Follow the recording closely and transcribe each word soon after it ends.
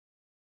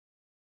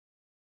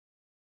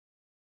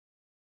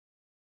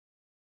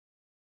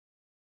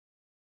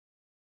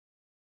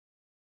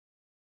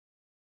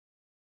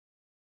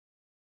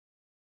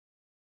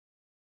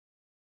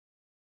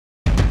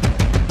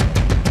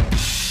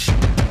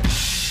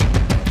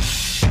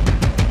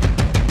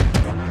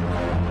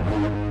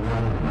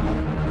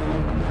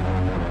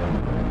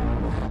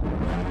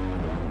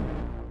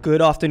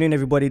Good afternoon,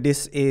 everybody.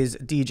 This is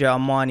DJ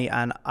Armani,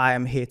 and I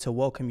am here to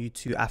welcome you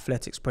to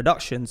Athletics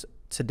Productions.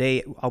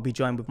 Today, I'll be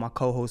joined with my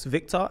co-host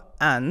Victor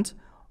and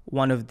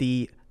one of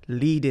the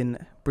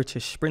leading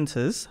British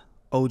sprinters,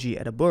 OJIE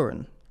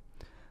EDOBURUN.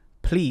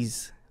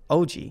 Please,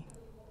 OJIE,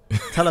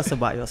 tell us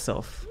about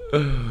yourself.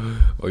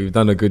 Well, you've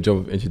done a good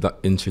job of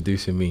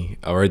introducing me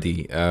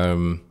already.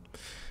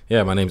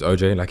 Yeah, my name's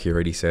OJ, like you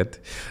already said.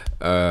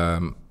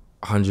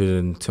 100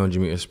 and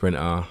 200 meter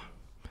sprinter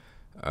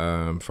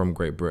from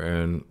Great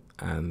Britain,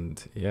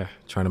 and yeah,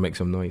 trying to make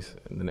some noise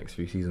in the next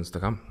few seasons to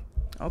come.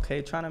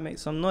 Okay, trying to make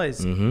some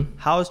noise.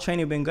 How's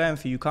training been going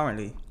for you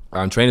currently?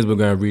 Training's been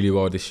going really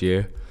well this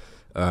year.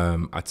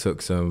 I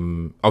took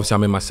some, obviously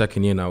I'm in my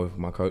second year now with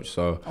my coach,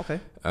 so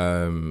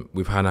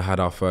we've kind of had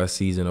our first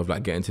season of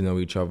like getting to know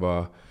each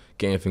other,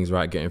 getting things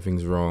right, getting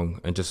things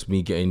wrong, and just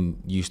me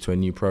getting used to a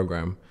new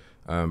program.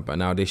 But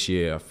now this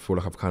year, I feel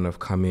like I've kind of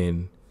come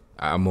in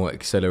at a more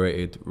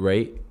accelerated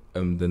rate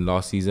than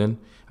last season,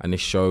 and it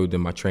showed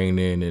in my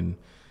training and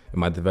in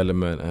my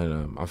development,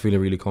 and I'm feeling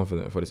really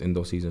confident for this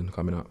indoor season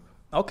coming up.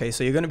 Okay,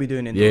 so you're going to be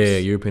doing indoors? Yeah,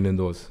 European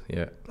indoors,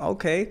 yeah.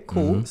 Okay,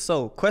 cool.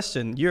 So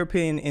question,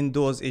 European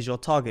indoors is your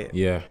target?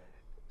 Yeah.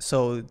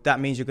 So that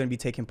means you're going to be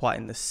taking part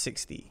in the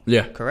 60?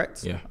 Yeah.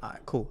 Correct? Yeah. All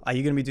right, cool. Are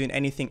you going to be doing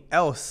anything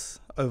else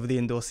over the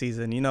indoor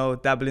season? You know,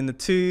 dabble in the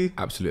 2?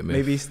 Absolute myth.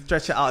 Maybe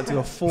stretch it out to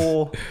a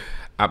 4?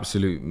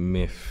 Absolute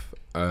myth.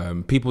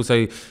 People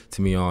say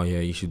to me, oh yeah,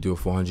 you should do a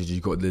 400, you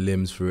got the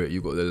limbs for it,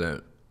 you got the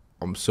length.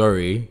 I'm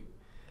sorry,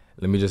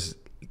 let me just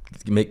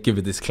give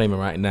a disclaimer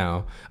right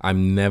now.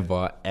 I'm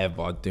never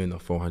ever doing a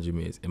 400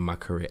 meters in my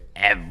career,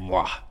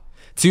 ever.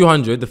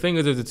 200, the thing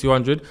is with the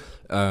 200,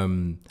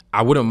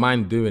 I wouldn't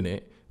mind doing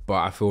it, but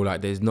I feel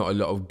like there's not a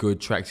lot of good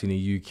tracks in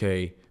the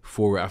UK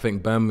for it. I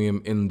think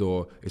Birmingham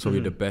indoor is probably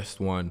the best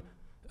one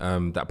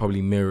that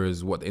probably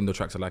mirrors what the indoor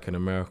tracks are like in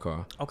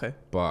America. Okay.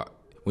 But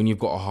when you've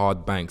got a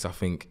hard banks, I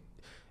think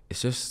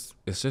it's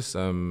just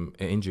an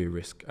injury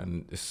risk,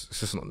 and it's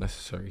just not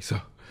necessary.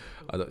 So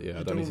I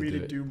don't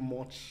really do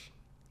much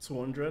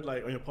 200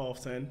 like on your par of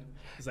 10.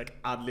 It's like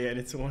hardly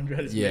any 200.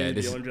 It's yeah,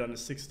 maybe 100 and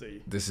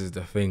 60. This is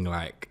the thing.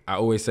 Like I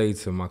always say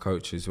to my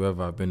coaches,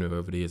 whoever I've been with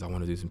over the years, I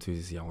want to do some twos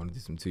this year. I want to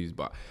do some twos.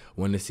 But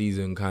when the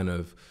season kind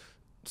of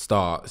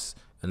starts,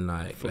 and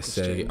like focus, let's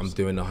say James, I'm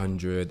doing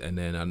 100, and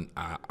then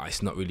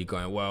it's not really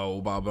going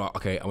well, blah blah.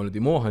 Okay, I want to do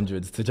more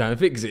hundreds to try and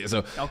fix it.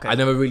 So I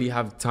never really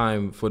have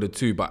time for the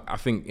 2. But I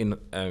think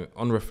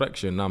on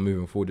reflection, now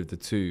moving forward with the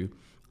 2,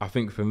 I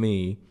think for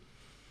me,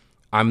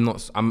 I'm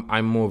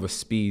more of a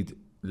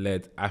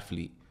speed-led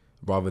athlete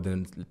rather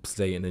than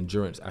say an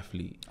endurance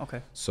athlete.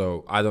 Okay.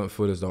 So I don't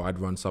feel as though I'd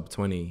run sub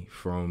 20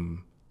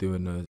 from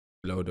doing a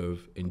load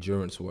of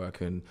endurance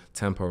work and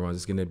tempo runs.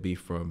 It's gonna be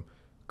from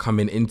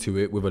coming into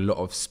it with a lot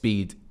of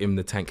speed in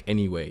the tank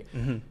anyway.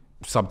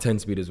 Sub 10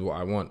 speed is what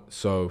I want.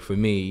 So for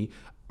me,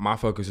 my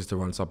focus is to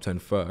run sub 10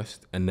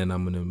 first, and then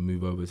I'm gonna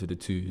move over to the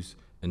 2s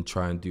and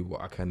try and do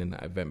what I can in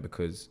that event,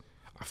 because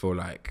I feel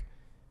like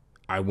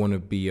I want to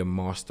be a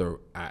master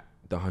at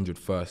the 100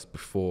 first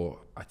before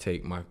I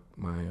take my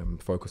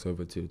focus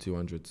over to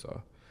 200.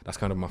 So that's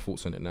kind of my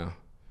thoughts on it now.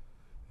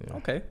 Yeah.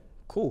 Okay,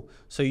 cool.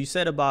 So you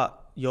said about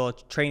your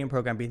training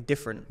program being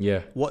different.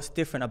 Yeah. What's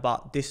different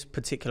about this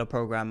particular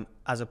program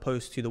as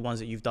opposed to the ones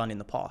that you've done in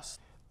the past?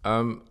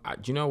 Do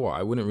you know what?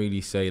 I wouldn't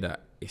really say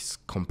that it's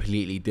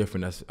completely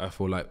different. I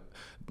feel like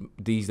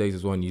these days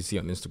as well, you see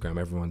on Instagram,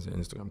 everyone's an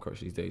Instagram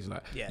coach these days.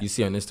 Like you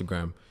see on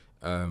Instagram,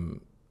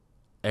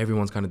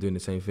 everyone's kind of doing the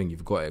same thing.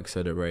 You've got to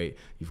accelerate,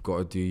 you've got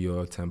to do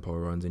your tempo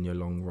runs and your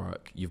long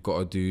ruck, you've got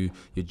to do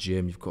your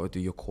gym, you've got to do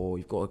your core,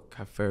 you've got to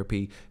have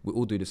therapy. We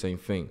all do the same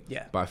thing.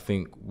 Yeah. But I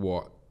think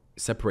what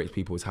separates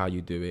people is how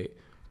you do it,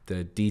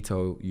 the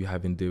detail you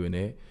have in doing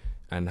it,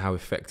 and how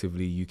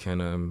effectively you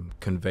can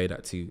convey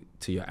that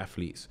to your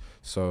athletes.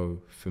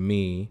 So for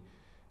me,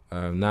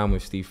 now I'm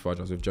with Steve Fudge,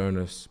 I was with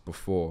Jonas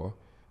before,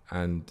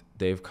 and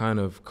they've kind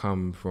of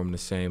come from the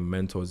same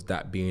mentors,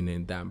 that being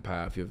in Dan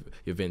Path, your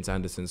Vince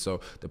Anderson. So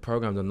the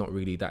programs are not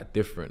really that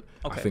different.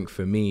 I think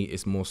for me,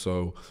 it's more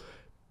so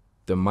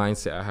the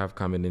mindset I have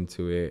coming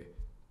into it,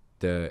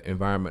 the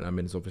environment I'm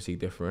in is obviously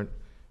different.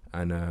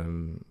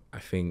 And I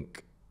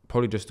think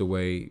probably just the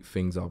way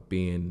things are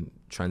being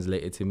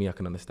translated to me, I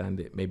can understand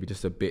it maybe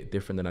just a bit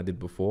different than I did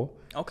before.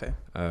 Okay.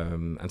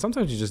 And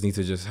sometimes you just need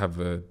to just have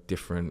a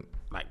different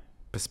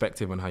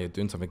perspective on how you're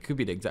doing something. It could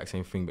be the exact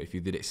same thing, but if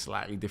you did it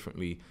slightly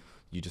differently,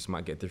 you just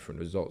might get different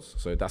results.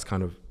 So that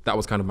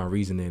was kind of my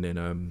reasoning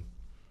in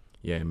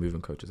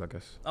moving coaches, I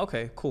guess.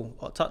 Okay, cool.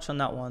 I'll touch on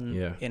that one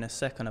in a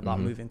second about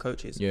moving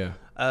coaches. Yeah.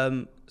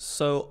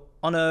 So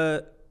on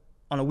a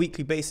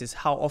weekly basis,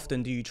 how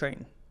often do you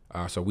train?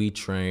 So we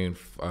train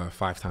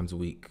 5 times a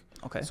week.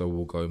 Okay. So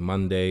we'll go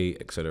Monday,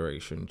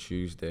 acceleration.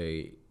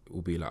 Tuesday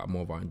will be like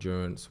more of our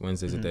endurance.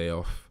 Wednesday's a day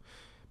off.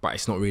 But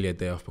it's not really a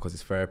day off because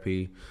it's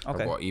therapy. I've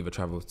got to either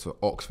travel to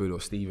Oxford or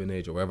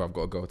Stevenage or wherever I've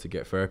got to go to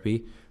get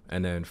therapy.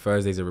 And then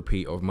Thursday's a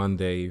repeat of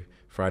Monday,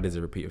 Friday's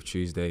a repeat of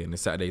Tuesday, and then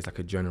Saturday's like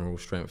a general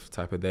strength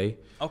type of day.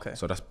 Okay.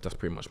 So that's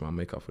pretty much my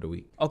makeup for the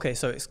week. Okay,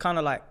 so it's kind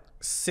of like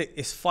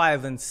it's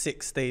 5 and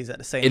 6 days at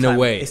the same In time. a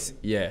way,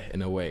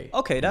 in a way.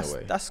 Okay, in a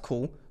way. that's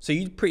cool. So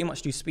you pretty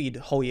much do speed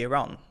whole year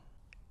round.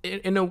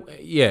 In a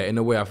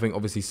way, I think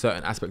obviously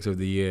certain aspects of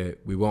the year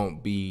we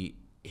won't be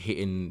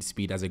hitting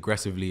speed as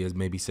aggressively as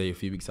maybe say a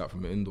few weeks out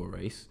from an indoor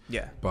race.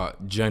 Yeah.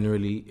 But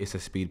generally, it's a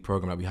speed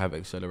program. Like we have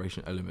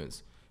acceleration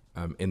elements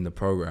in the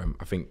program.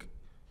 I think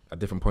at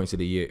different points of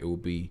the year it will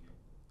be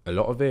a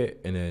lot of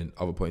it, and then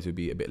other points will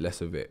be a bit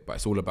less of it. But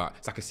it's all about,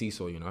 it's like a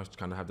seesaw, you know, just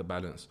kind of have the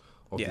balance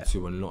of the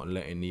two and not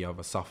letting the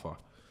other suffer.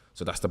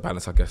 So that's the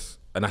balance, I guess,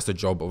 and that's the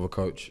job of a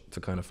coach, to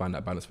kind of find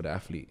that balance for the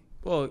athlete.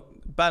 Well,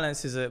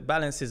 balance is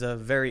a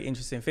very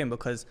interesting thing,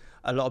 because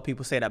a lot of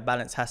people say that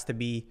balance has to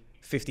be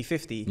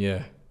 50-50.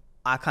 Yeah.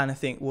 I kind of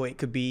think, well, it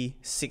could be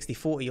 60-40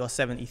 or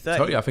 70-30.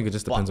 Totally, I think it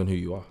just depends on who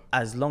you are.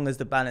 As long as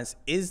the balance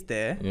is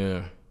there,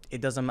 yeah, it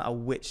doesn't matter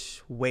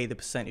which way the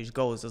percentage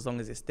goes. As long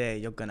as it's there,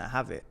 you're gonna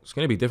have it. It's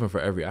gonna be different for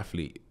every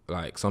athlete.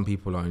 Like some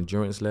people are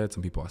endurance led,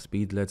 some people are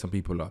speed led, some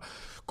people are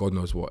God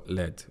knows what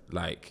led.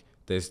 Like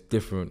there's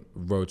different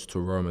roads to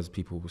Rome, as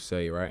people will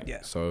say, right?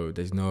 Yeah. So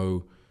there's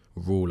no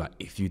rule like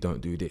if you don't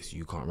do this,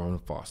 you can't run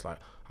fast. Like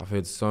I've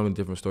heard so many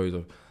different stories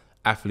of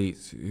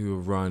athletes who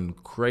have run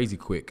crazy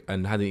quick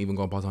and hadn't even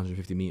gone past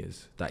 150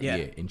 meters that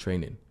year in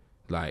training.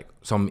 Like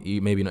some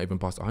maybe not even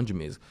past 100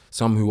 meters.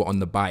 Some who were on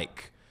the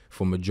bike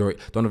for majority.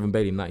 Donovan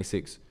Bailey,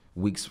 96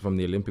 weeks from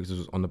the Olympics,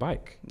 was on the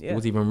bike. Yeah. He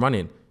was even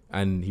running,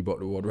 and he broke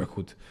the world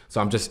record. So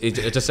I just say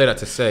that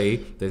to say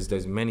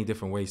there's many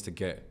different ways to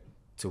get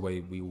to where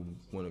we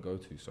want to go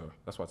to. So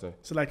that's what I say.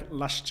 So like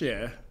last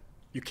year,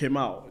 you came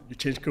out, you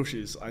changed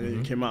coaches, and then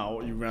you came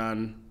out, you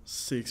ran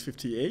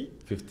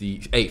 6:58.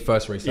 58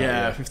 first race.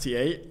 Yeah,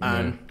 58.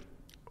 And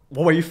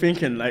what were you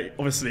thinking? Like,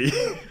 obviously,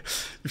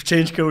 you've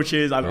changed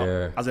coaches.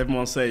 As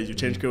everyone says, you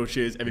change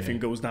coaches, everything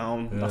goes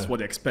down. That's what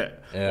they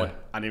expect. Yeah.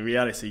 And in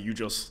reality, you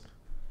just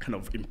kind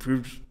of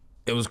improved.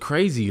 It was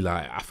crazy.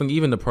 Like, I think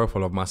even the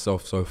profile of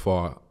myself so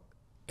far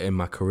in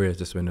my career has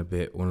just been a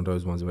bit one of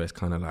those ones where it's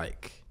kind of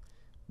like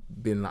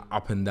been like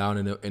up and down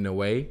in a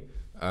way.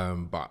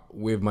 But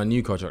with my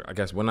new coach, I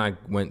guess when I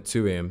went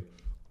to him,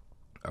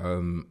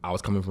 I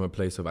was coming from a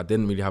place of I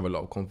didn't really have a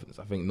lot of confidence.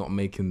 I think not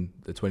making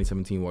the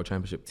 2017 World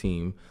Championship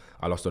team,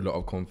 I lost a lot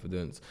of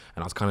confidence,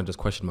 and I was kind of just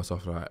questioning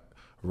myself like,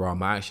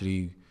 am I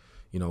actually,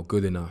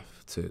 good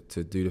enough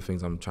to do the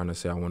things I'm trying to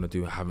say I want to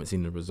do? I haven't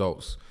seen the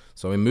results.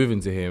 So in moving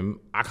to him,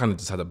 I kind of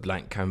just had a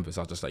blank canvas.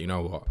 I was just like, you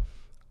know what,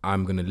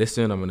 I'm gonna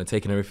listen. I'm gonna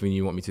take in everything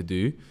you want me to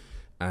do,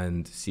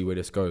 and see where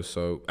this goes.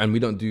 So, and we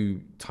don't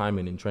do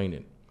timing in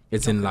training.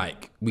 It's in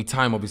like we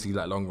time obviously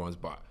like long runs,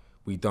 but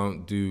we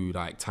don't do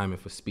like timing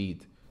for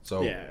speed.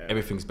 So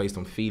everything's based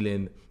on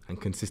feeling and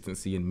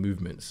consistency in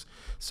movements.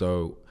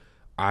 So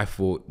I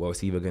thought, well,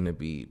 it's either going to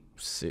be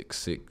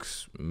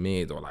 6'6"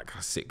 mid or like a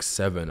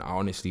 6'7". I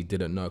honestly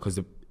didn't know, because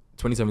the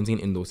 2017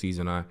 indoor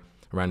season I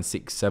ran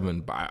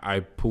 6'7", but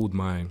I pulled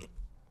my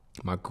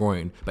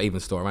groin. But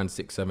even still, I ran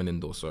 6'7"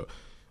 indoor, so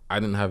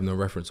I didn't have no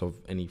reference of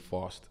any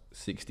fast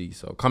 60.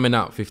 So coming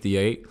out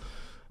 58,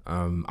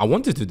 I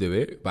wanted to do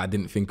it, but I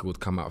didn't think it would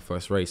come out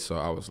first race. So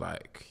I was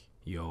like,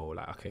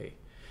 okay.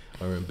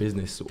 We're in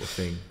business sort of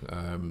thing.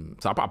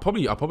 So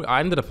I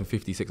ended up in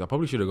 56. I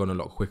probably should have gone a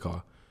lot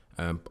quicker,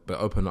 but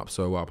opened up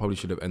so well. I probably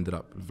should have ended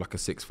up with like a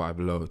 6'5"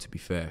 low, to be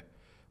fair.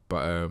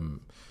 But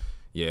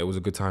it was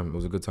a good time. It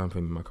was a good time for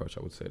me and my coach,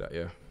 I would say that,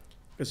 yeah.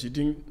 Because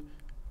did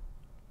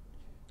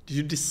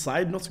you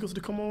decide not to go to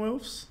the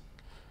Commonwealths?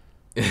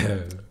 Yeah.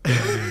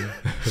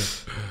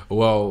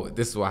 Well,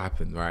 this is what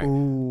happened, right?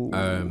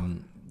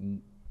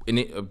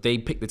 They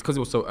picked it because it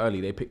was so early.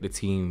 They picked the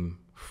team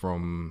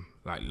from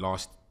like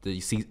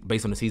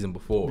based on the season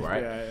before,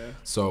 right? Yeah.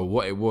 So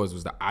what it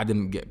was that I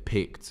didn't get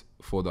picked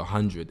for the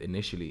 100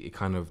 initially. It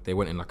kind of, they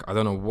went in like, I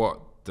don't know what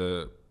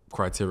the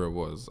criteria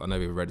was. I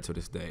never even read it to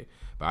this day,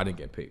 but I didn't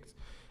get picked.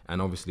 And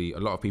obviously a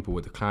lot of people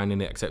were declining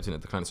it, accepting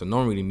it, declining. So no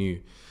one really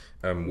knew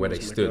where they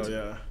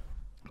stood.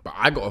 But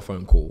I got a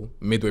phone call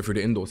midway through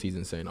the indoor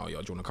season saying, do you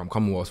want to come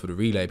Commonwealths for the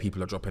relay?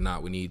 People are dropping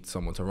out. We need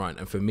someone to run.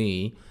 And for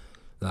me,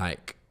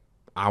 like,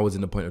 I was in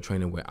the point of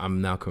training where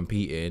I'm now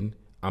competing.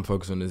 I'm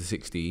focused on the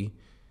 60.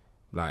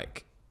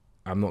 Like,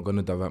 I'm not going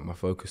to divert my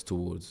focus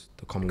towards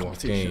the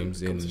Commonwealth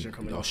Games in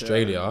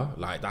Australia. Yeah.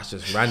 Like, that's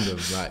just random.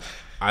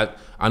 Like,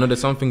 I know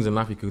there's some things in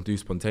life you can do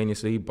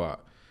spontaneously,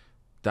 but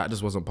that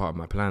just wasn't part of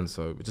my plan.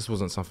 So it just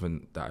wasn't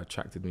something that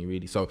attracted me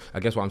really. So I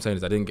guess what I'm saying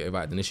is I didn't get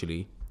invited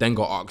initially, then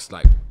got asked,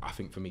 like, I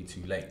think for me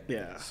too late.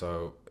 Yeah.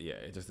 So yeah,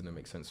 it just didn't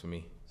make sense for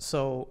me.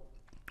 So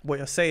what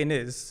you're saying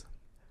is,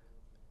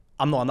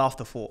 I'm not an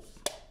afterthought,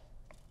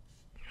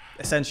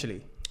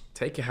 essentially.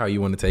 Take it how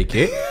you want to take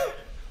it.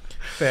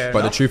 Fair but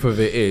enough. The truth of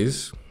it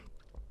is,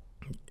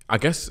 I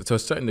guess to a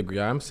certain degree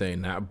I am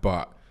saying that,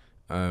 but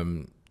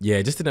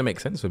it just didn't make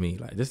sense for me.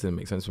 Like, it just didn't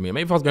make sense for me.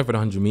 Maybe if I was going for the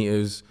 100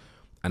 meters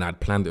and I'd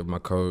planned it with my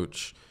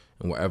coach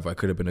and whatever, it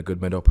could have been a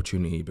good medal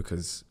opportunity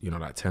because,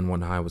 like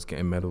 10-1 high was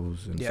getting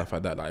medals and stuff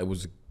like that. Like, it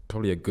was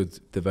probably a good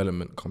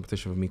development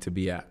competition for me to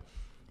be at,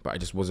 but it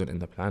just wasn't in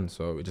the plan,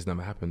 so it just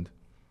never happened.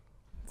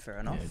 Fair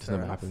enough. Yeah, it just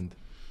never happened.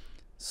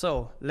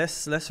 So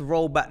let's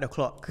roll back the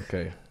clock.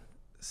 Okay.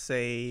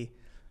 say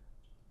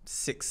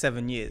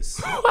 6-7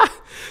 years. I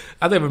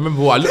don't even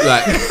remember what I looked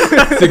like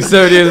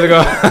 6-7 years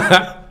ago.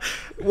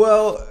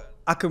 Well,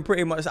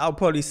 I'll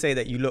probably say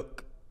that you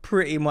look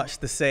pretty much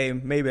the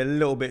same, maybe a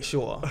little bit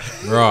shorter.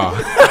 Raw.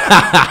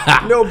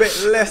 A little bit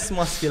less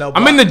muscular.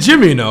 I'm in the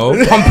gym, you know,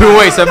 pumping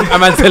weights. A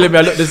man telling me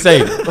I look the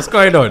same. What's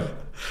going on?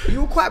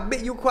 You were quite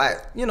big. You were quite,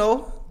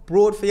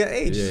 broad for your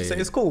age. Yeah, so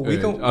it's cool. We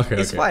yeah. can. Okay,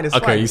 it's fine. It's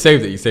okay, fine. you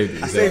saved it.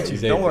 I saved you.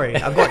 Don't worry.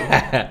 I got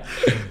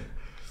you.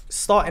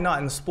 Starting out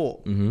in the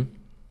sport,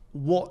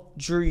 what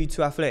drew you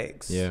to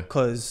athletics? Yeah.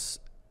 Because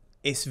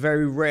it's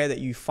very rare that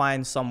you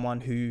find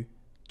someone who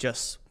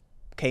just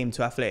came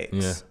to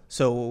athletics. Yeah.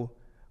 So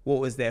what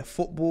was there?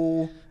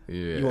 Football?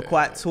 Yeah. You were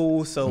quite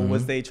tall. So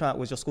was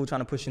your school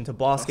trying to push into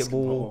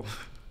basketball?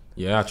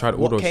 Yeah, I tried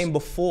all What those. came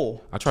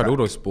before? I tried all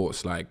those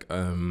sports, like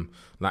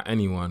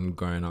anyone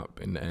growing up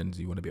in the ends,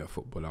 you want to be a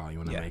footballer, you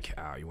want to make it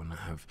out, you want to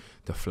have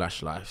the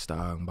flash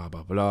lifestyle, blah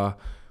blah blah.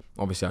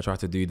 Obviously, I tried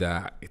to do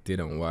that. It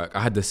didn't work.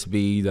 I had the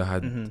speed. I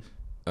had,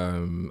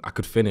 I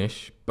could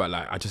finish, but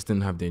like I just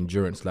didn't have the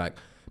endurance.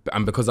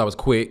 And because I was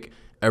quick,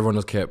 everyone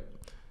just kept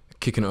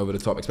kicking it over the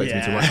top, expecting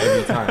me to run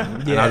every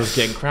time, and I was just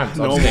getting cramped.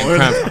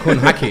 I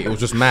couldn't hack it. It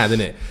was just mad,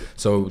 innit?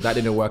 So that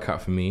didn't work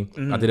out for me.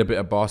 I did a bit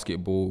of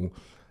basketball.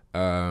 But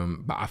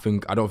I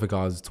don't think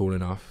I was tall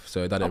enough,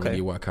 so that didn't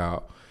really work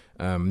out.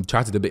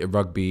 Tried to do a bit of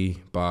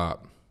rugby,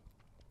 but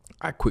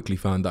I quickly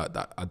found out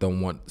that I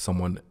don't want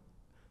someone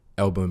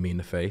elbowing me in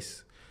the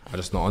face. I'm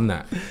just not on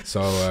that.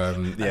 So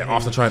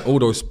after trying all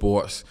those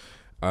sports,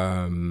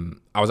 I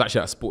was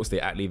actually at Sports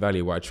Day at Lee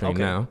Valley where I train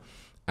now,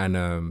 and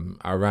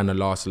I ran the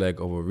last leg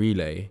of a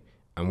relay.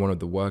 And one of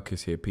the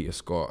workers here, Peter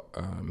Scott,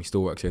 he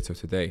still works here till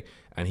today,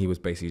 and he was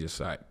basically just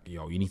like,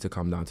 "Yo, you need to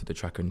come down to the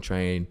track and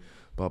train."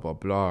 Blah blah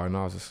blah, and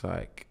I was just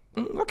like,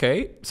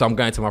 okay. So I'm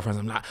going to my friends.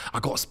 I'm like, I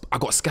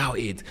got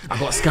scouted. I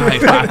got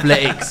scouted for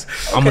athletics.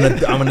 I'm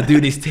gonna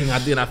do this thing.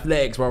 I did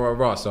athletics. Rah rah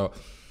rah. So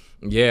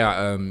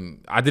yeah,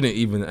 I didn't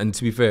even. And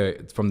to be fair,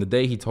 from the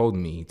day he told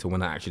me to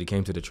when I actually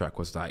came to the track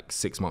was like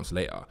 6 months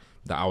later.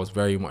 That I was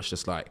very much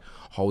just like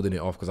holding it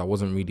off because I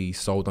wasn't really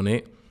sold on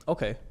it.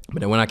 Okay.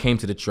 But then when I came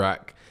to the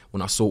track,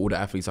 when I saw all the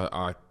athletes,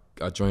 I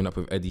joined up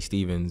with Eddie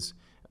Stevens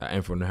at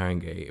Enfield and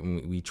Harringay,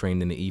 and we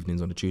trained in the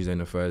evenings on the Tuesday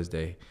and the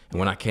Thursday. And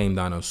when I came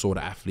down, I saw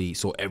the athletes,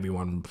 saw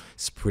everyone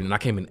sprinting. I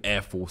came in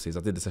Air Forces. I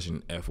did the session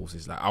in Air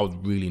Forces. Like I was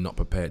really not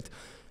prepared.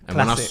 And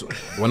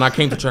when I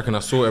came to track and I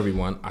saw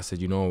everyone, I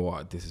said, you know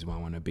what, this is where I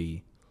want to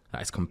be.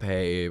 Like it's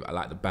competitive. I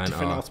like the banter.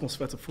 Different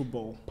atmosphere to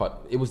football.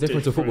 But it was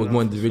different to football. It was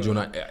more individual.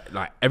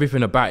 Like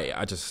everything about it,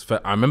 I just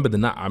felt. I remember the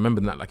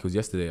night like it was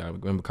yesterday. I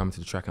remember coming to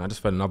the track and I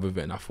just fell in love with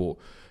it. And I thought,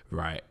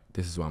 right,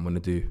 this is what I'm gonna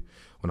do.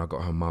 When I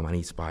got home, Mum, I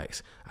need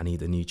spikes. I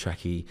need a new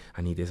trackie.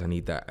 I need this. I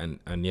need that.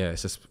 And yeah,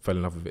 it's just fell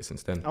in love with it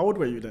since then. How old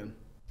were you then?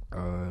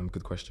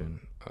 Good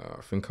question.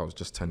 I think I was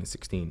just turning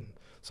 16.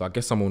 So I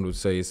guess someone would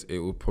say it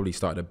would probably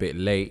start a bit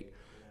late,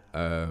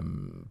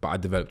 but I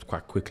developed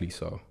quite quickly.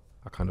 So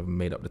I kind of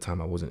made up the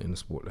time I wasn't in the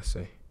sport, let's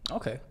say.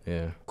 Okay.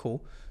 Yeah.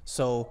 Cool.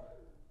 So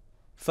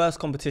first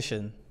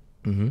competition.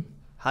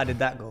 How did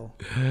that go?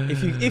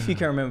 If you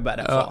can remember back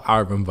that far. I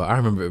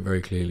remember it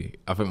very clearly.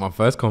 I think my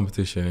first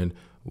competition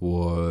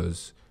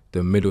was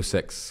the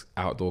Middlesex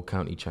Outdoor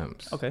County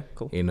Champs. Okay,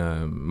 cool. In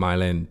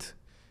Mile End.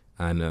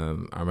 And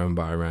I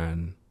remember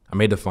I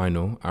made the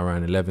final. I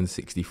ran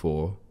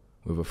 11:64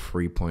 with a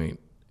 3.8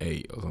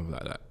 or something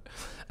like that.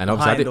 And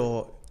obviously behind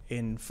or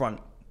in front?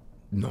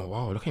 No,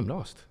 wow, I came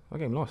last.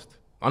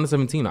 Under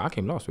 17, I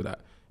came last with that.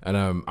 And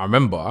I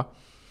remember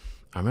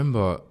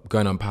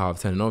going on power of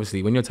 10. And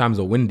obviously, when your times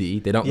are windy,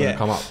 they don't want to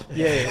come up.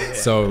 Yeah.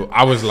 So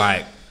I was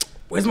like,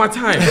 where's my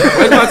time?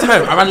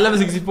 I ran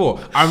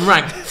 11:64. I'm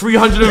ranked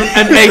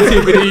 380th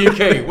in the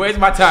UK. Where's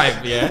my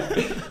time? Yeah,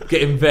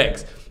 getting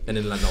vexed. And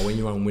then like, no, when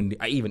you run windy,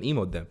 I even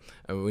emailed them.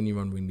 And when you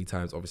run windy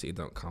times, obviously it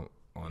don't count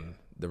on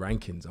the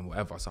rankings and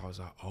whatever. So I was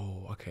like,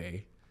 oh,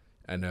 okay.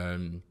 And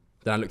then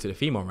I looked at the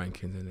female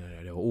rankings and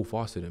they were all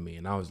faster than me.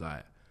 And I was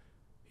like,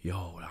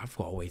 yo, I've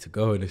got a way to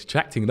go in this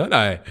track thing, don't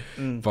I?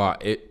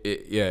 But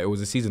it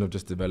was a season of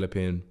just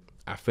developing.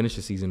 I finished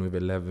the season with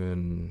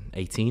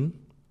 11:18,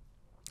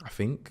 I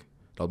think.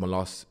 That was my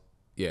last,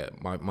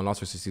 my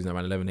last race of the season. I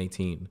ran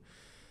 11:18,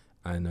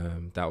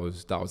 and that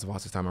was the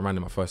fastest time I ran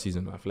in my first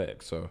season of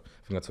athletics. So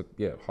I think I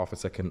took half a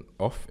second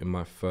off in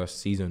my first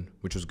season,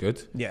 which was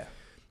good. Yeah,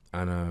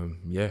 and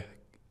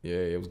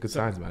it was good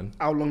times, man.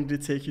 How long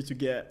did it take you to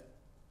get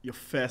your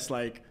first,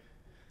 like,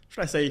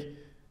 should I say,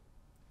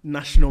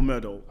 national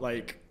medal,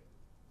 like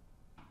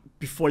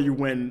before you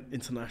went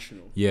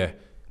international? Yeah.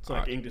 So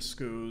like English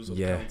schools or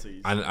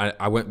counties. And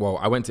I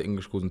went to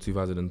English schools in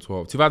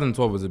 2012.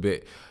 2012 was a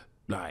bit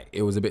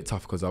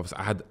tough because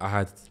I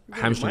had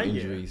hamstring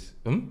injuries.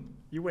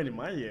 You went in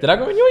my year. Did I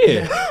go in your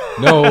year?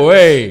 No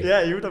way.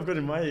 Yeah, you would have gone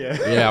in my year.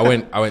 Yeah,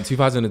 I went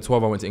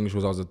 2012. I went to English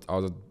schools.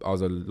 I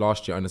was a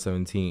last year under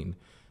 17,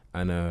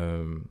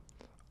 and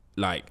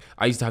like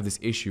I used to have this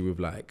issue with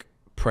like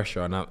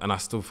pressure, and I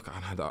still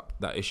had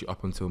that issue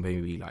up until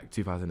maybe like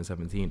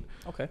 2017.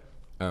 Okay.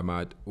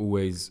 I'd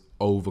always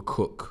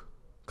overcook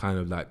kind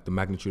of like the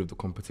magnitude of the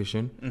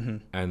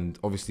competition. And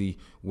obviously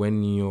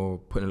when you're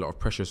putting a lot of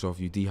pressure yourself,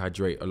 you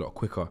dehydrate a lot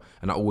quicker.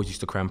 And I always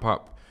used to cramp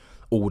up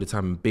all the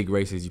time in big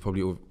races. You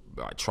probably,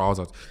 like trials,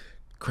 I'd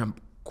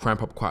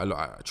cramp up quite a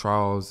lot at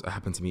trials. It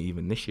happened to me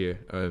even this year.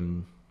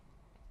 And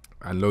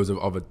loads of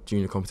other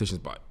junior competitions,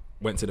 but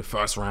went to the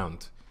first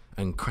round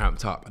and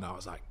cramped up. And I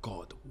was like,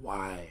 God,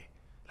 why?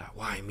 Like,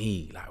 why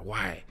me? Like,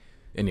 why?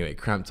 Anyway,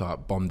 cramped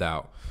up, bombed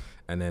out.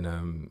 And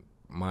then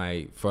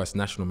my first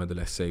national medal,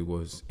 let's say,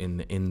 was in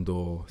the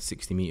indoor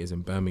 60 meters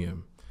in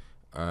Birmingham.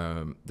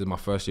 This is my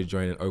first year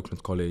joining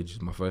Oakland College,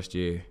 my first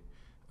year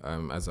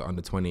as an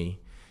under 20.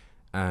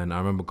 And I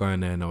remember going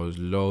there and there was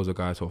loads of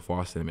guys who were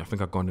faster than me. I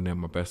think I'd gone in there,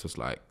 my best was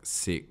like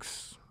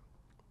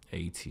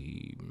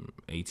 6:80,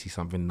 80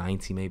 something,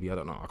 90 maybe, I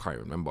don't know, I can't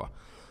remember.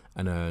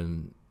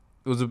 And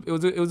it was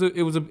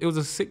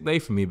a sick day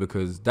for me,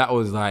 because that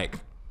was like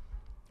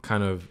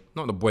kind of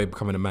not the boy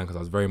becoming a man, because I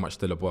was very much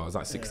still a boy. I was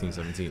like 16,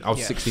 17. I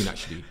was 16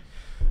 actually.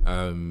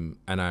 And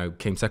I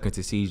came second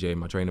to CJ,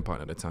 my training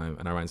partner at the time,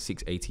 and I ran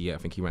 6:88. I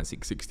think he ran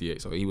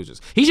 6:68. So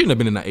he shouldn't have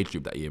been in that age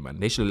group that year, man.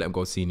 They should have let him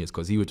go seniors,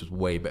 because he was just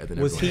way better than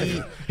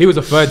everyone. He was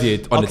a third year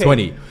on the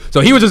 20.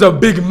 So he was just a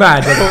big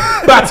man,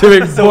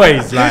 battering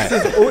boys. Like,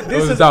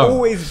 this has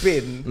always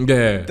been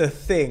the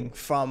thing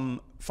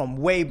from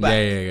way back.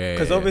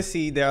 Because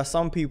obviously there are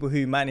some people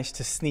who managed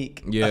to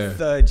sneak a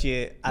third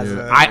year as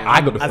a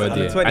I got the third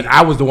year, and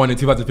I was the one in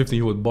 2015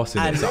 who was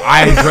bossing it. So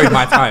I enjoyed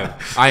my time.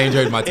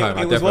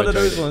 It was one of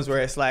those ones where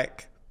it's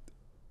like,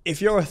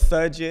 if you're a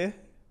third year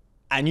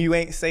and you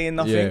ain't saying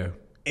nothing,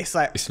 it's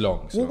like, it's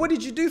long. Well, what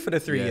did you do for the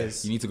 3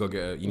 years? You need to go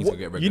get.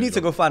 You need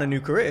to go find a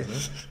new career.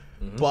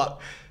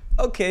 But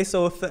okay,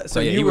 so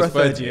you were a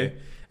third year,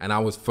 and I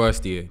was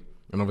first year.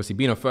 And obviously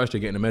being a first year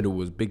getting a medal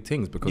was big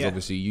things, because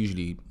obviously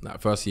usually like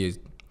first years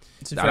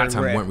at that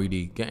time weren't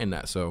really getting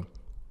that. So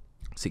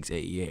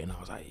 6:88, and I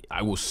was like,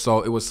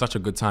 it was such a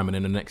good time. And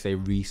then the next day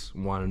Reese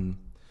won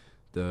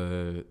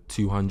the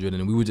 200,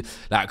 and we would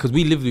like, because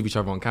we lived with each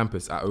other on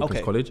campus at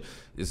Oakland College.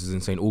 This is in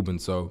St.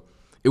 Albans, so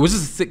it was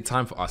just a sick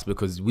time for us,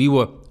 because we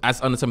were,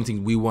 as under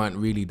 17, we weren't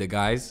really the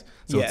guys.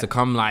 So to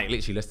come like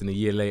literally less than a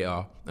year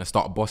later and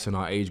start bossing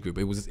our age group,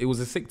 it was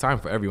a sick time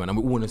for everyone, and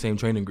we're all in the same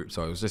training group.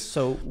 So it was just.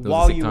 So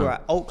while you were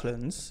at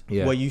Oakland's,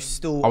 were you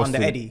still under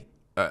Eddie?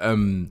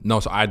 No,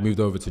 so I had moved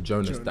over to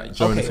Jonas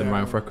and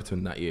Ryan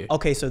Freckleton that year.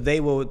 Okay, so they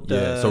were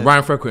so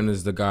Ryan Freckleton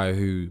is the guy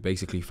who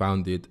basically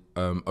founded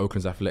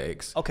Oakland's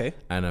athletics. Okay.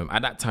 And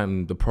at that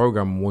time the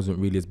program wasn't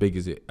really as big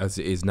as it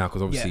is now,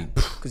 because obviously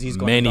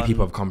many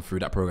people have come through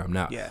that program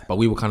now. Yeah. But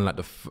we were kind of like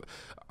there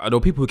were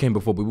people who came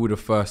before, but we were the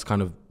first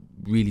kind of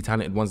really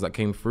talented ones that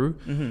came through.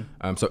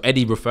 So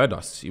Eddie referred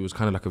us. It was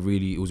kind of like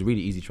it was a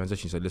really easy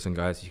transition. He said, listen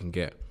guys, you can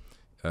get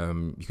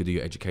you could do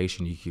your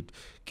education, you could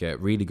get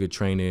really good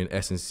training,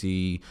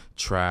 S&C,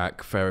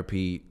 track,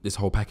 therapy, this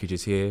whole package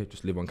is here,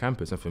 just live on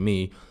campus. And for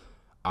me,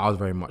 I was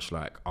very much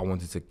like, I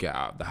wanted to get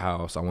out of the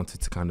house, I wanted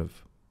to kind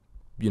of,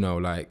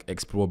 like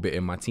explore a bit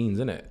in my teens,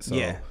 innit? So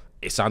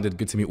it sounded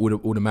good to me.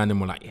 All the men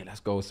were like, yeah, let's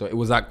go. So it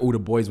was like all the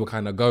boys were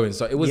kind of going.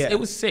 So it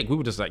was sick. We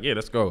were just like, yeah,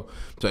 let's go.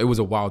 So it was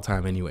a wild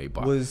time anyway.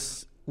 But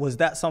was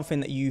that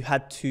something that you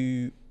had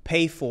to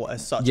pay for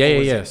as such?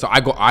 Yeah. So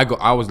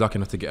I was lucky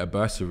enough to get a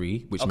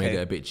bursary, which made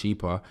it a bit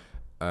cheaper.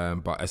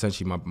 But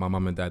essentially my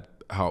mum and dad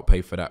helped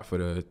pay for that for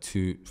the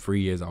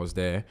 2-3 years I was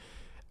there.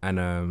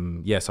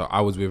 And so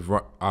I was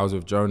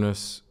with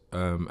Jonas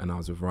and I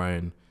was with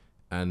Ryan,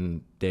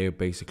 and they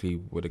basically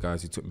were the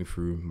guys who took me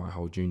through my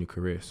whole junior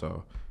career.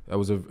 So it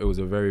was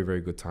a very,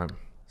 very good time.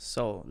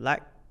 So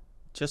like,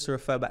 just to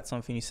refer back to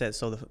something you said,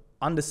 so the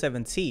under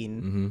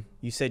 17,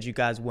 you said you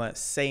guys weren't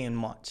saying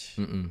much.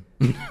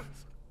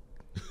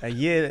 A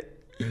year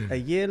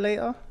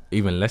later,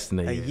 even less than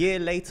a year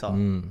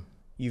later,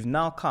 you've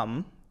now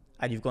come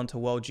and you've gone to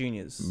World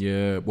Juniors.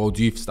 Yeah, World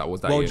Youths. That was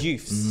that World year.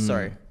 Youths.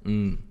 Sorry.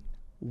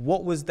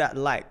 What was that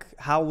like?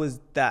 How was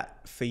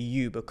that for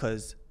you?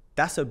 Because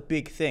that's a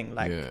big thing.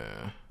 Like,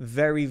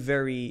 very,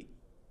 very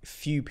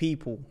few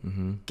people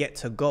get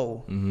to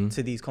go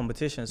to these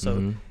competitions.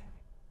 So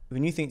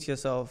when you think to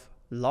yourself,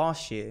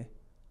 last year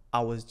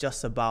I was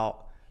just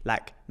about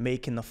like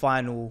making the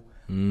final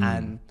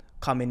and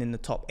coming in the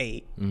top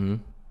 8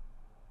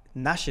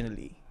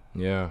 nationally.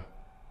 Yeah.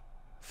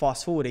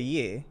 Fast forward a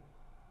year,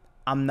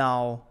 I'm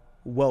now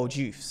World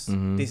Youths.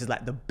 This is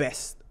like the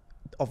best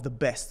of the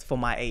best for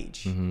my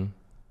age.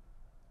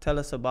 Tell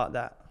us about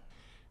that.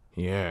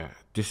 Yeah,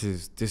 this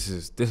was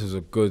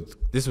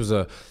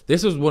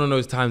one of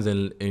those times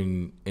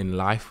in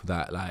life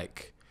that,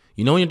 like,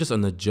 you know, when you're just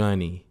on the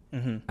journey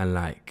and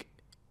like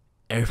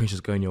everything's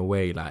just going your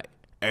way, like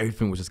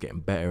everything was just getting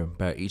better and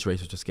better. Each race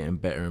was just getting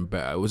better and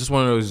better. It was just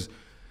one of those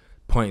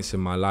points in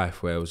my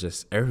life where it was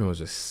just, everything was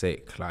just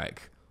sick.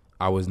 Like,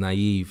 I was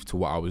naive to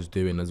what I was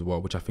doing as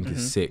well, which I think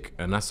is sick.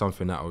 And that's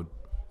something that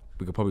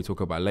we could probably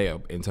talk about later,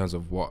 in terms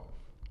of what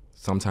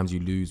sometimes you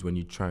lose when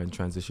you try and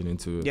transition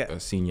into a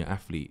senior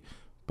athlete.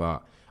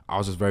 But I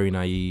was just very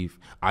naive.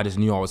 I just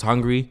knew I was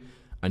hungry.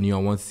 I knew I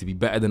wanted to be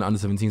better than the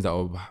under-17s that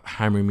were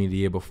hammering me the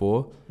year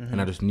before. And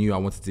I just knew I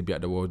wanted to be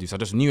at the World Youth. So I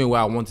just knew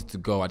where I wanted to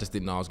go. I just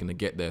didn't know I was going to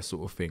get there,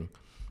 sort of thing.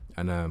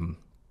 And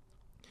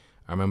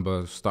I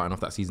remember starting off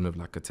that season of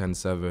like a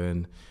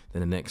 10-7. Then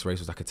the next race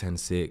was like a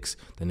 10-6.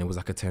 Then it was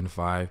like a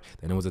 10-5.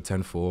 Then it was a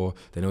 10-4.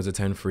 Then it was a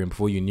 10-3. And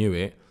before you knew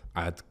it,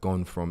 I had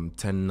gone from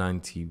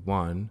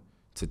 10.91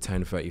 to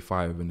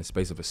 10.35 in the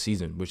space of a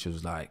season, which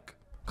was like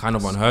kind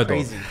of unheard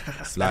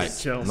of. Like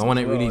no one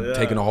ain't really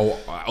taking a whole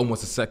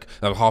almost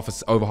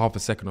over half a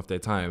second off their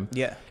time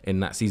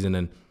in that season.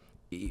 And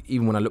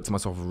even when I looked at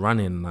myself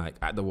running like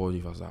at the World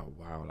Youth, I was like,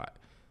 wow, like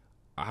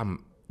I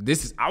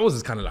was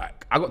just kind of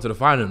like, I got to the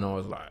final and I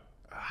was like,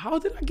 how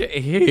did I get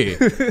here?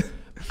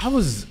 I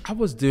was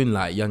doing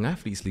like young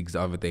athletes leagues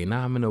the other day.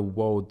 Now I'm in a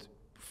world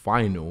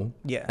final,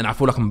 and I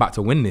feel like I'm about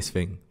to win this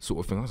thing,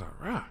 sort of thing. I was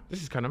like, rah,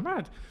 this is kind of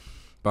mad.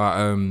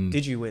 But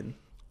did you win?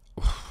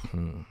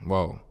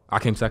 Well, I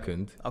came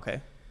second.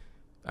 Okay.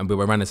 And we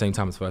ran the same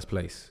time as first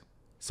place.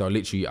 So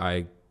literally,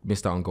 I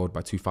missed out on gold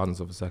by 0.02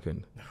 of a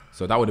second.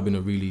 So that would have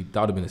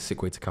been a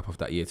sick way to cap off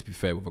that year, to be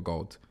fair, with a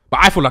gold.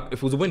 But I feel like if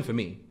it was a win for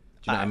me, do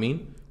you know what I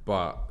mean?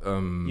 But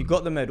you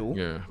got the medal.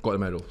 Yeah, got the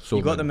medal.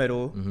 You got the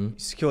medal. You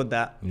secured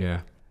that.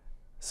 Yeah.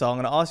 So I'm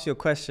gonna ask you a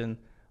question.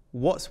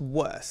 What's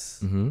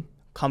worse?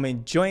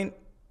 Coming joint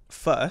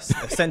first,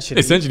 essentially.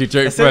 essentially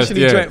joint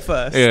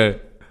first. Yeah.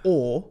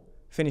 Or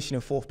finishing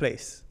in 4th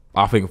place.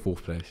 I think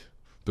 4th place,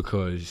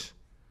 because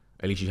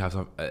at least you have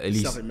some. At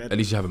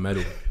least you have a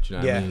medal. Do you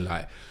know what I mean?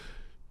 Like, at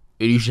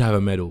least you have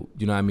a medal. Do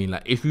you know what I mean?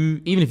 Like,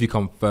 even if you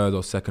come 3rd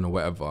or 2nd or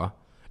whatever,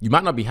 you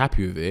might not be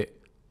happy with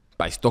it,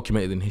 but it's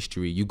documented in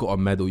history. You got a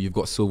medal. You've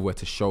got silverware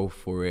to show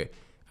for it,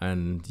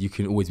 and you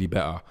can always be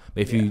better.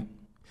 But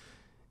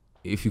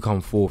if you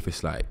come 4th,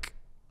 it's like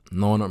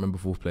no one don't remember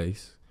 4th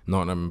place. No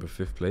one remember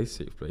 5th place,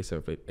 6th place,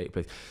 7th place, 8th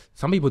place.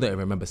 Some people don't even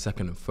remember 2nd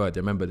and 3rd. They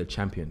remember the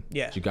champion.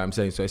 Yeah. Do you get what I'm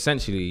saying? So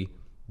essentially,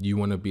 you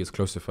want to be as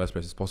close to 1st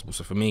place as possible.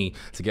 So for me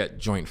to get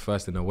joint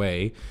 1st in a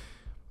way,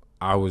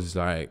 I was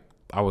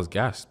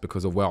gassed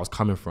because of where I was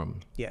coming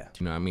from. Yeah.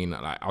 Do you know what I mean?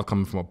 Like, I was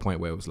coming from a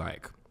point where it was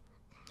like,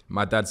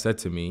 my dad said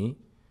to me,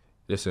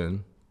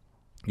 listen,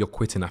 you're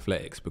quitting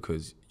athletics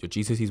because your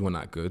GCSEs weren't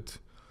that good.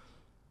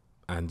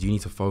 And you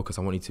need to focus.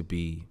 I want you to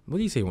be, what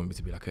do you say you want me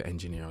to be? Like an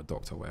engineer or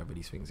doctor or whatever,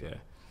 these things, yeah.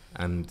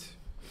 And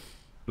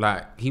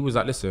like, he was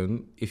like,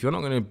 listen, if you're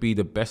not going to be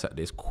the best at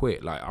this,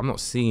 quit. Like, I'm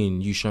not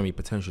seeing you show me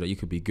potential that you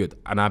could be good.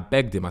 And I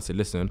begged him, I said,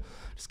 listen,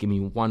 just give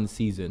me 1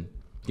 season.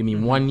 Give me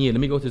 1 year.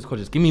 Let me go to this college.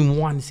 Just give me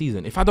 1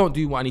 season. If I don't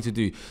do what I need to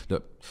do,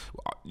 look,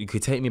 you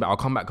could take me back. I'll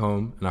come back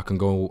home and I can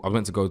go. I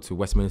went to go to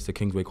Westminster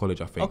Kingsway College,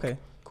 I think. Okay,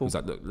 cool. He was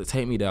like, look,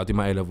 take me there. I'll do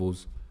my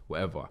A-levels,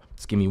 whatever.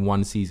 Just give me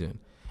 1 season.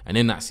 And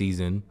in that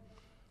season,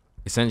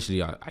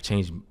 essentially, I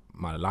changed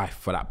my life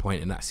for that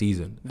point in that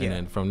season. And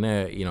then from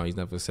there, you know, he's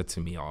never said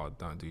to me, oh,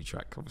 don't do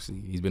track. Obviously,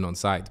 he's been on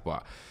side.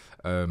 But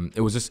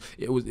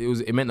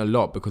it meant a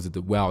lot because of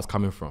where I was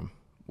coming from.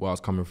 Where I was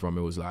coming from,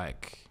 it was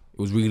like, it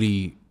was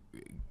really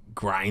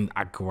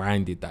I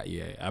grinded that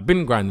year. I've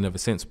been grinding ever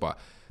since, but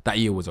that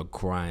year was a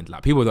grind.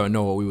 Like, people don't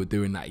know what we were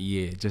doing that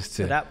year just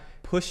to. So that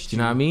pushed you. Do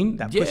you know what I mean?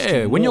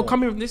 Yeah. When you're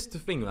coming from this the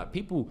thing, like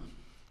people,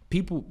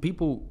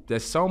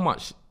 there's so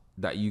much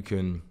that you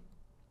can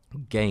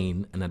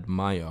gain and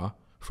admire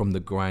from the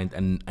grind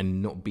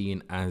and not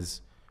being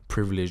as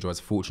privileged or as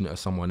fortunate as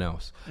someone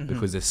else,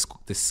 because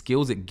the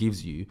skills it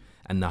gives you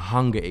and the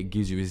hunger it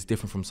gives you is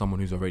different from someone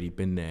who's already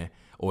been there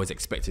or is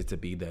expected to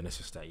be there. And it's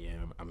just like, yeah,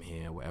 I'm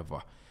here, whatever.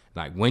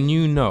 Like, when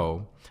you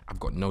know I've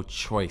got no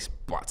choice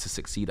but to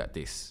succeed at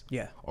this,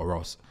 or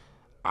else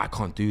I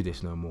can't do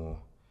this no more.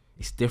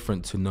 It's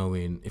different to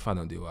knowing if I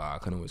don't do it, I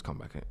can always come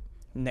back at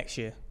next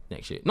year.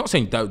 Not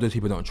saying that those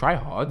people don't try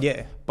hard.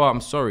 Yeah. But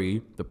I'm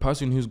sorry, the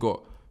person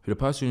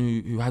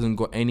who hasn't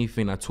got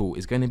anything at all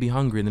is going to be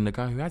hungrier than the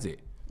guy who has it.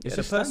 It's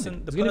the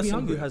person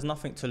who has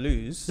nothing to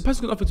lose. The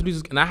person who has nothing to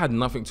lose, and I had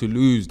nothing to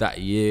lose that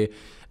year,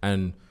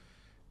 and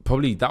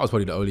that was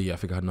probably the only year I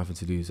think I had nothing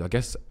to lose. I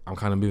guess I'm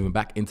kind of moving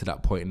back into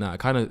that point now.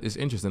 It's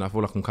interesting. I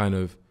feel like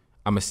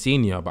I'm a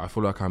senior, but I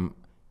feel like I'm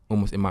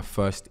almost in my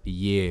first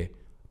year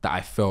that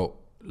I felt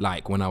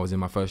like when I was in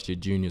my first year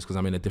juniors, because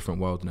I'm in a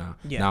different world now.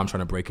 Yeah. Now I'm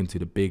trying to break into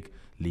the big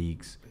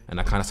leagues, and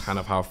I kind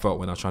of how I felt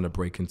when I was trying to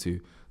break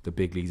into the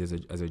big leagues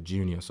as a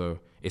junior. So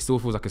it still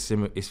feels like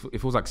it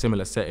feels like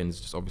similar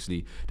settings. Just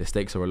obviously the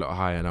stakes are a lot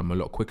higher, and I'm a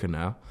lot quicker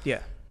now. Yeah.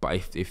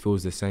 But it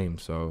feels the same.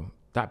 So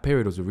that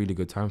period was a really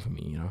good time for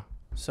me, you know.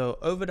 So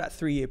over that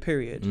 3-year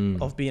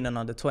period of being an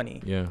under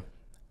 20,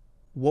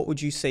 what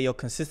would you say your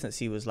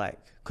consistency was like?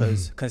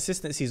 Because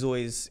consistency is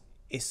always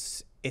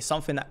it's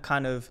something that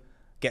kind of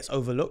gets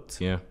overlooked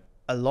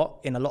a lot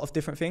in a lot of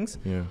different things.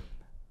 Yeah.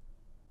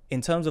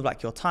 In terms of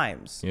like your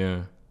times,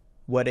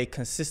 were they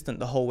consistent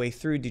the whole way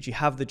through? Did you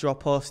have the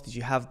drop-offs? Did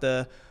you have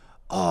the,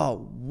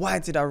 oh, why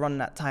did I run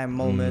that time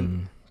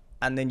moment?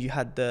 And then you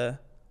had the,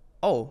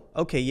 oh,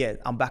 okay, yeah,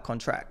 I'm back on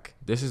track.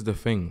 This is the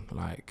thing,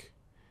 like,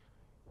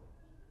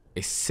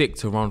 it's sick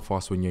to run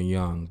fast when you're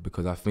young,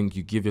 because I think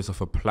you give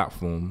yourself a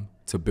platform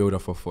to build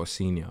off of for a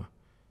senior.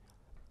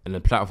 And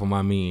the platform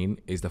I mean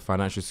is the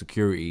financial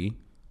security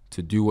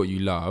to do what you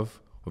love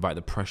without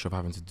the pressure of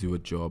having to do a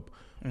job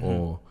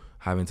or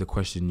having to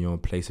question your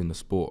place in the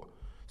sport.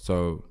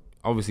 So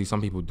obviously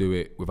some people do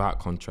it without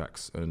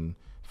contracts and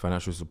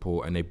financial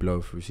support and they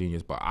blow through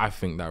seniors, but I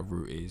think that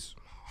route is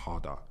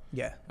harder.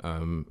 Yeah.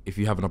 If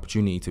you have an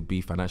opportunity to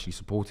be financially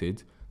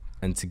supported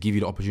and to give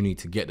you the opportunity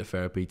to get the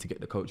therapy, to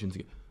get the coaching,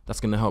 that's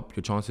going to help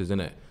your chances,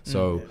 innit?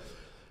 So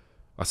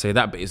I say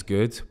that bit is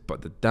good,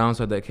 but the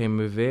downside that came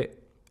with it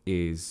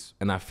is,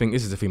 and I think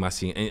this is the thing I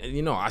see, and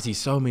you know, I see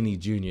so many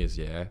juniors,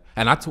 yeah,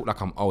 and I talk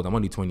like I'm old, I'm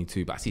only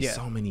 22, but I see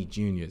so many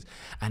juniors,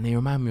 and they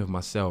remind me of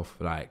myself,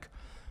 like,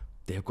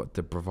 they've got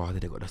the bravado,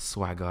 they've got the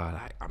swagger,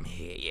 like, I'm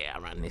here, yeah,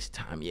 around this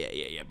time, yeah,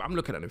 but I'm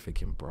looking at them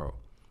thinking, bro,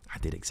 I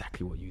did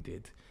exactly what you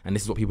did, and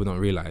this is what people don't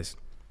realize.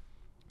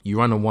 You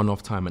run a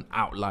one-off time, an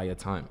outlier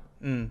time.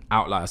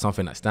 Outlier,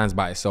 something that stands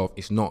by itself.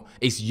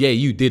 Yeah,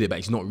 you did it, but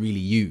it's not really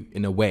you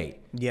in a way.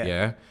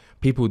 Yeah.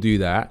 People do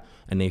that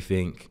and they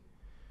think,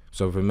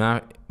 so for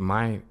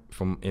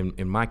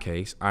in my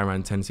case, I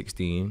ran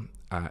 10:16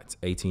 at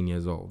 18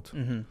 years old.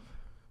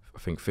 I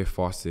think 5th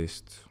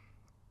fastest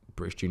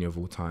British junior of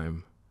all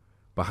time,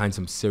 behind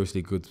some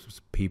seriously good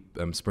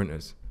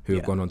sprinters who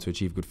have gone on to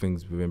achieve good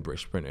things within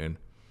British sprinting.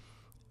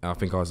 I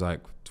think I was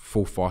like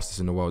 4th fastest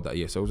in the world that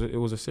year. So it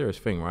was a serious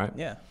thing, right?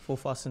 Yeah, 4th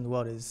fastest in the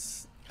world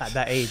is, at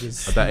that age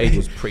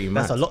was pretty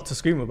mad. That's a lot to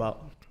scream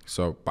about.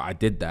 So, but I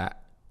did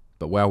that.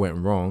 But where I went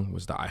wrong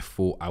was that I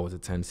thought I was a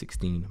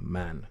 10:16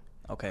 man.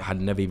 Okay. I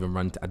didn't even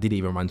run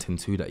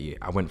 10:2 that year.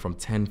 I went from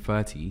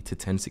 10:30 to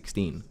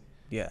 10:16.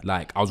 Yeah.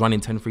 Like I was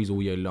running 10:3s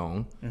all year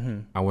long.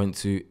 I went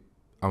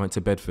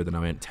to Bedford and I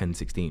went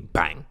 10:16.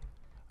 Bang.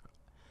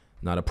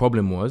 Now the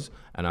problem was,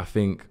 and I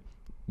think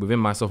within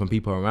myself and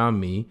people around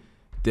me,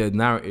 the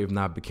narrative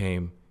now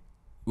became,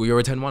 well, you're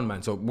a 10:1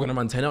 man, so we're gonna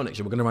run 10:0 next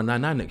year. We're gonna run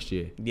 9:9 next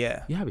year.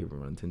 Yeah. You haven't even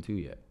run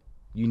 10:2 yet.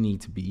 You need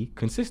to be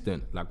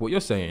consistent, like what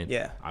you're saying.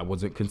 Yeah. I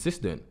wasn't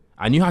consistent.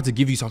 I knew how to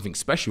give you something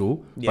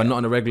special, but not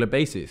on a regular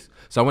basis.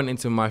 So I went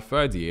into my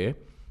 3rd year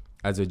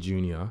as a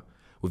junior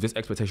with this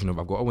expectation of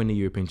I've got to win the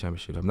European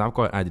Championship. I've now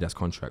got an Adidas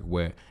contract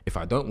where if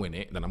I don't win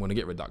it, then I'm going to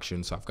get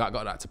reduction. So I've got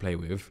that to play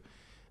with.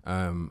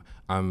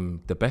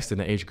 I'm the best in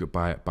the age group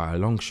by a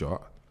long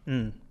shot.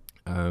 And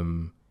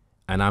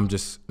I'm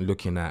just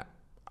looking at,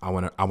 I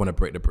want to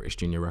break the British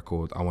junior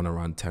record. I want to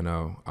run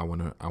 10:0. I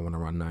want to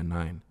run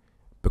 9:9.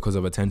 Because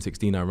of a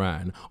 10:16 I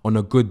ran on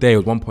a good day, it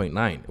was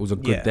 1.9. It was a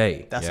good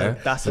day. That's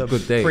a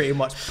good day. Pretty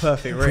much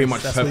perfect race. Pretty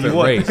much perfect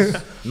race.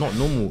 Not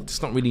normal.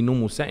 It's not really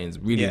normal settings,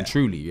 really and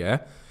truly. Yeah,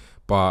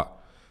 but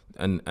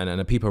and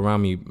the people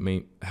around me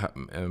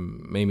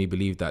made me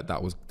believe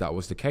that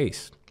was the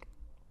case.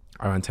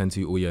 I ran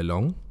 10:2 all year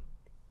long.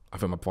 I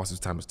think my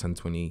fastest time was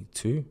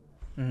 10:22,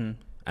 and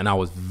I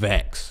was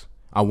vexed.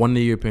 I won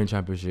the European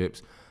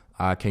Championships.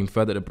 I came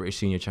third at the British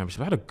Senior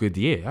Championship. I had a good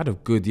year. I had a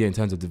good year in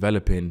terms of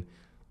developing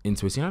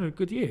into a scene. I had a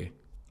good year.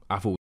 I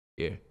thought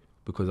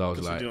because I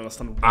was like,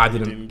 I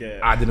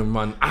didn't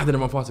run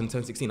faster than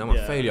 10:16. I'm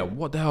a failure.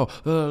 What the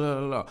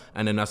hell?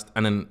 And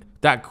then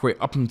that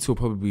created, up until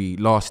probably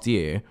last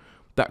year,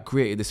 that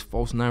created this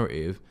false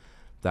narrative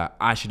that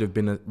I should have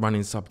been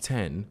running sub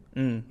 10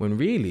 when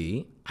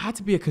really I had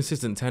to be a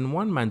consistent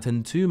 10:1 man,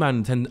 10:2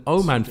 man,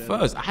 10:0 man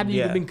first. I hadn't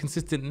even been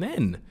consistent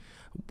then.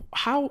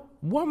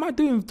 What am I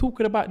doing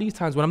talking about these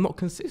times when I'm not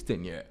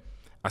consistent yet?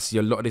 I see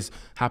a lot of this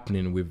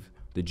happening with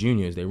the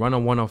juniors. They run a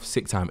one-off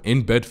sick time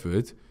in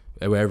Bedford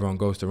where everyone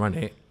goes to run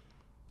it,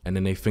 and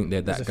then they think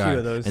they're that guy.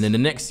 And then the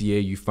next year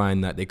you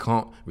find that they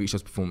can't reach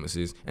those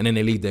performances, and then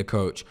they leave their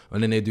coach,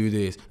 and then they do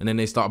this, and then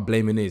they start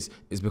blaming this.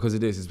 It's because of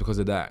this, it's because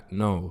of that.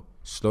 No,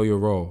 slow your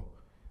roll.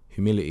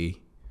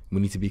 Humility. We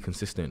need to be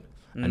consistent.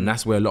 And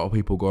that's where a lot of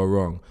people go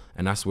wrong.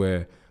 And that's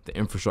where the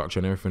infrastructure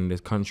and everything in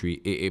this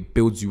country, it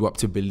builds you up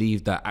to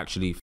believe that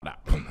actually,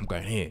 I'm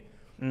going here.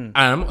 And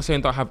I'm not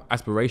saying don't have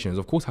aspirations.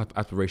 Of course, have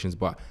aspirations,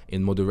 but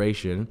in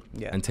moderation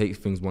and take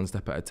things one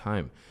step at a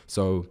time.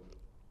 So,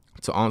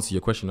 to answer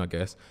your question, I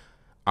guess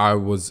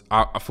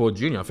for a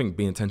junior, I think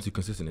being 10:2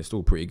 consistent is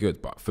still pretty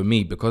good. But for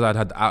me, because I'd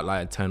had the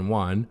outlier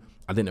 10:1,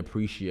 I didn't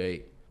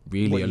appreciate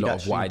really a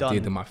lot of what I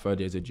did in my 3rd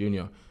year as a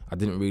junior. I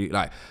didn't really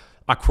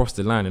I crossed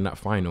the line in that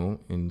final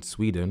in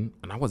Sweden,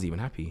 and I wasn't even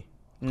happy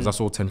because I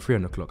saw 10:3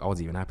 on the clock. I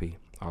wasn't even happy.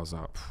 I was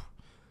like, phew.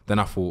 Then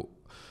I thought,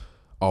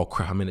 oh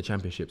crap, I'm in the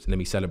championships, and let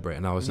me celebrate.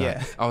 And I was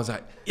like,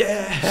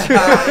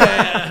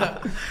 yeah.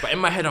 But in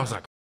my head, I was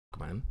like,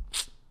 man,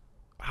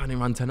 I didn't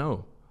run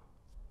 10:0.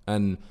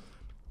 And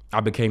I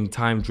became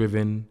time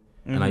driven,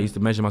 and I used to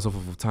measure myself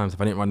off of times.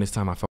 If I didn't run this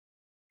time, I felt.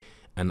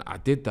 And I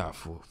did that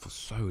for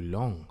so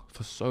long,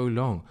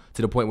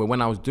 to the point where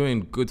when I was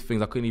doing good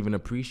things, I couldn't even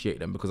appreciate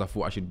them because I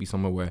thought I should be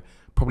somewhere where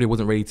probably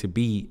wasn't ready to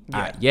be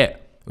at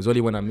yet. It was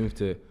only when I moved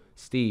to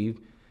Steve,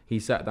 he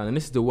sat down, and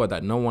this is the word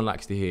that no one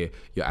likes to hear,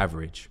 you're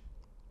average.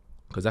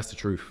 Because that's the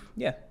truth.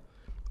 Yeah.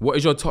 What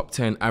is your top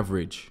 10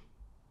 average?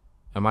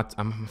 And I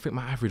think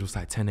my average was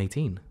like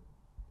 10:18.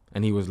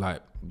 And he was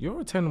like,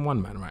 you're a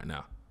 10:1 man right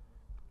now.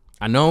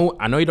 I know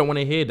you don't want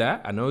to hear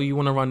that. I know you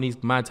want to run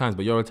these mad times,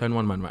 but you're a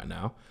 10:1 man right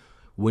now.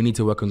 We need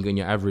to work on getting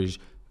your average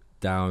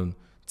down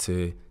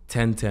to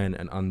 10-10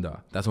 and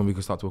under. That's when we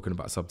could start talking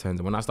about sub 10s.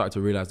 And when I started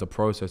to realize the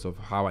process of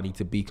how I need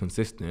to be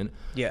consistent,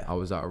 I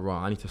was like,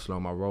 right, I need to slow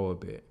my roll a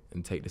bit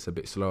and take this a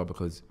bit slower,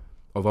 because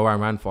although I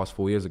ran fast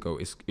 4 years ago,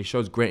 it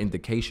shows great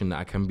indication that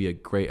I can be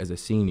great as a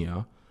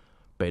senior,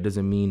 but it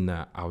doesn't mean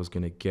that I was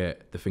going to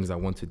get the things I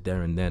wanted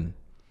there and then.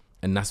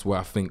 And that's where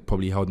I think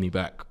probably held me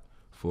back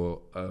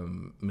for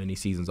many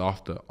seasons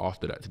after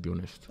that, to be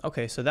honest.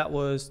 Okay, so that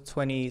was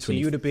 20, so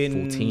you would have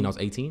been... 14, I was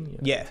 18.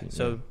 Yeah, 14,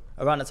 so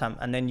around that time.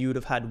 And then you would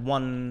have had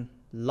one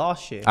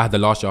last year. I had the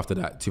last year after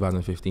that,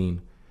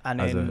 2015. And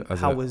then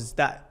how was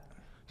that?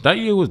 That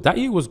year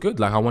was good.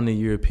 Like, I won the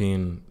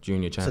European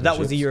Junior Championship. So that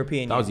was the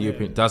European. That was the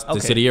European. That's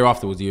the year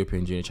after was the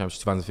European Junior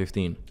Championship,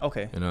 2015.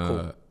 Okay. In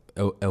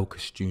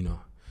Eskilstuna,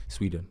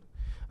 Sweden.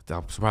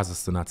 I'm surprised I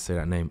still know how to say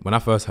that name. When I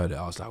first heard it,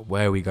 I was like,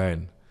 "Where are we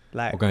going?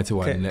 Like, we're going to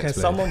what the next place?"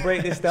 Can someone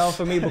break this down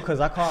for me, because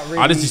I can't really.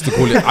 I just used to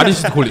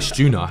call it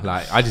Stuna.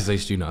 Like, I just say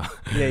Stuna.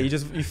 Yeah,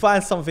 you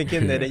find something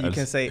in there that you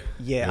can say,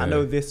 I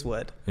know this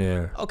word.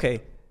 Yeah.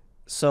 Okay,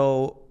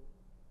 so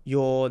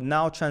you're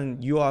now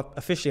you are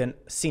officially a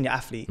senior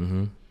athlete.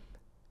 Mm-hmm.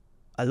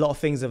 A lot of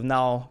things have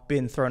now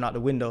been thrown out the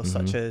window,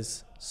 such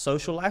as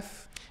social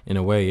life. In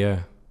a way, yeah.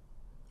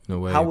 In a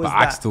way, how was but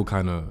that I still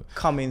kind of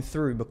coming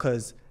through?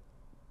 Because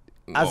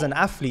as an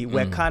athlete,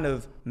 we're kind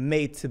of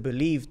made to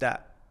believe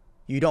that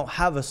you don't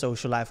have a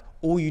social life.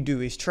 All you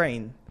do is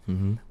train.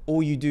 Mm-hmm.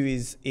 All you do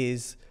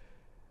is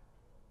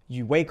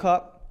you wake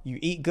up, you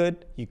eat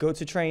good, you go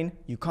to train,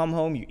 you come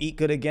home, you eat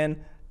good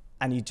again,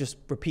 and you just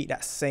repeat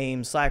that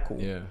same cycle.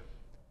 Yeah.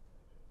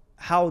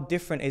 How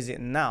different is it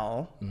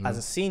now as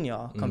a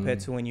senior compared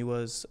to when you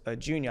was a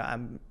junior?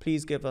 And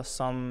please give us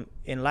some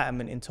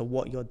enlightenment into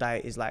what your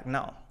diet is like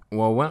now.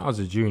 Well, when I was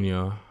a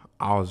junior,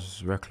 I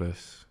was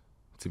reckless.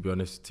 To be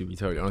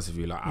totally honest with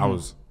you, like I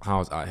was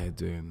out here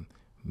doing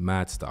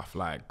mad stuff,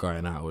 like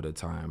going out all the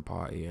time,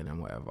 partying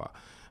and whatever.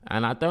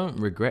 And I don't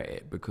regret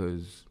it,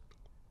 because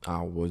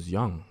I was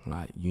young.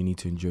 Like, you need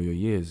to enjoy your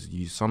years.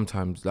 You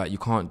sometimes, like, you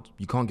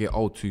can't get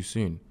old too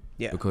soon.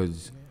 Yeah.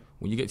 Because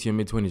when you get to your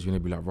mid-20s, you're gonna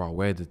be like, "Wow,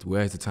 where's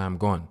the time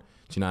gone?"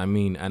 Do you know what I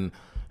mean? And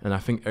I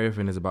think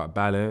everything is about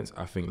balance.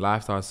 I think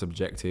lifestyle is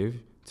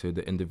subjective to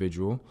the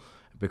individual,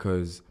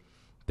 because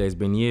there's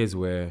been years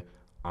where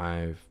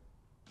I've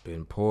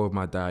been poor with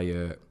my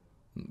diet,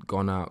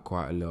 gone out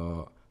quite a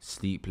lot,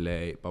 sleep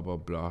late, blah, blah,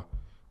 blah,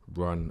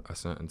 run a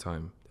certain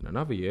time. Then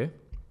another year,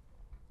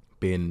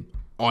 been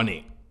on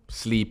it,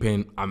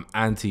 sleeping, I'm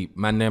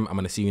man them, I'm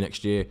going to see you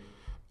next year.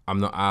 I'm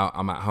not out,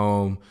 I'm at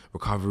home,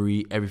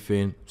 recovery,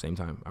 everything, same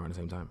time, around the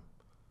same time.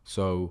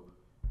 So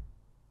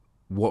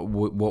what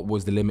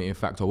was the limiting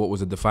factor? What was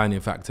the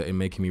defining factor in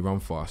making me run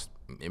fast?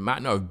 It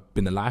might not have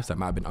been the lifestyle, it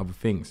might have been other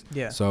things.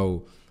 Yeah.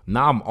 So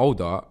now I'm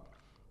older,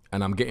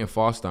 and I'm getting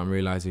faster, I'm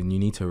realizing you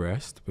need to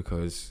rest,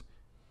 because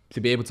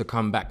to be able to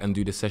come back and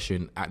do the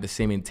session at the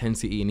same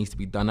intensity it needs to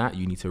be done at,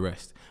 you need to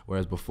rest.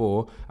 Whereas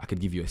before, I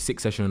could give you a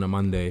 6 session on a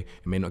Monday,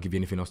 it may not give you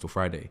anything else till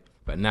Friday.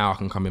 But now I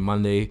can come in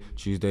Monday,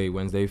 Tuesday,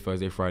 Wednesday,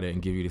 Thursday, Friday,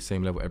 and give you the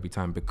same level every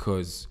time,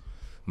 because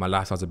my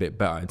lifestyle's a bit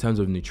better. In terms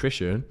of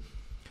nutrition,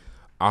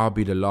 I'll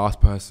be the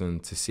last person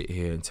to sit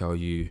here and tell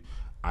you,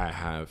 I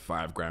have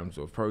 5 grams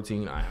of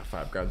protein, I have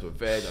 5 grams of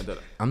veg.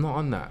 I'm not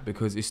on that,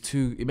 because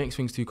it makes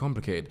things too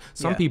complicated.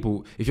 Some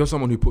people, if you're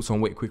someone who puts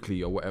on weight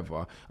quickly or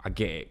whatever, I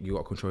get it, you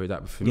got to control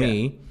that. But for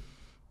me,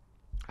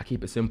 I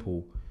keep it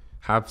simple.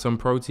 Have some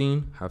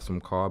protein, have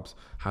some carbs,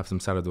 have some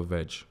salad or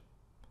veg,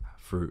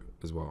 fruit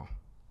as well.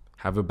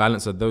 Have a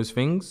balance of those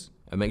things,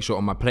 and make sure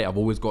on my plate,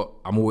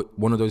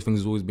 one of those things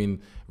has always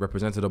been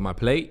represented on my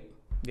plate.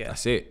 Yeah.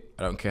 That's it.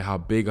 I don't care how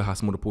big or how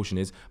small the portion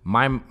is.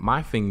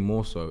 My thing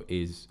more so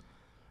is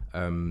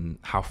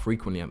how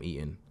frequently I'm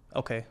eating.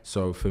 Okay.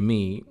 So for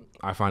me,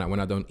 I find that when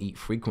I don't eat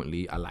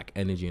frequently, I lack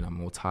energy and I'm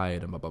more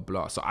tired and blah, blah,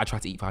 blah. So I try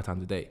to eat 5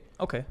 times a day.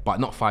 Okay. But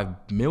not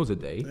 5 meals a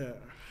day. Yeah.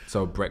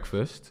 So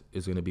breakfast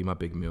is going to be my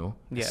big meal.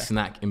 Yeah.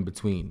 Snack in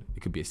between.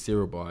 It could be a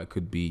cereal bar. It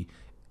could be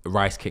a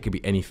rice cake. It could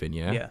be anything,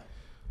 yeah? Yeah.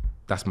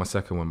 That's my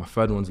second one. My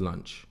third one's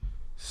lunch.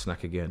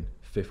 Snack again.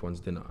 5th one's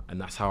dinner. And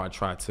that's how I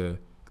try to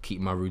keep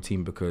my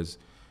routine, because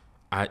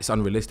it's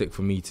unrealistic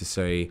for me to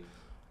say,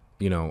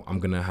 I'm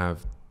going to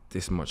have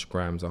this much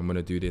grams, I'm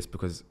gonna do this,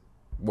 because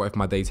what if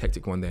my day's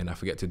hectic one day and I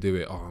forget to do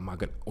it? Oh, am I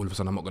gonna, all of a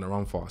sudden I'm not gonna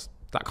run fast?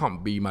 That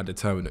can't be my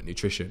determinant,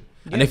 nutrition.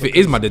 Yeah, and if it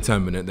is my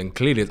determinant, then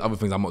clearly there's other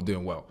things I'm not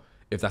doing well,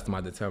 if that's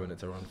my determinant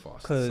to run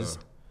fast. Because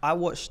I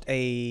watched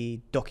a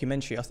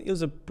documentary, I think it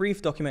was a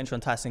brief documentary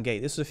on Tyson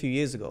Gate, this was a few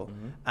years ago,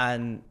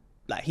 and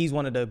like, he's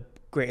one of the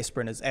greatest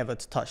sprinters ever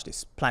to touch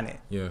this planet.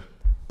 Yeah.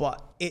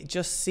 But it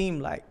just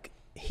seemed like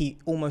he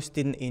almost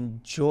didn't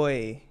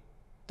enjoy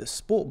the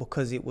sport,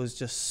 because it was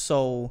just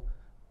so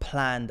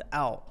planned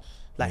out.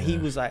 Like, he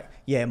was like,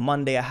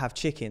 Monday I have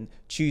chicken,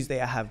 Tuesday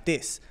I have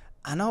this.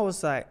 And I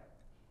was like,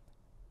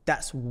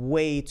 that's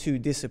way too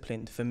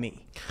disciplined for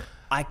me.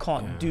 I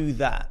can't do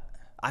that.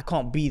 I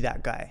can't be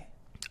that guy.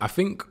 I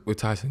think with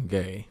Tyson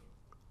Gay,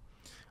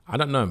 I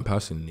don't know him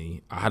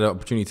personally. I had an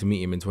opportunity to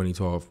meet him in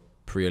 2012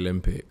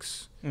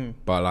 pre-Olympics.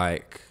 But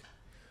like,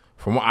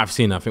 from what I've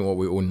seen, I think what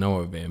we all know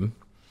of him,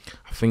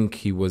 I think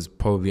he was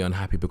probably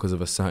unhappy because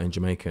of a certain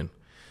Jamaican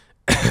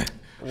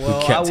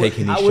Well, who kept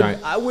taking his shine.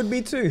 I would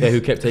be too. Yeah,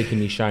 who kept taking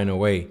his shine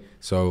away.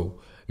 So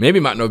maybe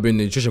it might not have been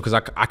nutrition, because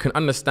I can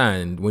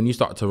understand when you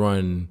start to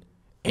run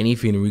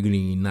anything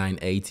really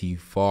 980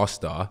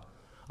 faster,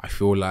 I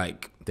feel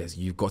like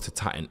you've got to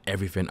tighten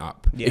everything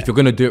up. Yeah. If you're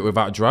going to do it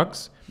without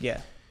drugs,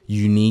 Yeah.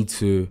 you need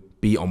to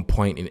be on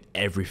point in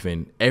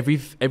everything.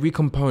 Every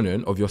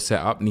component of your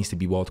setup needs to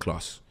be world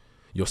class.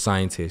 Your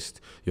scientist,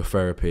 your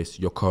therapist,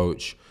 your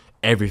coach,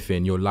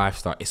 everything, your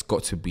lifestyle, it's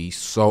got to be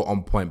so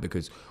on point,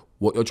 because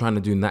what you're trying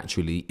to do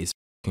naturally is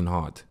fucking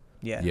hard.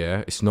 Yeah.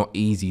 Yeah. It's not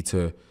easy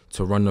to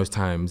run those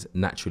times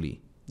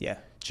naturally. Yeah.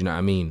 Do you know what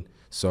I mean?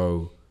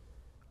 So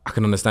I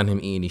can understand him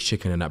eating his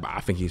chicken and that, but I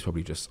think he's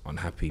probably just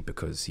unhappy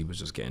because he was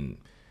just getting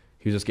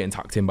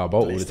tucked in by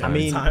Bolt all the time. I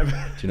mean, do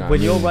you know when what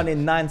I you're mean?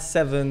 running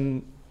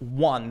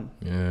 971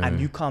 Yeah. and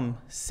you come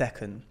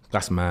second,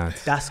 That's mad.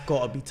 that's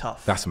gotta be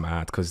tough. That's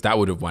mad, because that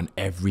would have won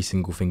every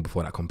single thing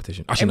before that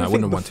competition. Actually, no, I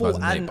Everything wouldn't have won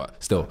before 2008, and-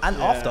 but still. and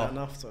Yeah, after. and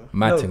after.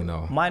 Mad thing,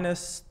 though.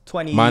 Minus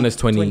 20, Minus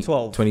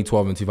 2012.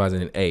 2012 and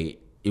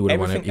 2008, he would have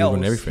won Everything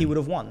everything. he would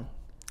have won.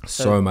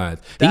 So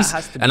mad. that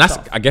has to be and that's,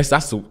 tough. I guess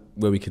that's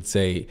where we could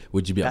say,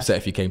 would you be upset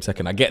if you came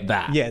second? I get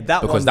that. Yeah, that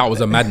because one- that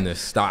was a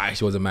madness. That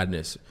actually was a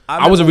madness.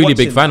 I I was a remember really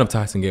big watching fan that. of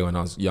Tyson Gay when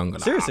I was younger.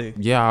 Like,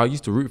 Seriously? I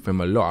used to root for him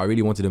a lot. I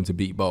really wanted him to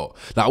beat Bolt.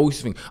 Like, I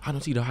always think, I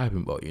don't see the hype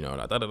in Bolt, you know.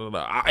 Like, da, da, da,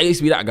 da. I used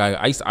to be that guy.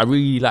 I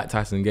really liked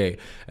Tyson Gay.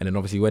 And then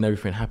obviously when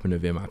everything happened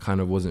with him, I kind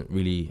of wasn't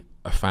really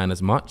a fan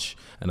as much.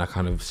 And I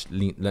kind of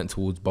leant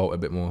towards Bolt a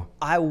bit more.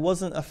 I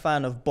wasn't a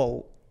fan of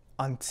Bolt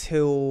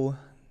until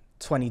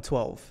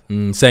 2012.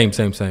 Same.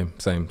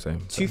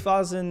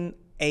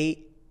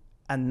 2008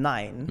 and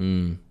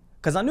 9.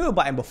 Because I knew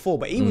about him before,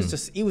 but he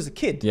was a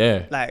kid.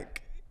 Yeah.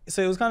 Like,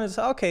 so it was kind of just,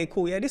 okay,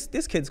 cool. Yeah,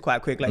 this kid's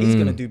quite quick. Like, he's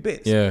going to do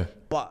bits. Yeah.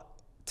 But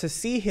to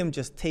see him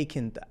just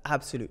taking the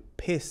absolute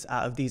piss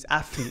out of these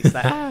athletes,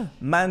 like,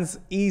 man's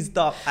eased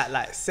up at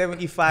like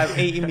 75,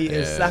 80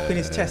 meters, slapping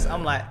his chest.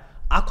 I'm like,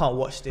 I can't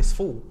watch this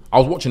fool. I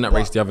was watching that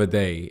race the other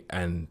day,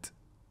 and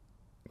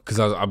because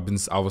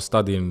I was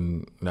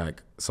studying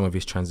like some of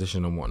his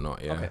transition and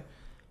whatnot, yeah. Okay.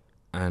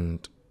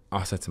 And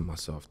I said to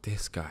myself,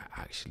 this guy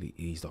actually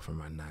eased off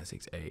around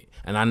 968,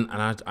 and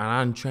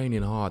I'm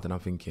training hard, and I'm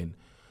thinking,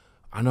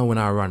 I know when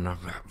I run, I'm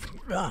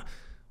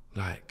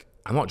like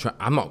I'm not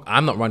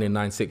running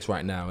 9.6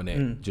 right now,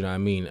 innit? Do you know what I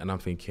mean? And I'm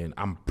thinking,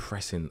 I'm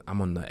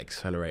on the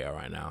accelerator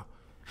right now.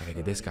 I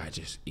think this guy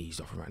just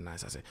eased off around 9.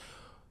 So I said,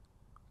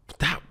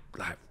 that,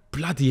 like,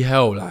 bloody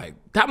hell, like,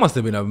 that must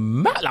have been a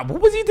mad, like,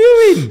 what was he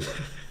doing?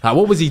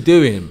 What was he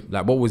doing?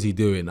 That's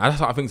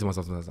what I think to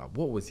myself. I was like,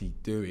 what was he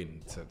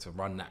doing to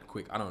run that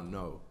quick? I don't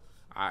know.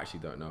 I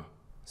actually don't know.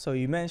 So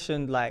you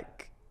mentioned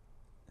like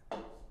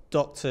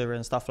doctor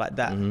and stuff like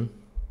that. Mm-hmm.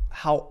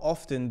 How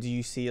often do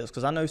you see us?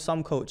 Because I know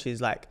some coaches,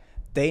 like,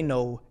 they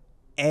know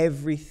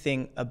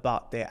everything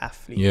about their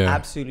athlete. Yeah.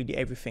 Absolutely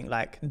everything.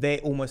 Like, they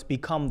almost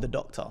become the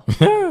doctor.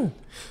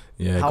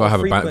 Yeah, How gotta have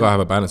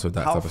frequent- a balance with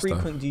that How type of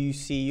stuff. frequent do you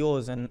see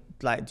yours? And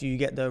like, do you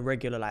get the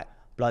regular like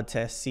blood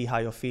tests, see how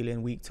you're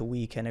feeling week to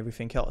week and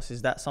everything else?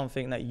 Is that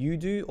something that you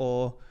do,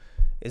 or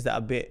is that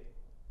a bit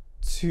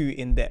too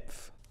in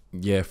depth?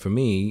 Yeah, for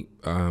me,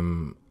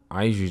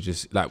 I usually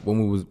just, like,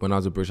 when I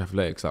was at British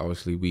Athletics, like,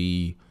 obviously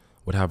we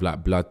would have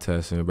like blood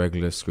tests and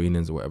regular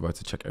screenings or whatever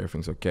to check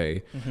everything's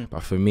okay.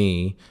 But for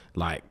me,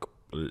 like,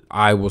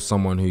 I was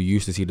someone who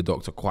used to see the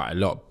doctor quite a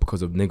lot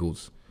because of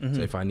niggles. So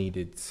if I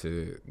needed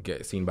to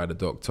get seen by the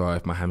doctor,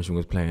 if my hamstring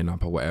was playing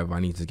up or whatever I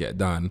needed to get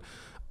done,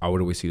 I would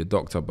always see the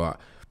doctor.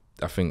 But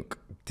I think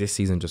this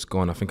season just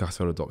gone, I think I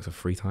saw the doctor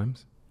 3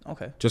 times.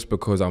 Okay. Just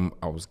because I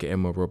was getting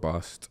more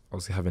robust, I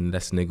was having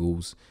less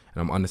niggles,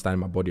 and I'm understanding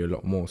my body a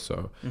lot more.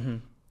 So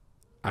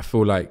I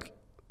feel like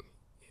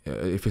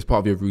if it's part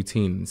of your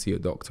routine, see a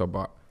doctor.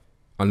 But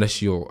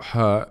unless you're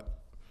hurt,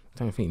 I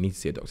don't think you need to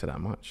see a doctor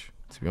that much,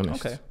 to be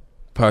honest. Okay.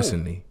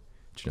 Personally,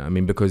 do you know what I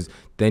mean? Because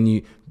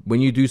then when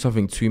you do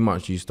something too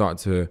much, you start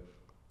to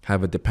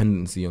have a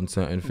dependency on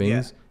certain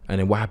things, and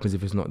then what happens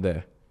if it's not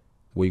there?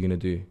 What are you gonna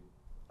do?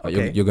 Like,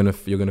 Okay. you're gonna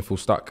feel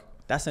stuck.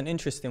 That's an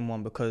interesting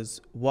one,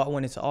 because what I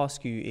wanted to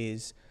ask you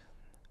is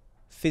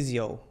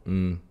physio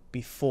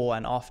before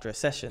and after a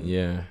session.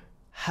 Yeah.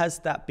 Has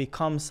that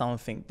become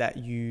something that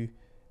you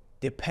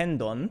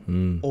depend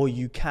on, or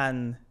you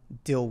can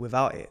deal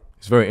without it?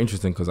 It's very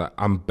interesting because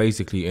I'm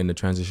basically in the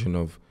transition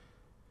of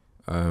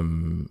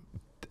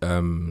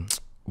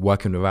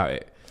working without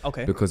it.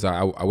 Okay. Because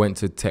I went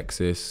to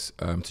Texas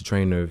to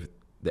train with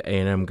the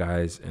A&M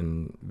guys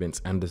and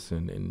Vince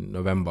Anderson in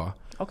November.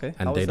 Okay.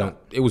 And How was that?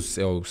 It was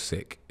so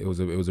sick. It was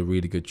a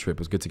really good trip. It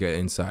was good to get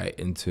insight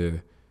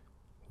into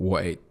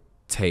what it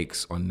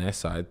takes on their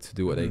side to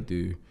do what they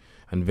do.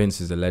 And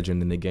Vince is a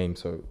legend in the game,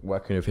 so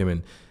working with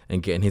him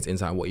and getting his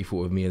insight on what he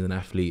thought of me as an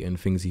athlete and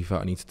things he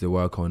felt I needed to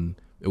work on,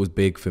 it was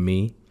big for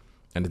me.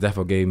 And it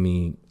definitely gave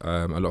me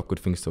a lot of good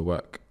things to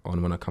work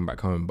on when I come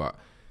back home. But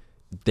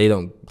they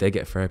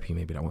get therapy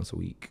maybe like once a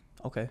week.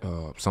 Okay.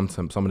 Some of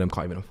them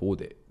can't even afford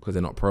it. because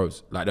they're not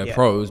pros. Like they're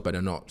pros, but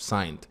they're not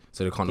signed,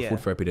 so they can't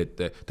afford therapy.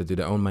 They do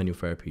their own manual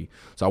therapy.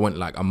 So I went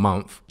like a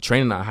month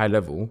training at a high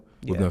level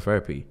with no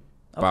therapy,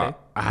 but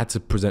I had to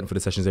present for the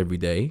sessions every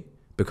day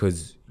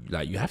because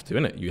like you have to,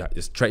 innit? You have,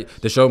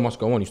 the show must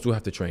go on. You still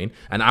have to train.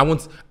 And I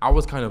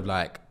was kind of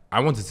like, I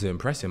wanted to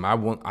impress him. I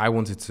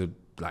wanted to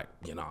like,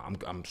 you know,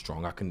 I'm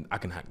strong. I can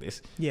hack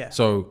this. Yeah.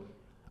 So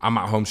I'm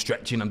at home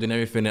stretching. I'm doing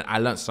everything, and I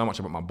learned so much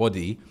about my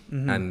body,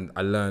 and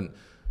I learned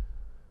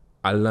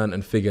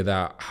and figured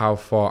out how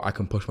far I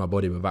can push my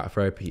body without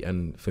therapy.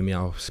 And for me,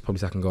 I'll probably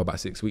say I can go about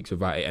 6 weeks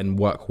without it and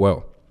work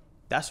well.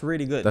 That's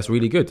really good. That's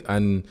really good.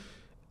 And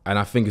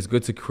I think it's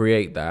good to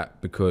create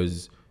that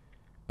because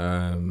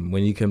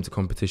when you come to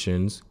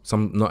competitions,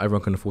 not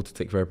everyone can afford to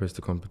take therapists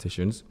to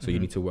competitions. So you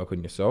need to work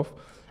on yourself.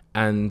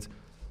 And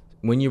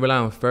when you rely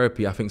on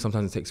therapy, I think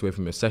sometimes it takes away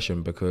from your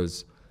session,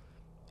 because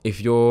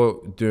if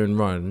you're doing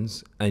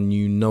runs and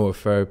you know a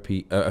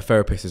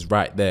therapist is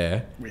right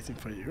there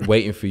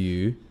waiting for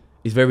you,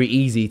 it's very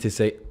easy to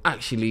say,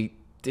 actually,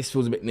 this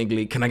feels a bit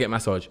niggly. Can I get a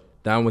massage?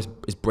 That almost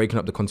is breaking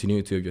up the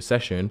continuity of your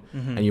session,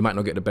 and you might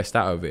not get the best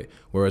out of it.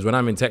 Whereas when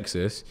I'm in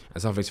Texas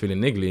and something's feeling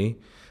niggly,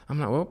 I'm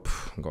like, well,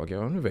 I've got to get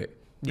on with it.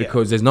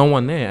 Because there's no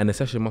one there and the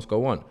session must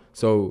go on.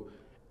 So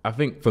I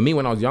think for me,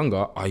 when I was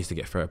younger, I used to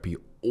get therapy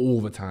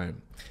all the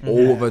time.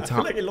 All the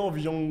time. I feel like a lot of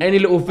young any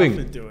little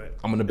thing, do it.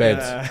 I'm on the bed.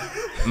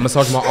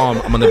 Massage my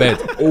arm, I'm on the bed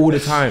all the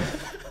time.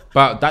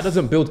 But that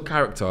doesn't build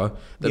character.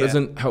 That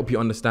doesn't help you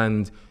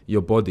understand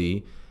your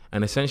body.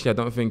 And essentially, I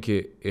don't think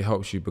it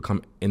helps you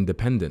become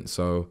independent.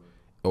 So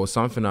it was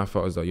something I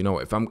felt as though, you know,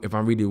 if I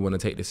really want to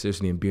take this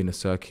seriously and be in a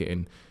circuit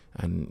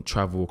and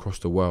travel across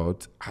the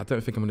world, I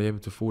don't think I'm going to be able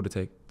to afford to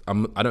take.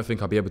 I don't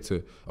think I'll be able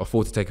to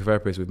afford to take a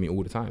therapist with me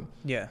all the time.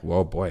 Yeah.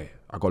 Well, boy,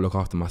 I got to look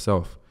after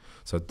myself.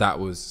 So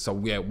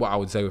what I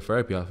would say with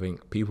therapy, I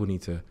think people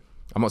need to.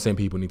 I'm not saying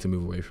people need to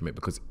move away from it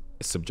because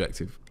it's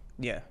subjective.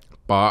 Yeah.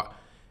 But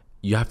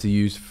you have to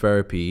use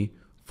therapy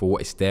for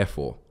what it's there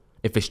for.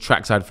 If it's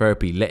trackside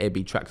therapy, let it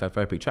be trackside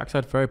therapy.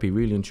 Trackside therapy,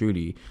 really and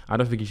truly, I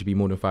don't think it should be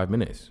more than 5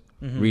 minutes.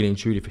 Really and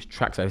truly, if it's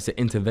trackside, it's an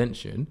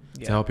intervention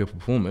to help your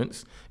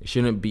performance. It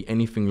shouldn't be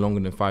anything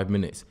longer than 5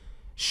 minutes,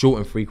 short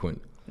and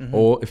frequent.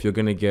 Or if you're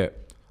gonna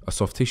get a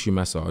soft tissue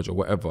massage or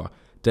whatever,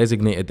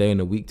 designate a day in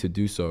a week to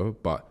do so.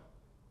 But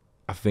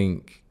I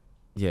think,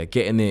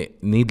 getting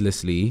it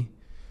needlessly,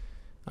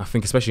 I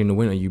think especially in the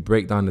winter, you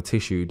break down the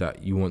tissue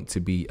that you want to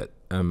be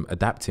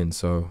adapting.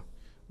 So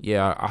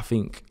I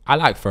think I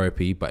like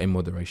therapy, but in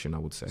moderation, I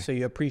would say. So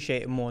you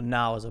appreciate it more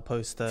now as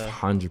opposed to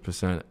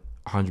 100%.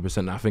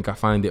 I think I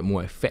find it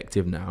more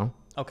effective now.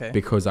 Okay.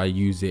 Because I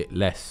use it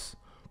less.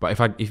 But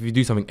if you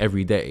do something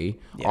every day,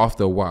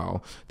 after a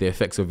while, the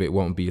effects of it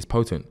won't be as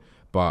potent.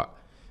 But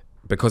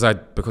because I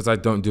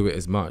don't do it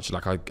as much,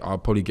 like I'll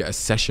probably get a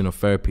session of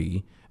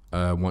therapy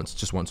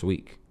once a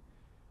week.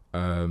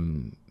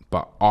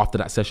 But after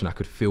that session, I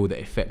could feel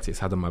the effect it's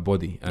had on my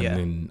body, and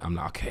then I'm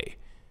like, okay,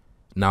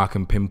 now I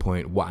can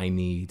pinpoint what I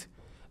need.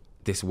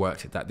 This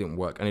worked, that didn't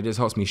work, and it just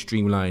helps me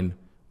streamline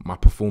my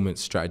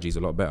performance strategies a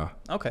lot better.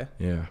 Okay.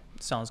 Yeah.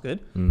 Sounds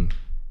good.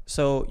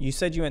 So you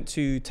said you went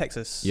to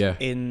Texas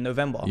in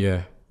November.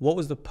 Yeah. What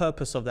was the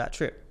purpose of that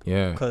trip?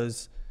 Yeah.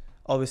 Because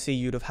obviously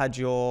you'd have had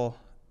your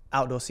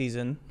outdoor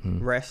season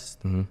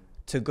rest.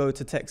 To go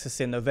to Texas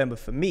in November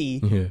for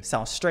me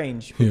sounds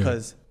strange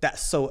because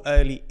that's so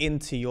early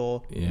into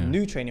your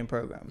new training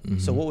program.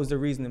 So what was the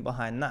reasoning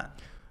behind that?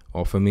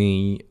 Well, for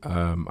me,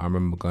 I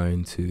remember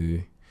going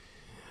to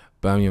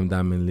Birmingham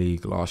Diamond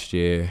League last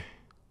year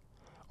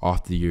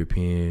after the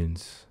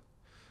Europeans.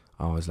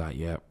 I was like,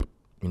 yep,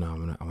 you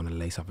know, I want to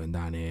lay something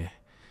down here.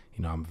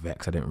 You know, I'm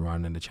vexed I didn't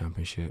run in the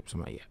championships. I'm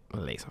like, yeah, I'm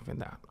going to lay something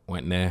down.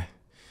 Went there,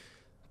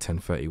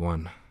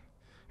 10:31,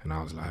 and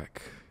I was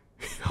like,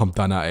 I'm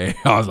done out here.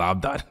 I was like, I'm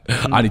done.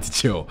 I need to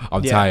chill.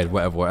 I'm tired,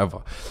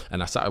 whatever.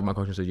 And I sat with my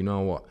coach and said, you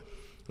know what?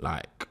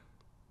 Like,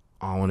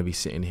 I want to be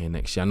sitting here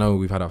next year. I know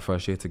we've had our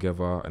first year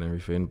together and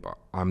everything, but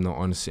I'm not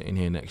on sitting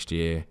here next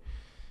year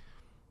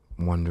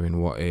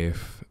wondering what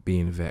if,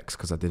 being vexed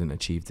because I didn't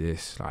achieve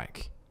this.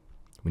 Like,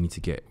 we need to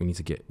get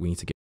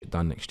it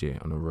done next year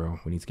on the real.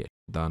 We need to get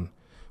it done.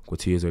 We're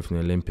 2 years away from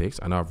the Olympics.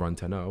 I know I've run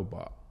 10-0,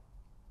 but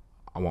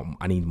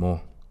I need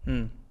more.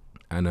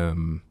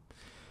 And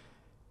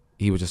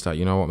he was just like,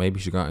 you know what, maybe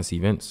you should go out and see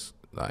Vince.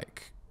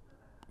 Like,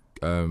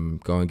 go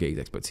and get his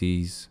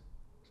expertise,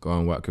 go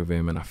and work with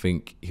him, and I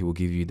think he will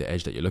give you the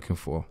edge that you're looking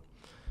for.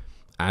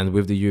 And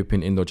with the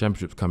European Indoor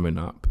Championships coming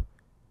up,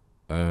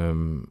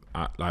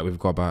 like we've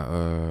got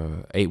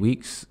about 8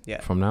 weeks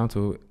from now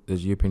to the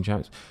European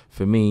Champs.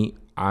 For me,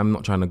 I'm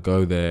not trying to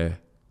go there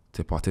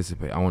to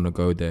participate. I want to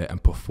go there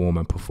and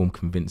perform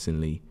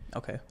convincingly.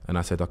 Okay. And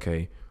I said,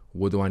 okay,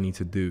 what do I need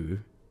to do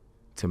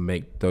to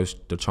make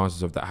the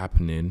chances of that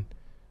happening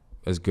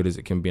as good as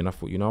it can be? And I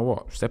thought, you know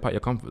what, step out your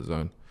comfort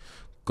zone,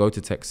 go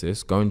to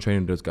Texas, go and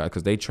train with those guys,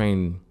 because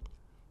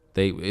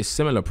it's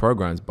similar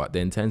programs, but the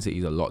intensity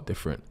is a lot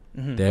different.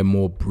 They're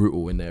more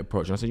brutal in their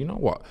approach. And I said, you know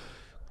what,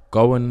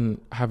 go and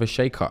have a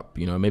shake up,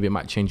 you know, maybe it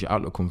might change your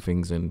outlook on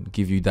things and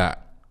give you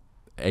that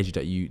edge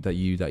that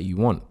you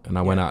want. And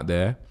I went out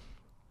there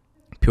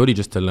purely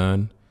just to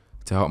learn,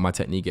 to help my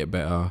technique get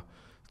better,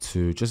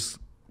 to just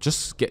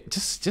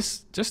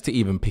to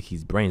even pick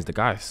his brains. The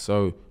guy is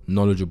so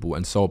knowledgeable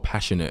and so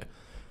passionate.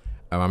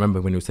 I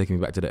remember when he was taking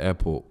me back to the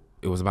airport,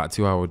 it was about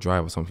a 2-hour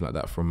drive or something like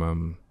that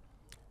from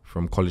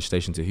College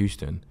Station to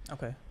Houston.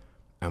 Okay.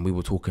 And we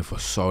were talking for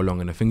so long,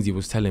 and the things he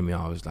was telling me,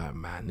 I was like,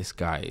 man, this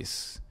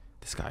guy's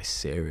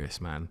serious,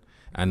 man.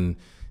 And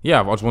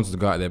yeah, I just wanted to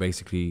go out there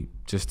basically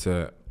just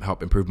to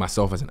help improve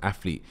myself as an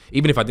athlete.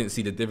 Even if I didn't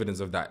see the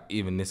dividends of that,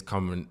 even this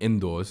coming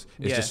indoors,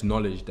 it's just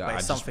knowledge that I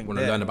just want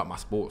to learn about my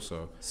sport.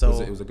 So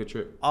it was a good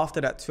trip. After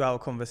that 2-hour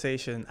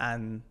conversation,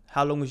 and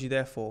how long was you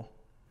there for?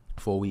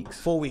 4 weeks.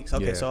 4 weeks.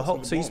 Okay,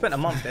 so you spent a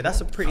month there.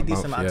 That's a pretty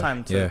decent amount of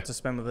time to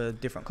spend with a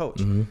different coach.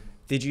 Mm-hmm.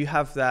 Did you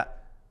have that?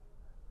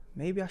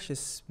 Maybe I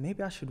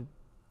should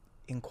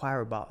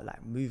inquire about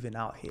like moving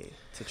out here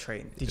to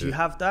train. Did you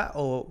have that,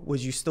 or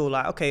was you still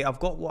like, okay, I've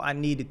got what I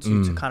needed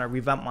to kind of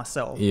revamp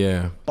myself?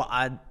 Yeah. But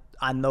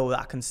I know that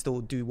I can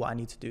still do what I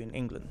need to do in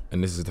England.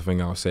 And this is the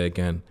thing I'll say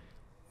again: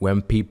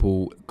 when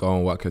people go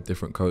and work with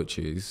different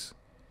coaches,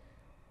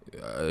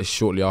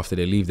 shortly after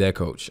they leave their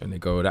coach and they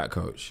go with that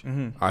coach,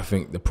 I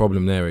think the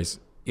problem there is,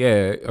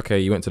 okay,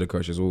 you went to the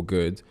coach, it's all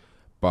good,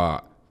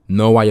 but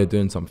know why you're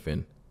doing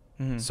something.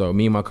 So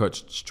me and my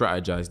coach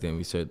strategized and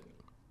we said,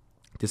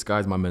 this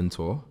guy's my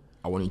mentor.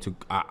 I want you to,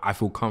 I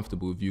feel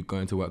comfortable with you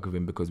going to work with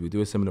him because we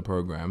do a similar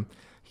program.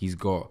 He's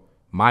got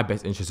my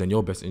best interest and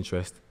your best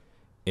interest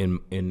in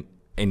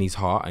his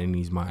heart and in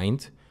his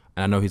mind.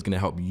 And I know he's going to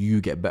help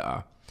you get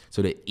better.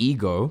 So the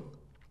ego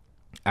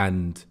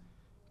and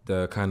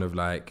the kind of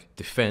like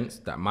defense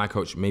that my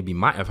coach maybe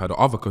might have had or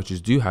other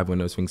coaches do have when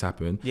those things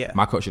happen,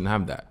 my coach didn't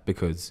have that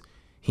because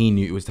he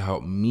knew it was to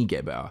help me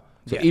get better.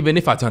 So even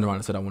if I turned around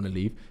and said I want to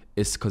leave,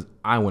 it's because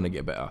I want to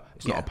get better.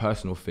 It's not a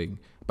personal thing.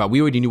 But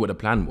we already knew what the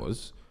plan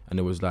was. And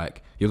it was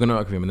like, you're going to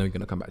work with him and then you're going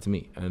to come back to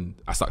me. And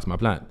I stuck to my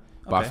plan.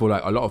 But I feel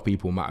like a lot of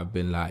people might have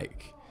been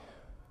like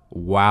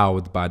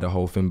wowed by the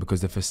whole thing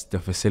because the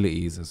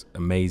facilities is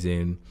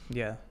amazing.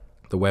 Yeah.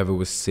 The weather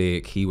was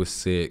sick. He was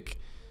sick.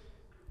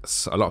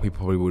 So a lot of people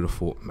probably would have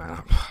thought,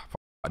 man,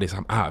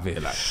 I'm out of here.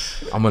 Like,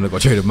 I'm going to go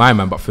trade with my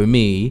man. But for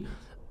me,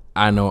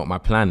 I know what my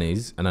plan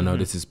is. And I know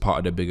this is part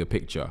of the bigger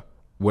picture.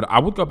 I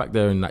would go back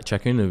there and like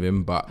check in with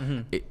him, but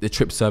the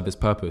trip served its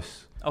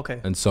purpose.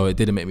 Okay. And so it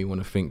didn't make me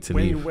want to think to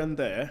leave. When you went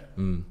there,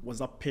 was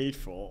that paid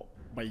for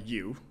by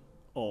you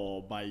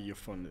or by your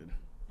funding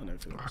and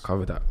everything else?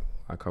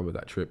 I covered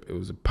that trip. It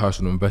was a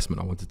personal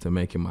investment I wanted to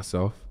make in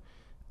myself.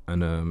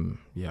 And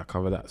I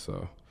covered that.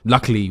 So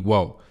luckily,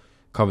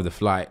 covered the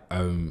flight.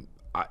 And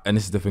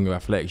this is the thing with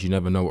athletics, you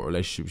never know what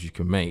relationships you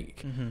can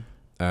make.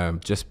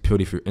 Just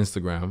purely through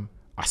Instagram,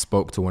 I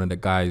spoke to one of the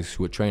guys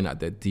who were training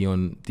at the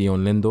Dion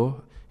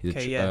Lindor. He's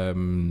a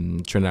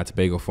Trinidad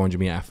Tobago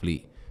 400-meter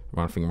athlete.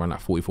 Around that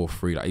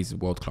 44.3. Like, he's a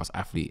world-class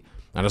athlete.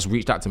 And I just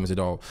reached out to him and said,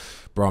 "Oh,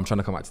 bro, I'm trying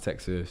to come back to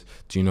Texas.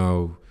 Do you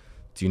know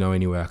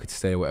anywhere I could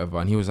stay or whatever?"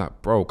 And he was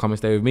like, "Bro, come and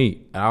stay with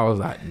me." And I was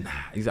like, "Nah."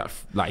 He's like,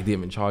 he didn't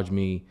even charge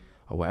me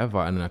or whatever.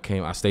 And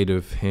then I stayed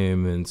with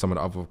him and some of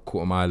the other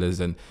quarter-milers,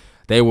 and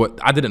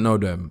I didn't know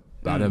them,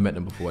 but I never met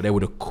them before. They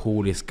were the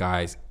coolest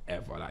guys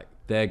ever. Like,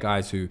 they're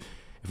guys who,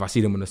 if I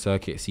see them on the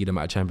circuit, see them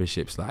at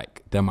championships,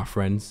 like, they're my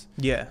friends.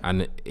 Yeah.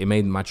 And it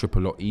made my trip a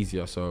lot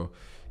easier. So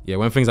yeah,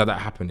 when things like that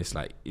happen, it's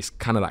like, it's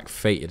kind of like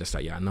fate. It's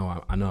like, I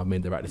know I've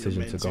made the right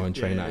decision to go and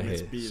train out here,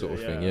 sort of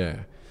thing.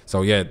 Yeah.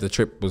 So yeah, the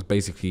trip was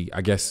basically,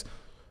 I guess,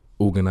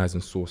 organized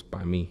and sourced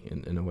by me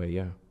in a way.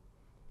 Yeah.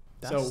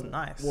 That's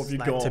nice. What have you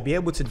got? To be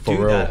able to do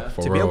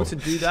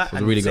that,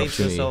 and really say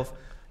to yourself,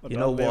 you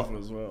know what?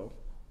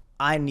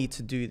 I need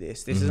to do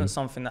this. This isn't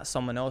something that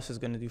someone else is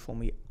going to do for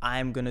me.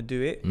 I'm going to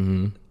do it.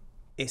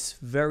 It's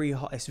very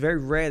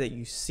rare that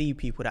you see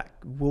people that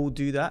will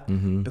do that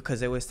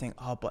because they always think,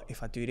 oh, but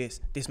if I do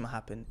this might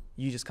happen.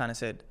 You just kind of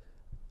said,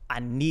 I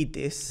need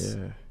this.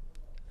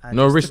 Yeah.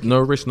 No risk, no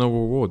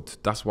reward.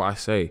 That's what I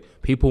say.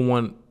 People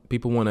want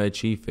to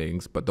achieve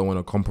things, but don't want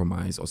to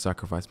compromise or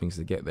sacrifice things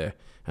to get there.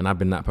 And I've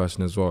been that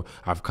person as well.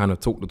 I've kind of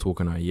talked the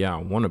talk and I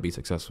want to be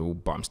successful,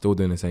 but I'm still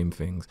doing the same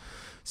things,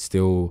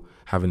 still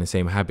having the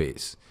same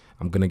habits.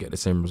 I'm going to get the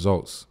same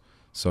results.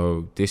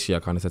 So this year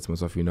I kind of said to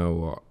myself, you know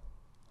what?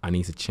 I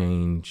need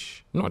to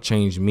not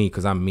change me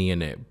because I'm me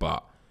in it,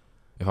 but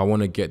if I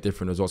want to get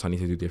different results, I need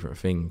to do different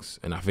things.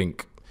 And I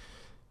think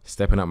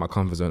stepping out my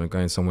comfort zone and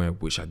going somewhere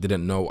which I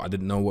didn't know what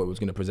it was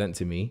going to present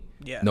to me.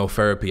 Yeah. No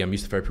therapy. I'm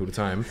used to therapy all the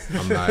time.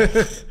 I'm like,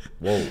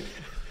 whoa.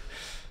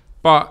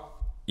 But,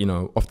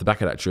 off the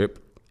back of that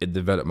trip, it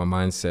developed my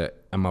mindset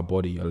and my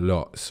body a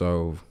lot.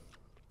 So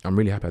I'm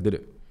really happy I did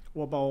it.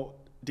 What about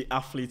the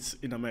athletes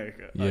in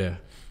America? Yeah.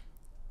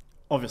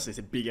 Obviously, it's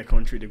a bigger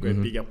country. They've got a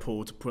bigger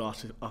pool to pull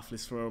out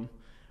athletes from.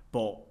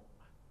 But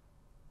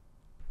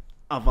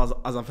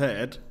as I've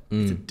heard,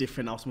 it's a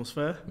different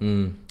atmosphere.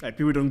 Like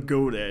people don't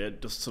go there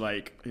just to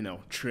like, you know,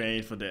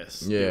 train for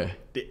this. Yeah.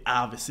 They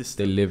have a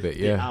system. They live it,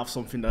 yeah. They have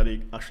something that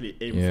they actually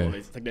aim for.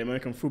 It's like the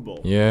American football.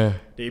 Yeah.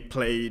 They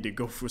play, they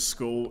go through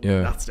school.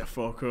 Yeah. That's their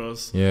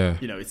focus. Yeah.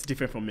 You know, it's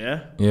different from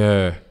here.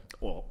 Yeah.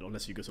 Well,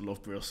 unless you go to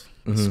Loughborough's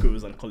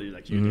schools and college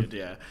like you did,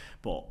 yeah.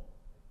 But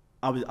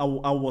I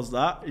was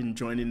that in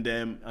joining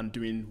them and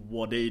doing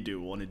what they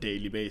do on a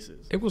daily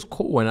basis. It was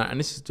cool, and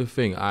this is the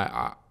thing.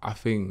 I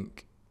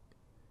think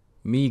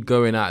me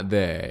going out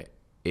there,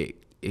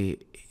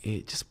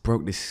 it just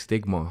broke this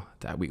stigma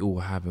that we all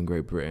have in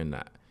Great Britain,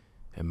 that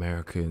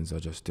Americans are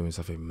just doing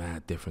something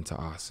mad different to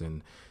us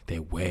and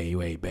they're way,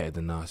 way better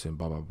than us and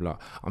blah, blah, blah.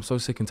 I'm so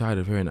sick and tired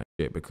of hearing that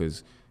shit,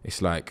 because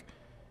it's like,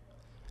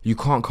 you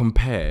can't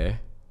compare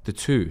the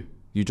two.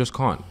 You just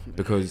can't,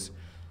 because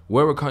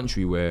we're a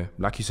country where,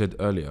 like you said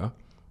earlier,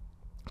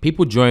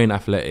 people join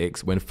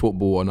athletics when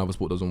football or another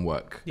sport doesn't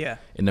work. Yeah.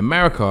 In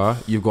America,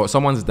 you've got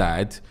someone's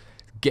dad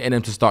getting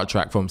them to start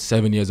track from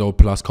 7 years old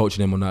plus,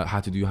 coaching them on how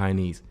to do high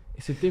knees.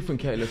 It's a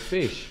different kettle of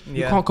fish.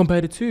 You can't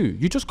compare the two.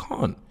 You just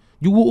can't.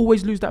 You will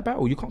always lose that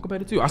battle. You can't compare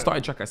the two. I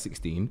started track at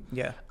 16.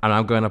 Yeah. And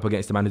I'm going up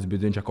against the man who's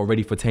been doing track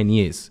already for 10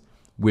 years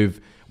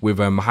with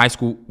high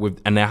school,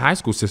 and their high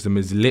school system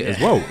is lit as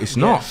well. It's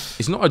not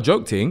a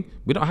joke thing.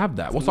 We don't have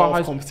that. What's our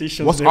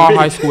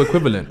high school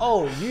equivalent?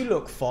 Oh, you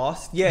look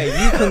fast. Yeah,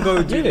 you can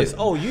go do this.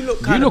 Oh, you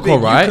look kind of big. You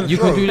look alright. You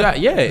can do that.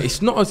 Yeah,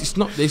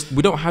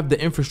 we don't have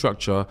the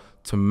infrastructure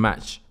to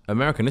match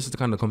America. And this is the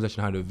kind of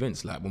conversation I had with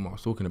Vince, like when I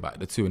was talking about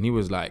the two, and he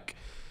was like,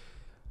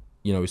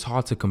 you know, it's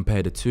hard to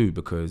compare the two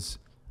because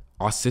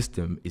our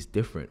system is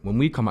different. When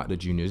we come out of the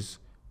juniors,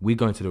 we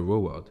go into the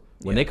real world.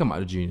 When they come out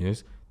of the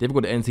juniors, they've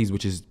got the NCs,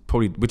 which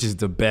is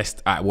the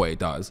best at what it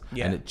does,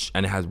 and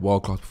it has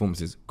world-class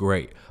performances,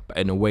 great. But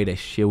in a way, they're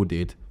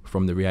shielded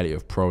from the reality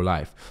of pro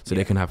life, so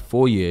they can have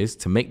 4 years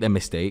to make their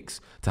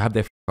mistakes, to have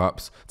their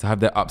ups, to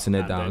have their ups and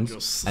their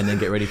downs, and then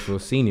get ready for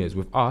seniors.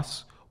 With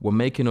us, we're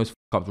making those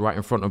ups right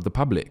in front of the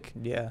public,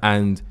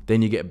 and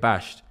then you get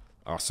bashed.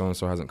 Oh, so and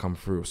so hasn't come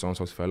through. So and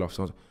so fell off.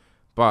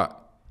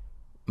 But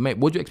mate,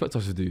 what do you expect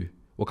us to do?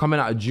 We're coming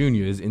out of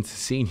juniors into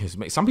seniors.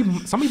 Mate, some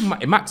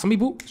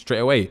people straight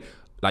away.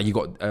 Like you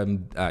got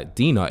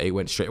Dina, it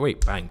went straight away,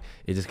 bang.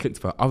 It just clicked.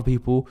 For other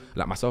people,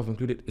 like myself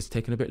included, it's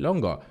taking a bit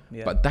longer.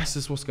 Yeah. But that's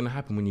just what's gonna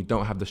happen when you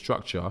don't have the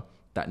structure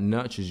that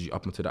nurtures you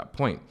up until that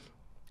point.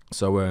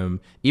 So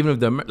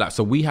even if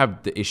so we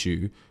have the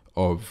issue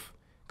of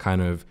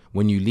kind of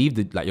when you leave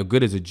you're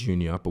good as a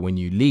junior, but when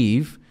you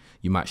leave,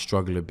 you might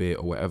struggle a bit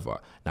or whatever.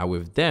 Now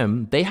with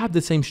them, they have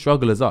the same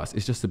struggle as us.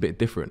 It's just a bit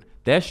different.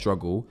 Their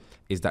struggle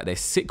is that they're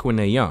sick when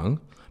they're young,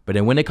 but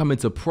then when they come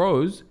into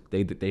pros,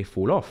 they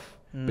fall off.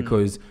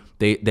 Because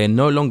they're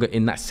no longer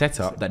in that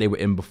setup that they were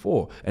in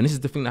before. And this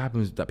is the thing that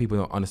happens that people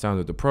don't understand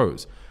with the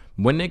pros.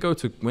 When they go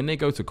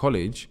to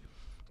college,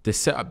 the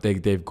setup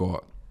they've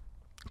got,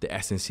 the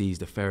S&Cs,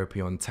 the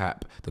therapy on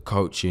tap, the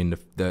coaching,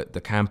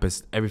 the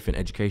campus, everything,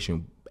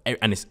 education,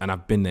 and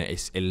I've been there,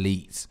 it's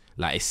elite.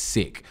 Like it's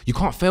sick. You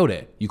can't fail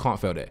there.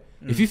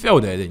 If you fail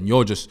there, then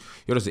you're just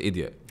an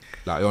idiot.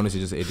 Like you're honestly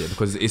just an idiot,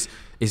 because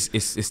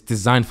it's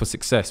designed for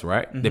success,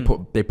 right?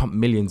 They pump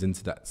millions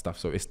into that stuff,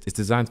 so it's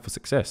designed for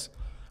success.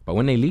 But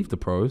when they leave the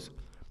pros,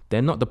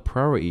 they're not the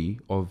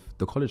priority of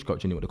the college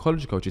coach anymore. The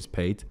college coach is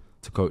paid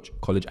to coach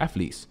college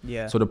athletes.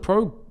 Yeah. So the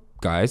pro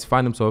guys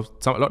find themselves,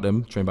 a lot of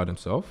them train by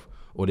themselves,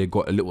 or they've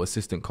got a little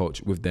assistant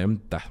coach with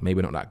them that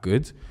maybe not that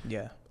good.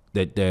 Yeah.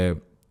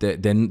 The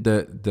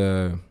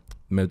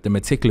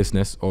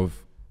meticulousness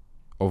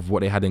of what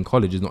they had in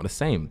college is not the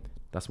same.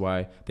 That's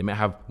why they might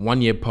have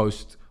 1 year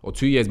post or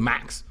 2 years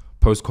max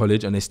post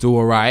college, and they're still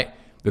all right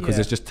because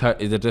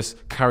they're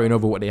just carrying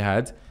over what they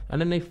had,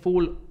 and then they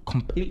fall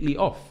completely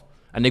off,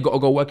 and they got to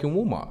go work in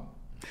Walmart.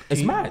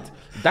 It's mad.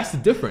 That's the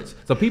difference.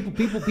 So people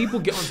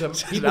get onto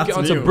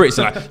Brits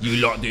like, you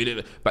lot do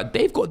it, but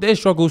they've got their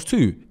struggles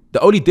too. The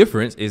only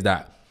difference is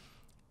that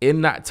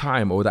in that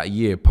time or that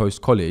year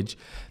post college,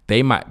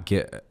 they might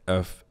get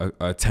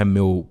a 10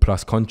 mil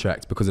plus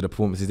contract because of the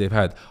performances they've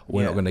had.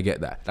 We're not going to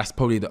get that. That's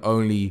probably the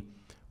only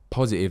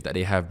positive that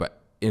they have.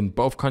 But in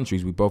both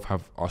countries, we both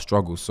have our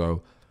struggles.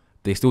 So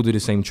they still do the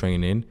same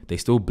training. They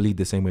still bleed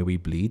the same way we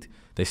bleed.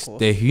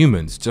 They're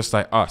humans, just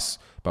like us.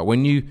 But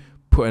when you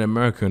put an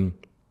American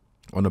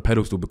on a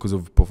pedestal because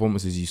of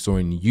performances you saw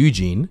in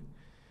Eugene,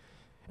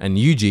 and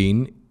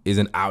Eugene is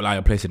an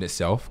outlier place in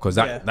itself, because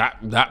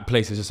that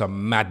place is just a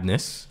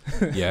madness.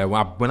 Yeah,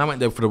 when I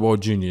went there for the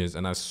World Juniors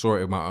and I saw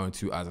it with my own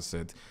two eyes, I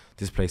said,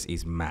 this place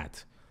is mad.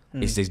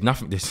 There's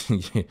nothing.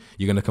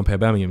 You're gonna compare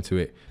Birmingham to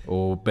it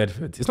or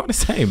Bedford? It's not the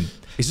same.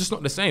 It's just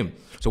not the same.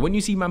 So when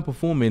you see man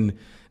performing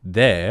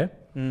there,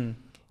 and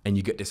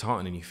you get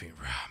disheartened and you think,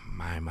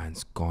 my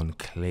man's gone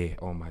clear.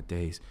 Oh my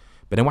days.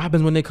 But then what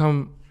happens when they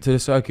come to the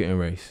circuit and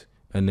race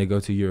and they go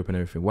to Europe and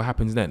everything? What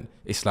happens then?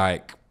 It's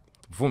like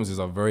performances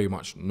are very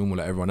much normal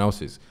like everyone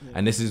else's,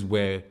 and this is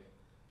where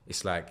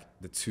it's like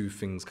the two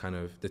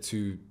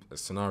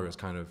scenarios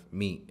kind of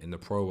meet in the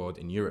pro world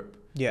in Europe.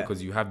 Yeah,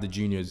 because you have the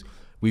juniors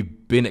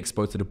we've been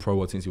exposed to the pro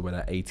world since we were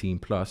like 18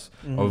 plus.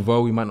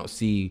 Although we might not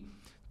see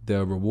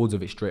the rewards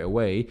of it straight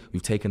away,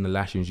 we've taken the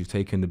lashings, you've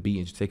taken the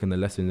beatings, you've taken the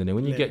lessons, and then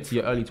when you get to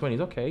your early 20s,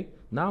 okay,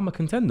 now I'm a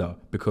contender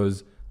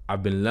because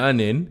I've been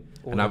learning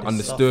and I've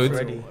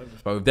understood.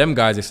 But with them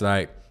guys, it's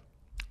like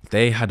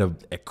they had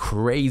a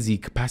crazy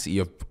capacity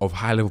of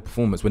high level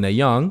performance when they're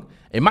young.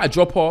 It might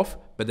drop off,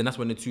 but then that's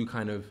when the two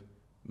kind of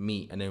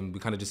meet, and then we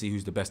kind of just see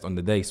who's the best on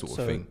the day sort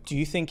of thing. Do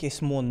you think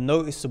it's more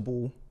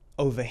noticeable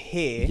over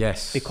here?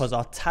 Yes. Because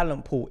our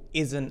talent pool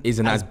isn't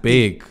as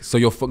big. So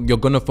you're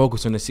going to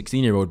focus on the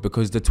 16-year-old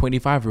because the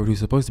 25-year-old who's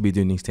supposed to be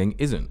doing these things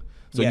isn't.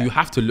 So you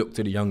have to look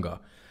to the younger.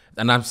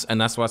 And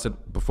that's why I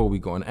said before we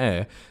got on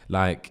air,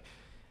 like,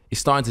 it's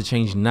starting to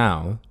change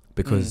now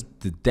because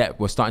the depth,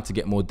 we're starting to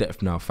get more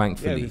depth now,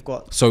 thankfully. Yeah, we've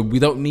got. So we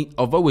don't need,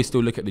 although we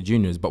still look at the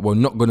juniors, but we're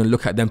not going to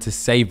look at them to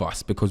save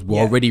us because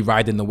we're already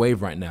riding the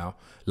wave right now.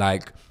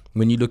 Like,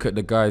 when you look at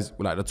the guys,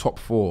 like the top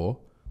 4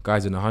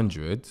 guys in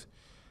 100,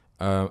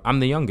 I'm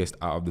the youngest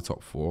out of the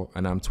top 4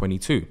 and I'm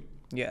 22.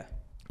 Yeah.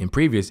 In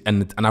previous,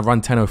 and I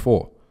run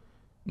 10:04.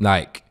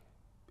 Like,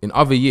 in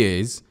other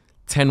years,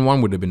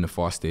 10:1 would have been the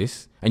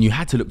fastest, and you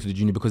had to look to the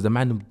junior because the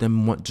man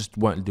them just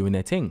weren't doing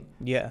their thing.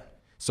 Yeah.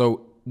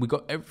 So we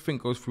got, everything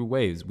goes through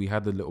waves. We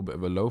had a little bit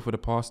of a low for the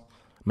past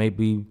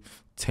maybe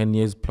 10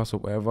 years plus or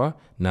whatever.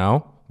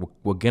 Now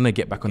we're gonna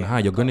get back on the high.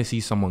 You're gonna see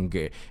someone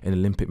get an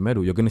Olympic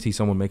medal. You're gonna see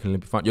someone make an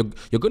Olympic final.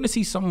 You're gonna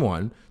see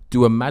someone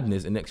do a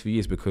madness in the next few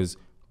years because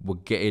we're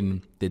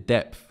getting the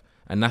depth.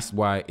 And that's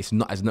why it's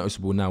not as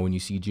noticeable now when you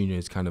see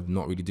juniors kind of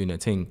not really doing their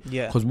thing.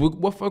 Yeah. Because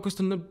we're focused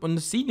on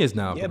the seniors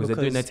now because they're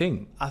doing their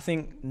thing. I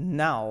think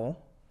now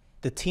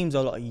the teams are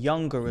a lot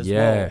younger as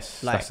well.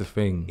 Yes, Like, that's the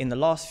thing. in the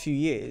last few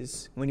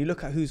years, when you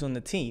look at who's on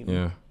the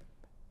team,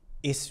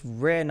 it's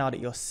rare now that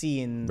you're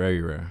seeing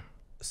very rare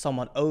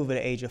someone over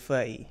the age of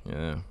 30.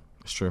 Yeah,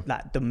 it's true.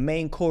 Like, the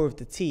main core of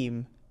the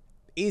team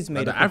is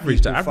made like up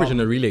the average in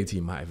the relay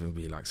team might even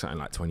be like something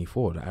like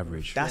 24. The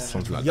average, that's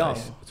something like young.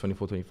 that,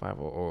 24, 25,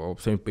 or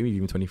maybe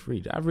even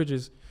 23. The average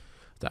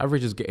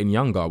is getting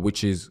younger,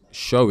 which is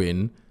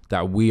showing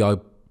that we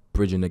are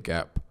bridging the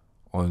gap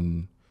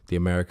on the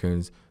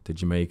Americans, the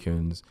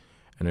Jamaicans,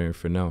 and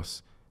everything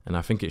else. And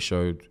I think it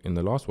showed in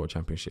the last World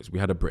Championships. We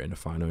had a Brit in the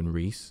final in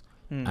Reese,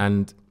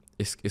 and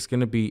it's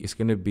gonna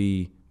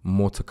be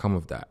more to come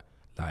of that.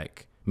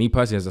 Like, me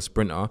personally as a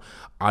sprinter,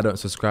 I don't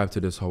subscribe to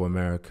this whole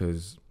America.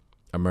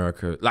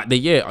 Like,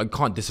 I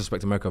can't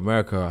disrespect America.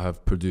 America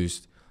have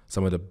produced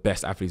some of the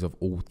best athletes of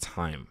all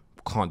time.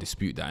 Can't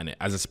dispute that. And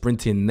as a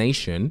sprinting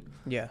nation,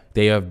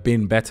 they have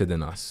been better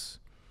than us.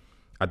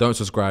 I don't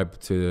subscribe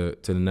to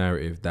the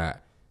narrative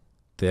that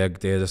they're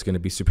just going to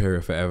be superior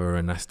forever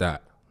and that's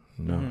that.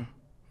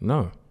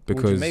 No,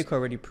 because Jamaica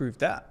already proved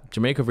that.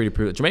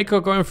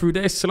 Jamaica going through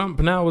their slump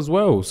now as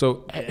well.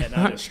 So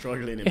now they're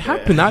struggling. It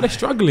happened. Now they're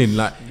struggling.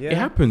 Like, it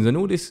happens, and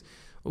all this.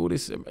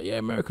 Yeah,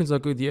 Americans are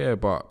good. Yeah,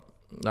 but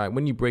like,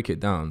 when you break it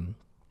down,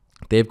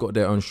 they've got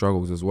their own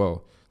struggles as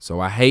well. So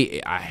I hate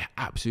it. I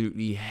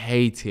absolutely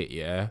hate it.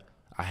 Yeah,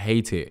 I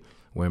hate it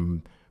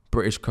when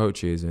British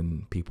coaches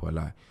and people are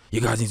like, you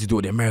guys need to do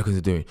what the Americans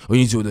are doing, or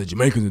you need to do what the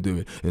Jamaicans are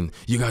doing, and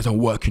you guys don't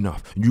work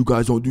enough, and you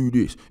guys don't do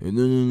this.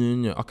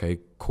 Okay,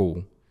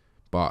 cool.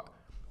 But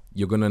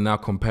you're going to now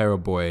compare a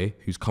boy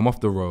who's come off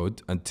the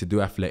road and to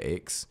do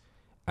athletics,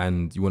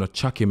 and you want to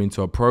chuck him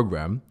into a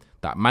program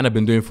that man have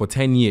been doing for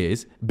 10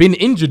 years, been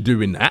injured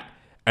doing that,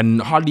 and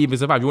hardly even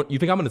survive. You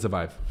think I'm going to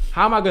survive?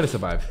 How am I going to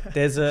survive?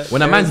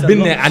 When a man's been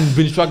there and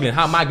been struggling,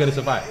 how am I going to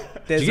survive?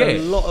 There's a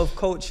lot of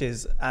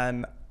coaches,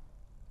 and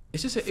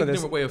it's just an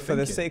ignorant way of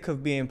thinking. For the sake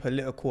of being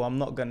political, I'm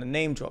not going to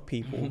name drop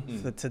people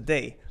for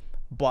today,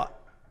 but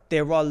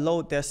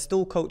there's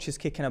still coaches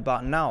kicking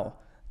about now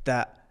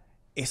that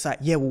it's like,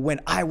 yeah, well, when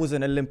I was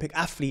an Olympic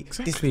athlete,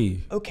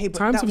 exactly. Okay, but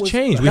times have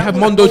changed. We have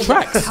Mondo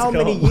tracks. How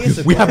many years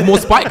ago? We have more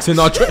spikes in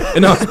our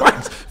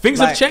spikes. Things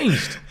have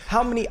changed.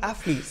 How many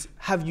athletes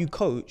have you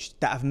coached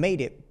that have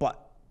made it,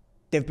 but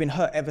they've been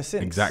hurt ever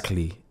since?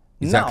 Exactly.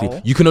 Now,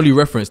 you can only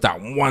reference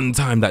that one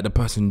time that the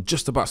person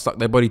just about stuck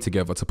their body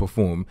together to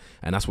perform,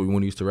 and that's what we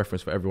want to use to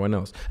reference for everyone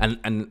else.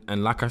 And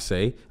like I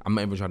say, I'm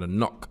not even trying to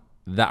knock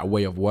that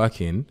way of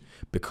working,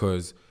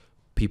 because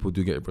people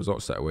do get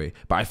results that way.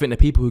 But I think the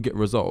people who get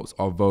results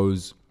are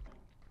those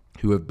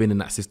who have been in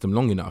that system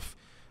long enough.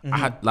 I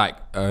had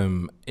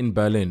in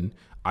Berlin,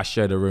 I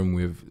shared a room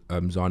with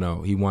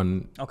Zarno. He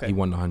won the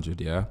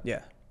 100, yeah?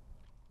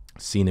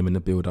 Seen him in the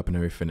build up and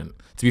everything. And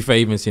to be fair,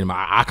 even seeing him,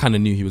 I kind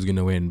of knew he was going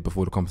to win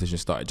before the competition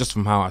started, just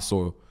from how I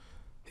saw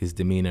his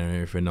demeanor and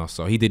everything else.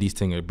 So he did his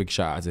thing, a big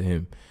shout out to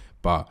him.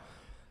 But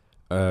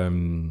I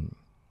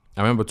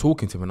remember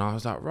talking to him and I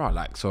was like, right,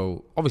 like,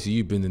 so obviously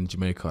you've been in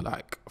Jamaica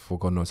like for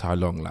God knows how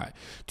long. Like,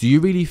 do you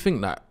really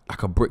think that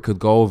like a Brit could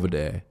go over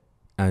there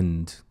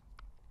and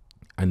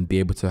be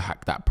able to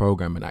hack that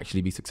program and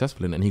actually be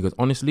successful in it? And he goes,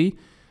 honestly,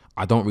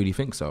 I don't really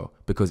think so,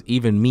 because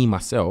even me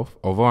myself,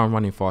 although I'm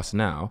running fast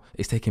now,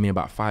 it's taken me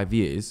about 5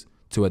 years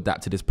to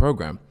adapt to this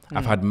program.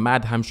 I've had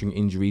mad hamstring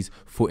injuries,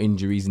 foot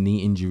injuries,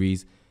 knee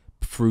injuries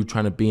through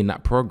trying to be in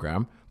that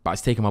program. but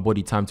it's taken my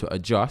body time to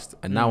adjust.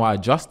 And now I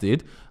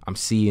adjusted, I'm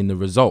seeing the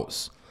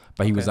results.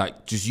 But he was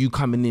like, just you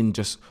coming in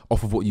just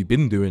off of what you've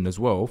been doing as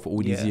well for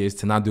all these years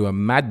to now do a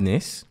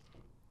madness.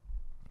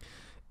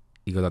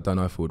 He goes, I don't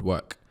know if it would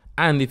work.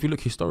 And if you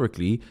look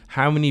historically,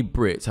 how many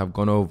Brits have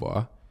gone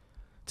over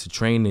to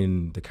train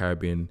in the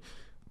Caribbean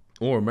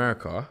or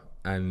America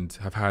and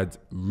have had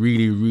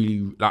really,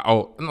 really, like,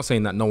 oh, I'm not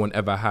saying that no one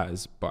ever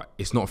has, but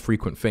it's not a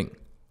frequent thing.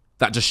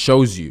 That just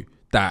shows you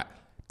that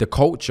the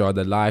culture,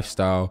 the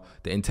lifestyle,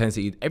 the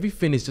intensity,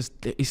 everything is just,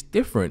 it's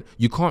different.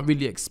 You can't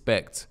really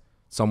expect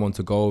someone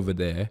to go over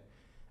there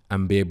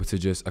and be able to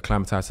just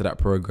acclimatize to that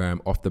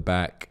program off the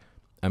back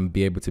and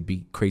be able to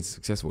be crazy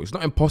successful. It's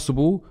not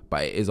impossible,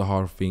 but it is a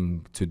hard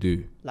thing to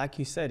do. Like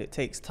you said, it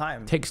takes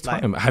time. Takes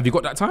time. Have you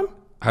got that time?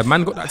 Have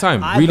man got that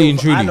time? Really and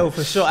truly. I know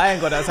for sure. I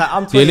ain't got that time.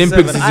 I'm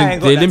 27.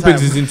 The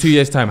Olympics is in 2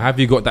 years' time. Have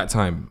you got that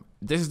time?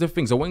 This is the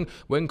thing. So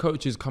when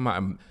coaches come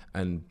out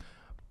and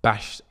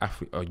bash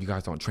Africa, oh, you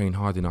guys don't train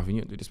hard enough, and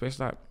you do this, it's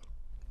like,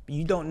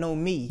 you don't know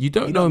me. You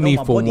don't know me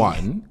for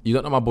one. You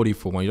don't know my body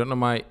for one. You don't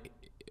know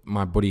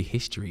my body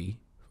history,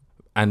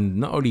 and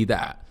not only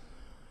that.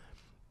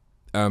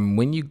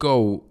 When you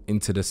go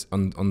into this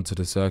onto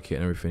the circuit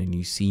and everything, and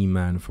you see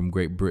man from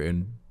Great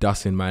Britain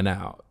dusting man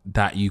out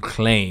that you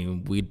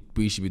claim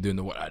we should be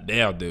doing what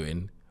they are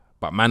doing,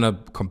 but man are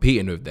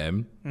competing with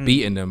them,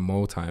 beating them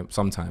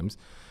sometimes.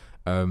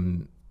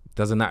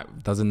 Doesn't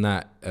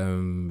that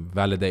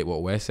validate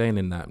what we're saying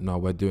in that no,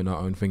 we're doing our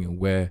own thing and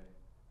we're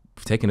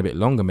taking a bit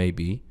longer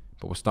maybe,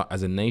 but we'll start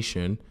as a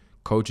nation.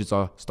 Coaches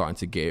are starting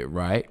to get it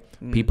right.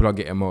 People are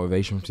getting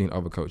motivation from seeing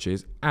other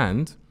coaches,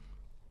 and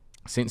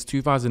since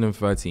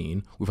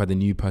 2013, we've had a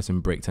new person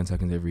break 10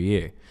 seconds every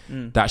year.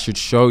 That should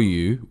show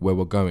you where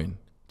we're going.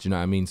 Do you know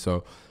what I mean?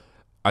 So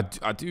I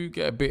do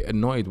get a bit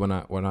annoyed when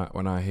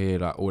I hear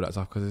like all that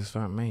stuff, because it's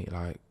like, mate,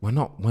 like we're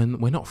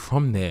not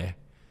from there.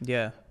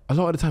 Yeah. A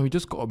lot of the time, we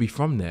just gotta be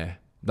from there.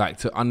 Like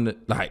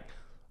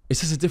it's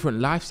just a different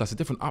lifestyle, it's a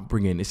different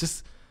upbringing.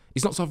 It's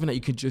not something that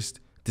you could just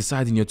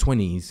decide in your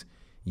 20s.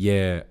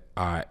 Yeah,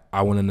 I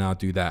want to now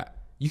do that.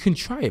 You can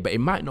try it, but it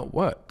might not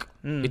work.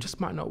 It just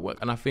might not work.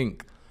 And I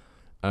think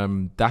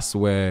that's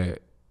where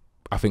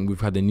I think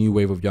we've had a new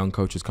wave of young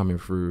coaches coming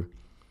through,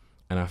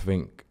 and I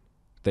think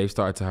they've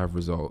started to have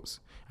results,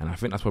 and I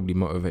think that's probably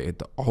motivated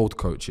the older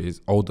coaches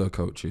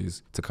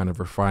to kind of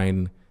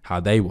refine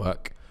how they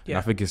work. And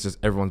I think it's just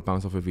everyone's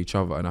bounced off of each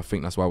other, and I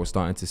think that's why we're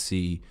starting to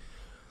see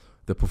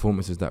the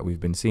performances that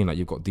we've been seeing. Like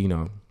you've got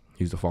Dino,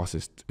 who's the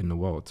fastest in the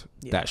world.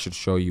 That should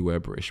show you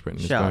where British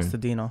sprinting is going. Shout out to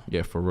Dino.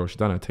 Yeah, for real. She's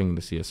done her thing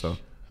this year, so.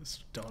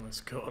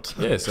 Donna's good.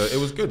 Yeah, so it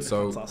was good.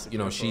 So you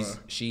know,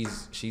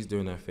 she's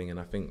doing her thing, and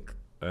I think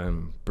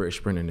British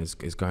sprinting is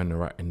going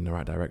in the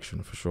right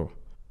direction for sure.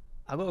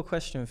 I got a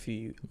question for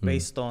you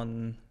based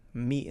on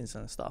meetings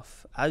and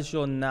stuff. As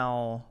you're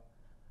now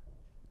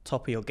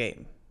top of your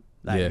game,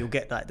 like you'll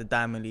get like the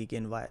Diamond League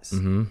invites.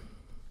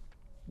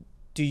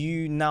 Do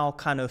you now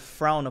kind of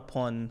frown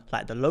upon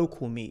like the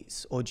local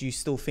meets, or do you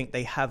still think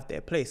they have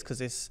their place?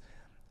 Because it's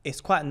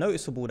quite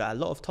noticeable that a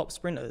lot of top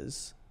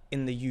sprinters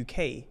in the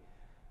UK,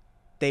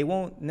 they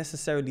won't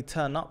necessarily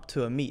turn up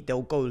to a meet.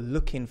 They'll go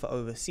looking for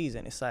overseas.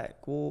 And it's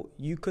like, well,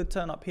 you could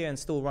turn up here and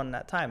still run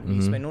that time.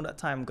 You spend all that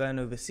time going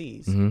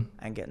overseas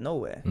and get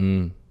nowhere.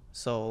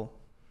 So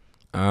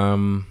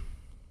I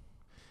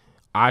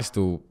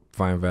still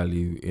find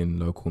value in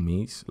local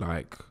meets.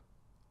 Like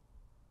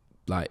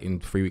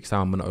in 3 weeks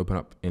time, I'm going to open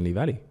up in Lee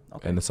Valley.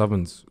 In the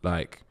Southerns.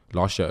 Like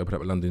last year I opened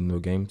up at London No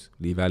Games,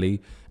 Lee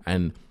Valley.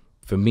 And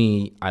for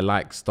me, I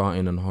like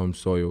starting on home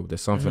soil.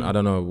 There's something, I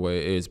don't know what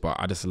it is, but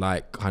I just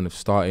like kind of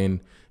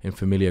starting in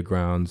familiar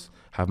grounds,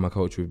 have my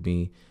coach with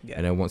me.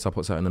 And then once I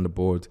put something on the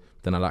board,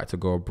 then I like to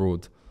go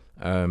abroad.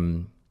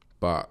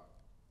 But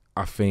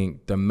I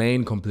think the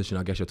main competition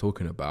I guess you're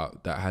talking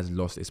about that has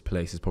lost its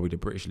place is probably the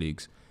British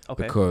leagues.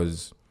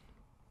 Because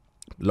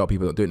a lot of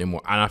people don't do it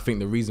anymore. And I think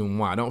the reason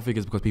why, I don't think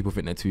it's because people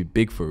think they're too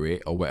big for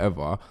it or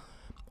whatever.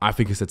 I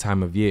think it's the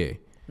time of year.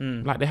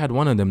 Like they had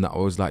one of them that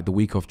was like the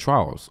week of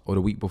trials or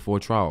the week before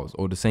trials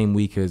or the same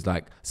week as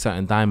like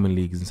certain Diamond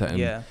Leagues and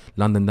certain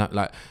London,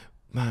 like,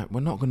 man, we're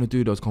not going to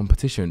do those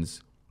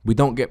competitions. We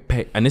don't get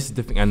paid. And this is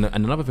the thing. And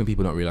another thing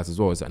people don't realize as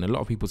well is that in a lot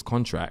of people's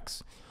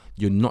contracts,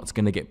 you're not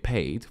going to get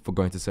paid for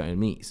going to certain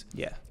meets.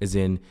 As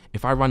in,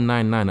 if I run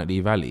 9.9 at Lee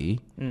Valley,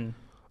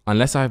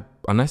 unless I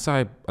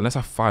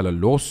file a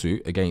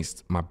lawsuit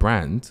against my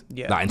brand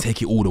like, and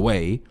take it all the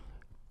way,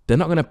 they're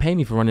not going to pay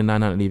me for running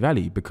 9.9 at Lee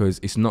Valley because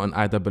it's not an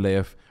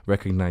IAAF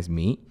recognized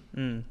meet.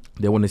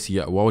 They want to see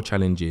at World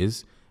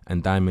Challenges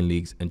and Diamond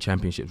Leagues and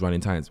Championships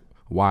running times.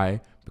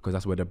 Why? Because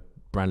that's where the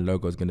brand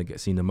logo is going to get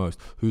seen the most.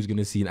 Who's going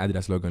to see an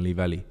Adidas logo in Lee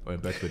Valley or in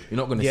Bedford? You're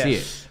not going to see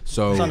it.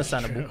 So it's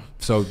understandable.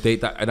 So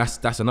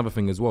that's another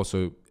thing as well.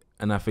 So,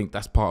 and I think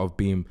that's part of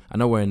being, I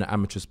know we're in an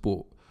amateur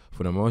sport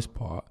for the most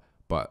part,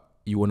 but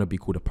you want to be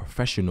called a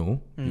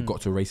professional, you've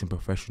got to race in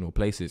professional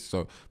places.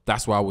 So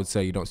that's why I would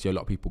say you don't see a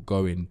lot of people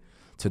going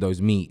to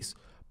those meets.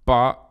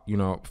 But, you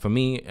know, for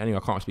me, anyway,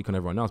 I can't speak on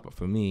everyone else, but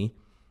for me,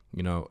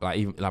 You know, like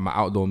even like my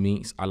outdoor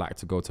meets, I like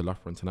to go to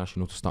Loughborough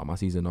International to start my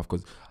season off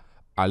because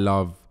I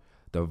love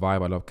the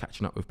vibe. I love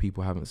catching up with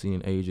people I haven't seen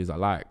in ages.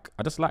 I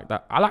just like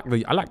that. I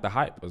like the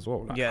hype as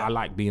well. Like, I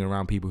like being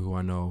around people who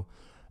I know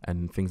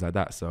and things like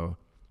that. So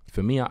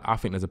for me, I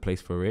think there's a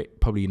place for it,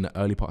 probably in the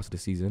early parts of the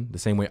season, the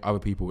same way other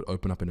people would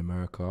open up in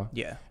America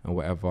and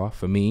whatever.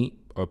 For me,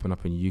 open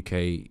up in the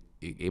UK,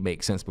 it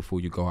makes sense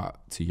before you go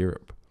out to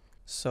Europe.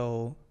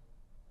 So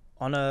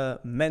on a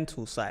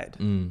mental side,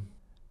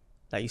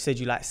 like you said,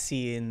 you like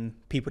seeing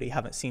people that you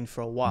haven't seen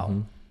for a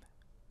while.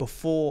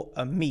 Before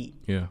a meet,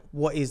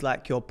 what is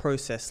like your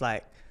process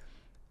like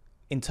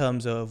in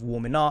terms of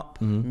warming up,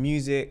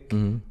 music?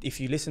 If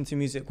you listen to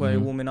music while you're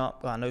warming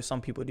up, I know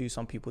some people do,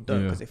 some people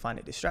don't because they find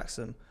it distracts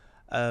them.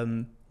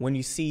 When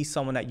you see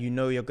someone that you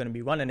know you're going to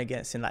be running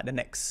against in like the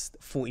next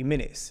 40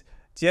 minutes,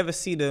 do you ever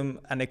see them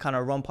and they kind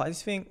of run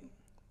past, you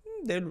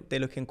think they're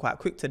looking quite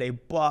quick today,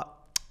 but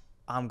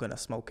I'm going to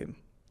smoke him?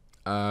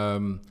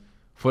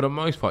 For the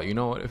most part, you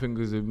know what the thing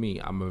is with me,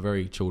 I'm a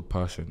very chilled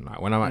person. Like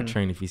when I'm at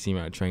training, if you see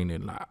me at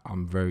training, like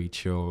I'm very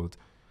chilled,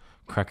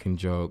 cracking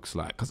jokes.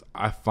 Like, cause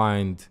I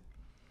find,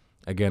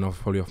 again,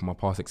 probably off my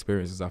past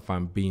experiences, I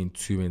find being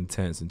too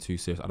intense and too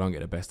serious, I don't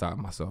get the best out of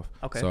myself.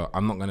 Okay. So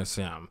I'm not gonna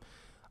say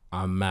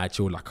I'm mad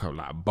chilled like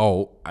a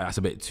bolt. That's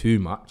a bit too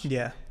much.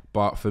 Yeah.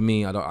 But for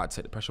me, I don't like to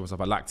take the pressure off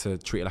myself. I like to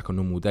treat it like a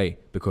normal day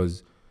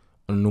because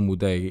on a normal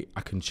day,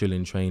 I can chill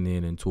in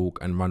training and talk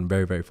and run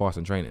very, very fast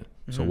in training.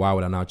 So why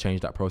would I now change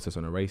that process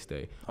on a race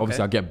day?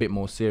 Obviously, I get a bit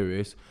more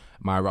serious.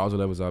 My arousal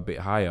levels are a bit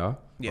higher.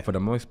 But for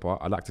the most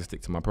part, I like to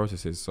stick to my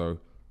processes. So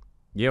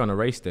yeah, on a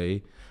race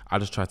day, I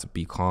just try to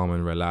be calm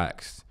and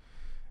relaxed.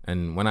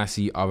 And when I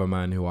see other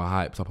men who are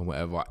hyped up and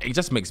whatever, it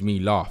just makes me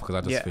laugh because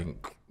I just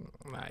think,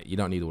 nah, you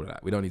don't need all of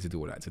that. We don't need to do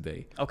all that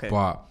today.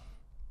 But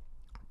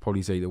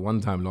probably say the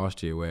one time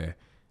last year where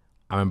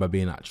I remember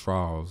being at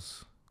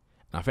trials,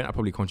 and I think that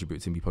probably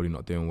contributed to me probably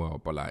not doing well.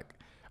 But like,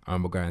 I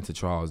remember going to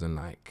trials and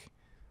like,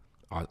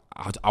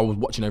 I was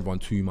watching everyone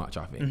too much,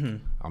 I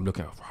think. I'm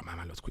looking at, right,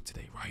 man looks good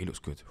today. Right, he looks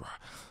good. Right.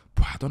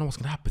 But I don't know what's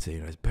going to happen today.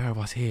 There's a pair of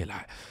us here.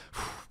 Like,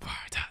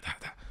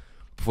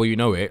 before you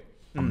know it,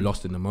 I'm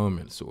lost in the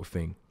moment sort of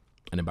thing.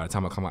 And then by the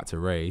time I come out to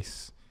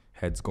race,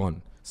 head's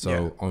gone.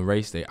 So on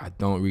race day, I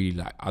don't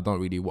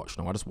really watch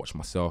now. I just watch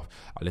myself.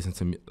 I don't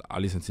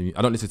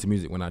listen to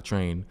music when I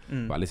train,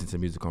 but I listen to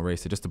music on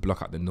race day just to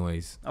block out the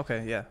noise.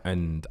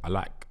 And I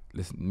like,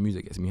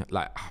 music gets me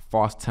like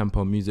fast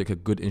tempo music, a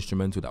good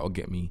instrumental that will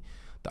get me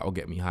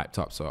hyped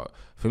up. So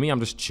for me, I'm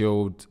just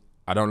chilled.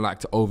 I don't like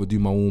to overdo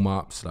my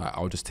warm-ups. Like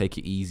I'll just take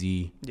it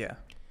easy.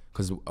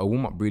 Because a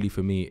warm-up really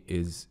for me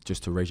is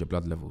just to raise your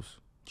blood levels.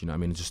 Do you know what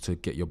I mean? Just to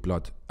get your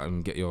blood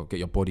and get your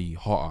body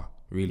hotter.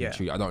 Really,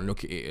 truly. I don't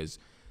look at it as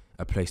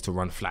a place to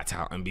run flat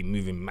out and be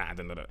moving mad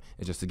and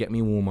it's just to get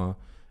me warmer,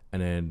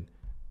 and then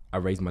I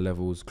raise my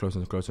levels closer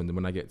and closer, and then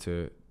when I get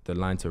to the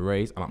line to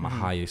race, I'm at my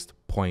highest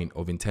point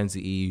of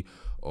intensity,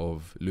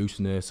 of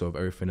looseness, of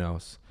everything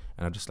else,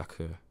 and I'm just like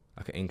an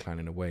incline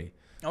in a way.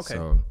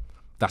 So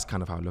that's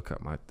kind of how I look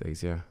at my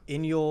days.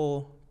 In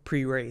your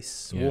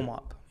pre-race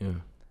warm-up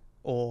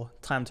or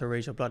time to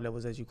raise your blood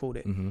levels, as you called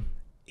it,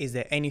 is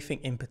there anything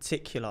in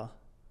particular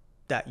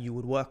that you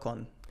would work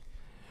on?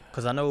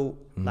 Because I know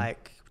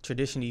like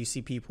traditionally you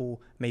see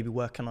people maybe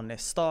working on their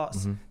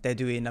starts, they're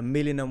doing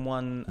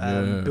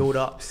 1,000,001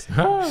 build-ups.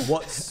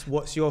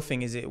 What's your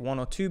thing? Is it 1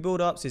 or 2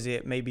 build-ups? Is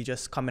it maybe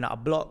just coming out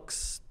of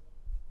blocks?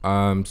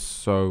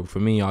 So for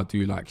me, I'll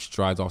do like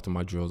strides after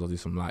my drills. I'll do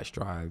some light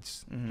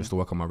strides just to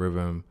work on my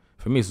rhythm.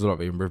 For me, it's a lot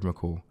of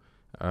rhythmical.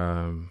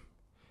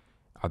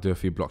 I'll do a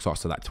few blocks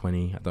after like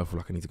 20. I don't feel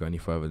like I need to go any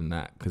further than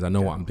that because I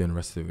know what I'm doing the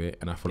rest of it,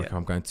 and I feel like if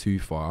I'm going too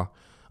far,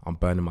 I'm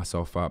burning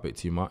myself out a bit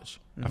too much.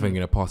 I think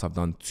in the past I've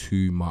done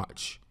too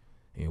much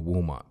in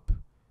warm-up,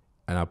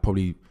 and I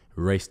probably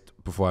raced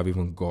before I've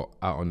even got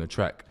out on the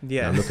track. And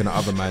I'm looking at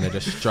other men, they're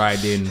just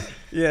striding.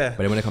 But then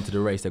when they come to the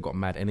race, they've got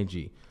mad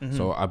energy.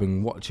 So I've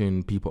been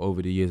watching people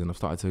over the years, and I've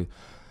started to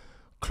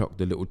clock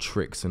the little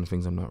tricks and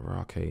things. I'm like,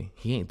 right, okay,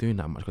 he ain't doing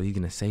that much because he's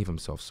gonna save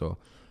himself. So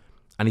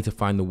I need to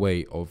find a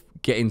way of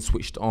getting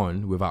switched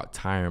on without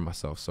tiring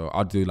myself. So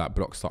I'll do like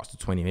block starts to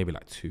 20, maybe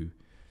like 2.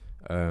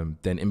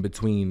 Then in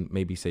between,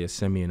 maybe say a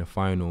semi and a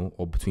final,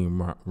 or between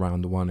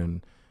round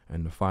 1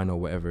 and the final,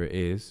 whatever it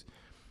is,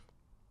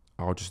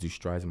 I'll just do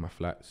strides in my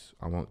flats.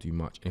 I won't do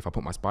much. And if I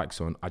put my spikes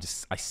on, I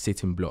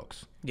sit in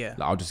blocks. Like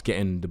I'll just get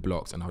in the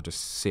blocks and I'll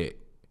just sit,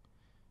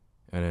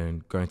 and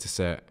then go into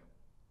set,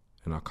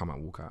 and I'll come out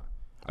and walk out.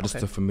 I just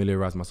to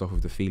familiarize myself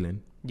with the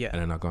feeling. And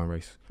then I'll go and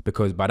race.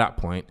 Because by that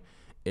point,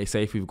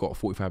 say if we've got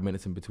 45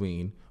 minutes in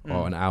between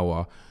or an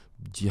hour,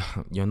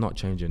 you're not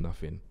changing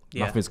nothing.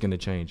 Nothing's going to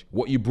change.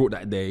 What you brought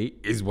that day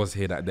is what's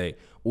here that day.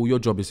 All your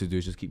job is to do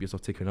is just keep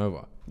yourself ticking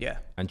over.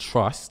 And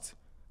trust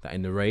that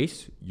in the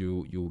race,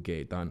 you'll get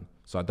it done.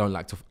 So I don't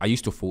like to, I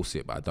used to force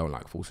it, but I don't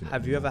like forcing it.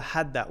 Have you ever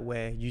had that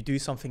where you do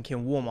something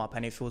in warm up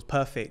and it feels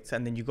perfect,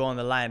 and then you go on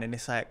the line and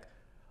it's like,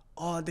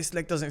 oh, this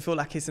leg doesn't feel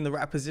like it's in the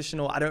right position,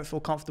 or I don't feel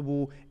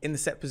comfortable in the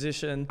set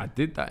position? I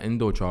did that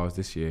indoor trials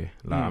this year.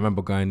 Like I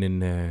remember going in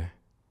there,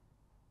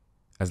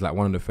 as like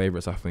one of the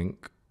favorites, I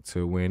think,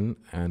 to win.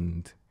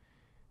 And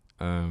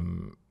I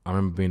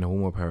remember being a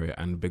warm-up area,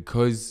 and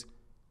because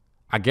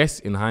I guess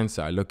in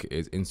hindsight, I look at it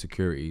as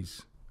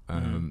insecurities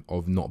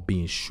of not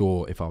being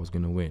sure if I was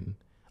going to win.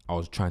 I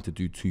was trying to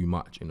do too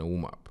much in the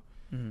warm-up.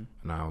 And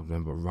I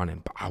remember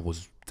running, but I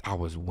was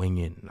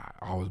winging, like,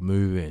 I was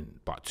moving,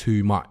 but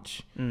too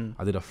much.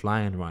 I did a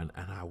flying run,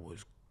 and I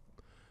was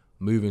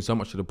moving so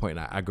much to the point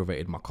that I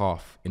aggravated my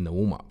calf in the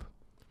warm-up.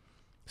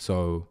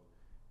 So,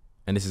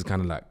 and this is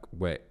kind of like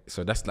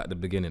so that's like the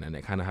beginning, and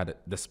it kind of had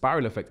the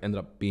spiral effect ended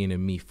up being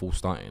in me full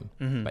starting.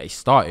 But it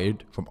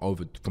started from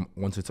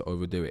wanting to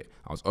overdo it.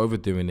 I was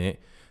overdoing it.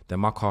 Then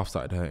my calf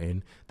started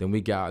hurting. Then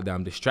we get out there.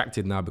 I'm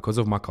distracted now because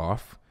of my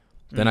calf.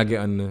 Then I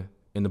get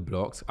in the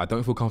blocks. I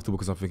don't feel comfortable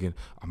because I'm thinking,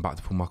 I'm about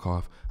to pull my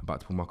calf.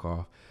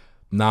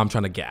 Now I'm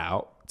trying to get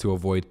out to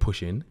avoid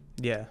pushing.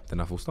 Yeah. Then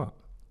I full start.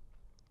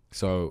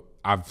 So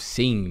I've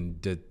seen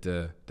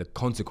the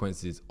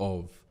consequences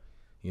of,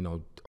 you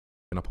know,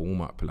 up a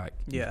warm up. Like,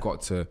 you've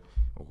got to.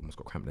 Oh, almost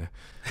got cramp there.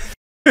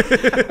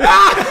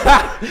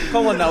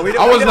 Come on now.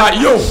 I was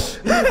like, yo.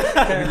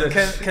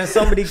 Can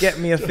somebody get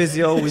me a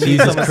physio? We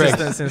need some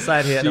assistance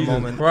inside here at the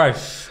moment.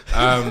 Christ.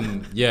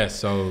 Yeah,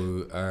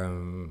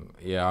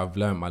 I've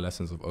learned my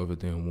lessons of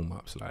overdoing warm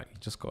ups. Like, you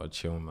just gotta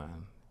chill,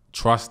 man.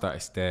 Trust that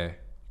it's there.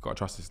 You gotta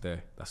trust it's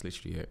there. That's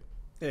literally it.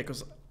 Yeah,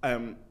 because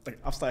like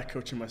I've started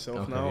coaching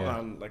myself now,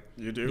 and like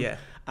you do. Yeah.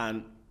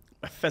 And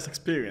my first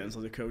experience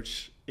as a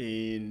coach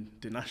in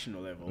the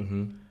national level,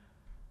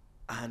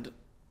 and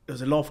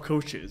there's a lot of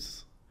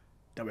coaches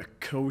that were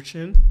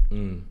coaching,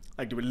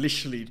 like they were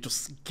literally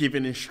just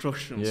giving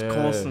instructions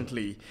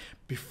constantly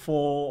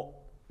before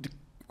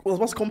was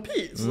supposed to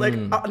compete. It's like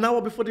an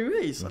hour before the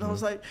race, and I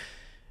was like,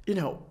 you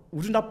know,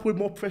 wouldn't that put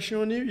more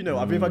pressure on you? You know,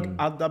 have you ever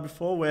had that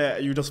before, where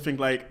you just think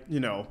like, you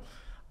know,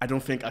 I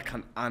don't think I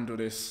can handle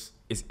this.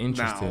 It's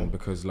interesting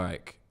because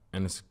like,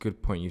 and it's a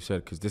good point you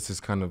said, because this is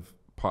kind of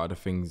part of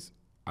the things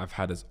I've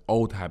had as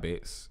old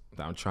habits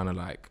that I'm trying to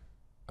like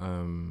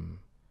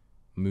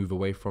move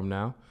away from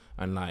now.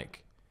 And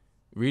like,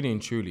 really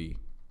and truly,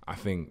 I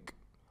think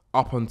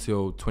up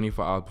until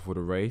 24 hours before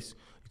the race,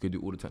 you could do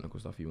all the technical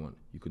stuff you want.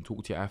 You can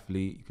talk to your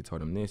athlete, you could tell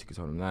them this, you could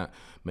tell them that,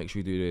 make sure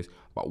you do this.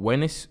 But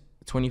when it's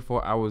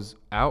 24 hours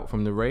out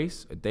from the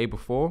race, a day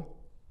before,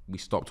 we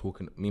stop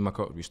talking. Me and my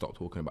coach, we stop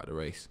talking about the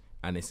race.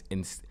 And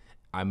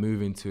I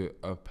move into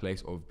a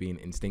place of being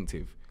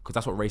instinctive, because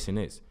that's what racing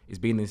is. It's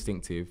being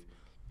instinctive.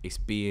 It's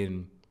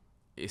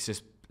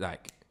just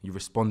like you're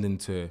responding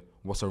to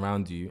what's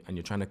around you, and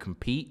you're trying to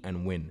compete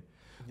and win.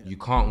 Yeah. You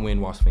can't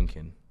win whilst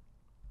thinking.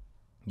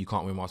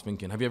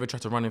 Have you ever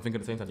tried to run and think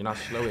at the same time? You know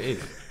how slow it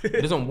is?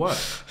 It doesn't work.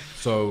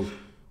 So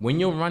when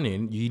you're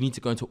running, you need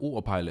to go into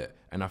autopilot.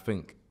 And I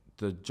think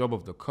the job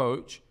of the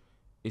coach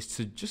is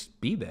to just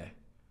be there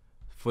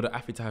for the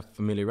athlete to have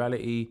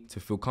familiarity,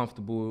 to feel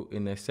comfortable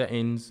in their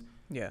settings.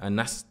 Yeah. And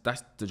that's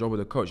the job of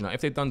the coach. Now,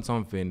 if they've done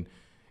something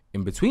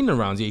in between the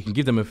rounds, you can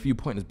give them a few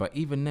pointers, but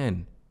even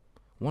then,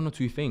 one or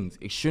two things.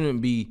 It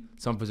shouldn't be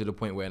something to the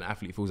point where an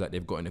athlete feels like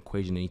they've got an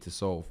equation they need to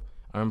solve.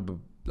 I remember,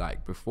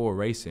 like, before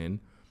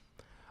racing,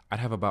 I'd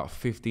have about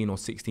 15 or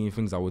 16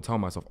 things I would tell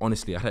myself.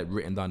 Honestly, I had it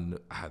written down.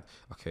 I had,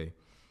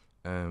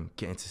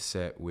 get into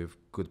set with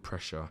good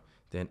pressure,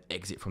 then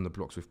exit from the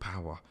blocks with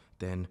power,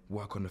 then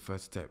work on the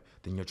first step,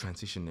 then your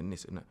transition and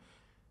this and that.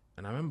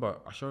 And I remember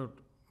I showed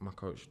my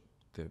coach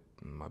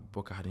my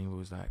book I had, and he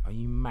was like, are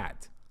you mad?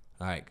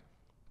 Like,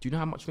 do you know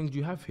how much things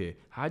you have here?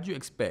 How do you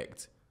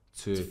expect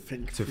to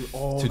do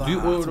all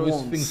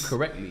those things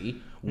correctly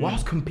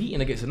whilst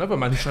competing against another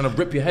man who's trying to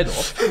rip your head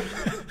off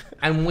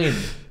and win?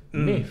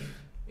 Myth.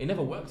 It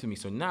never worked to me.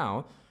 So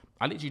now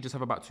I literally just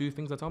have about two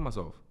things I tell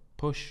myself: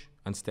 push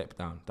and step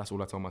down. That's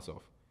all I tell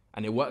myself.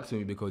 And it works for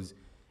me because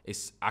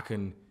I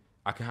can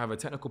have a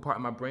technical part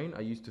in my brain.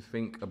 I used to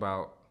think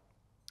about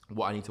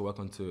what I need to work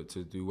on to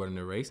do well in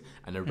a race,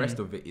 and the rest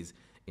of it is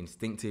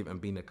instinctive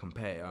and being a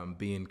competitor and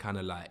being kind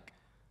of like,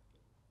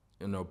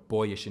 you know,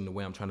 boyish in the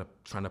way I'm trying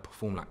to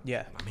perform. Like,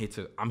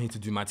 I'm here to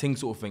do my thing,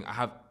 sort of thing. I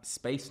have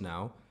space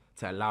now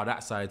to allow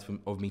that side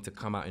of me to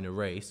come out in a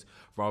race,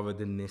 rather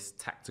than this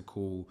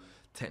tactical,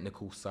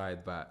 technical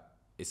side that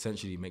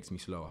essentially makes me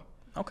slower.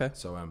 Okay.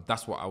 So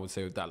that's what I would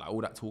say with that. Like,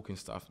 all that talking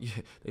stuff,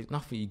 there's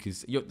nothing you can.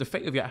 The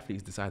fate of your athlete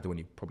is decided when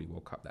he probably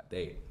woke up that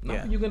day.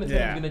 Nothing you're gonna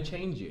say is gonna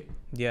change it.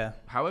 Yeah.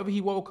 However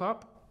he woke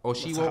up or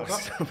she woke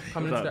up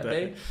coming into that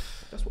day,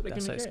 that's what they're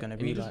gonna get. It's gonna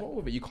be you just roll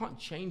with it. You can't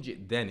change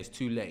it then. It's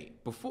too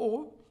late.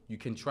 Before you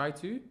can try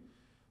to,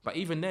 but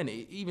even then,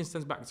 it even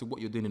stems back to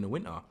what you're doing in the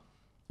winter.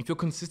 If you're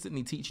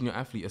consistently teaching your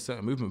athlete a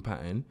certain movement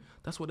pattern,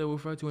 that's what they'll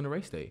refer to on a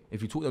race day.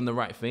 If you taught them the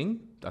right thing,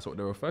 that's what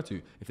they'll refer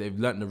to. If they've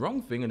learned the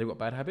wrong thing and they've got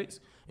bad habits,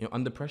 you know,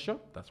 under pressure,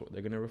 that's what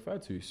they're going to refer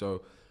to.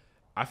 So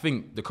I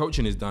think the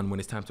coaching is done when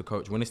it's time to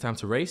coach. When it's time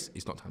to race,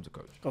 it's not time to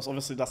coach. Because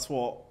obviously that's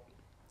what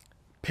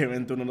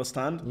parents don't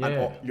understand,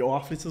 and your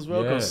athletes as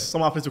well. Because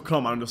some athletes will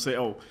come and they'll say,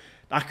 oh,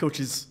 that coach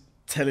is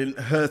telling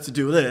her to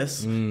do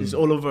this. He's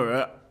all over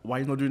it. why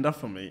are you not doing that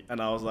for me?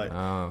 And I was like,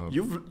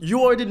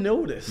 you already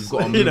know this. You've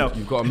got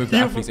to move the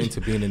athletes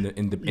into being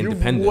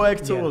independent. You've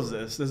worked towards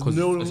this. There's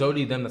it's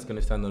only them that's going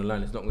to stand on the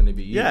line. It's not going to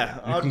be you.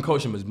 Yeah, you can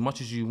coach them as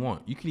much as you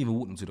want. You can even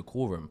walk them to the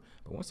call room.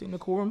 But once they're in the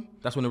call room,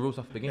 that's when the real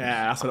stuff begins.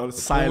 Yeah, that's when the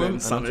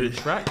silence. And onto the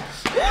track.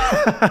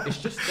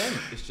 It's just them.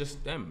 It's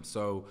just them.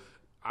 So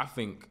I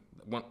think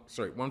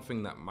one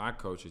thing that my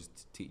coach is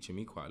teaching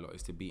me quite a lot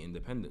is to be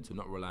independent, to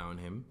not rely on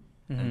him,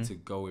 and to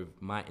go with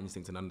my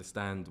instincts and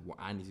understand what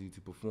I need to do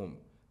to perform.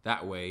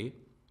 That way,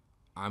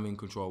 I'm in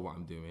control of what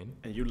I'm doing.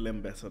 And you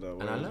learn better that way.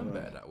 And I learn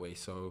better that way.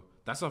 So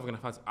that's something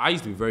I've had. I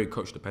used to be very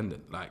coach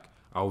dependent. Like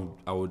I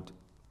would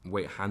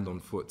wait hand on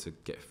foot to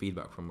get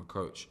feedback from a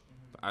coach.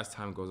 But as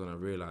time goes on, I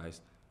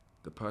realized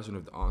the person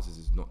with the answers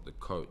is not the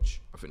coach.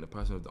 I think the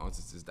person with the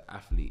answers is the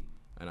athlete.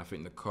 And I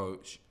think the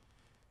coach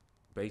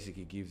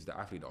basically gives the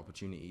athlete the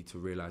opportunity to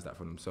realize that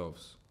for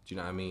themselves. Do you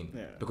know what I mean?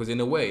 Yeah. Because in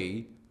a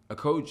way, a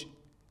coach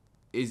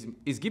is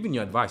giving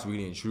you advice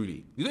really and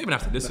truly. You don't even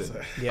have to listen.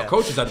 A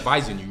coach is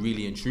advising you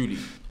really and truly.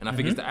 And I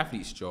think it's the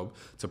athlete's job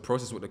to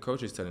process what the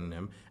coach is telling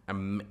them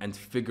and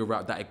figure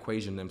out that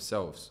equation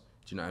themselves.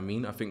 Do you know what I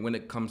mean? I think when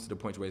it comes to the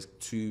point where it's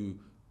too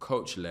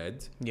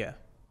coach-led,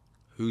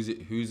 who's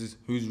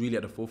really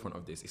at the forefront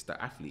of this? It's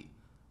the athlete.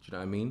 Do you know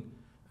what I mean?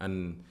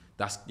 And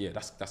that's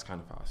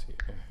kind of how I see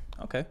it. Yeah.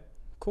 Okay,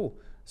 cool.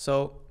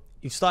 So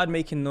you started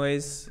making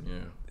noise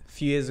a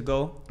few years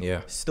ago.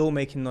 Yeah. Still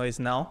making noise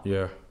now.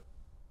 Yeah.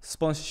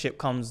 Sponsorship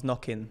comes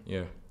knocking.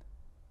 Yeah.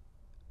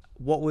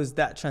 What was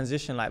that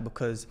transition like?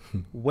 Because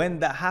when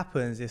that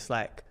happens, it's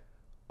like,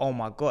 oh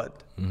my God,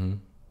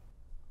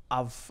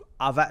 I've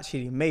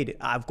actually made it.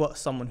 I've got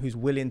someone who's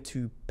willing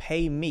to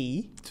pay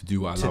me to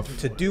do what I love.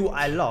 To do what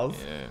I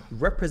love,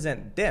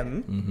 represent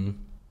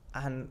them,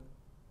 and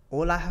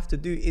all I have to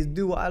do is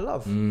do what I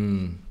love.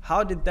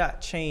 How did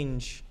that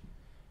change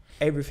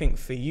everything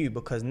for you?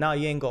 Because now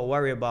you ain't got to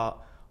worry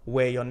about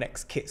where your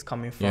next kit's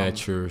coming from. Yeah,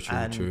 true.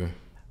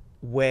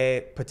 Where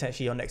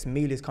potentially your next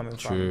meal is coming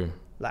from.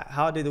 Like,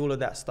 how did all of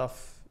that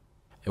stuff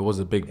It was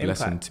a big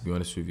blessing, impact? to be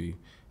honest with you.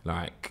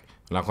 Like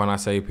when I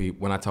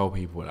tell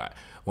people, like,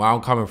 where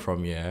I'm coming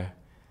from,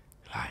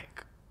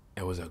 like,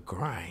 it was a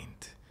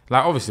grind.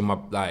 Like, obviously, my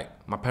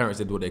parents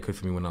did what they could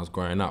for me when I was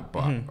growing up,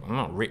 but I'm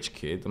not a rich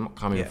kid. I'm not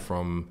coming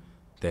from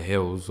the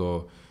hills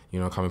or,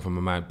 coming from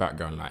a mad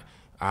background. Like,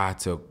 I had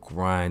to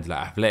grind.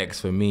 Like, athletics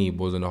for me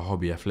wasn't a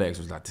hobby. Athletics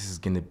was like, this is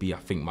going to be, I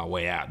think, my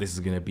way out. This is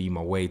going to be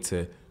my way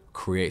to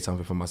create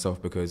something for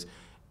myself because,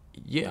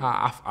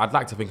 I'd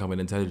like to think I'm an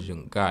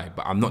intelligent guy,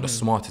 but I'm not the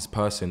smartest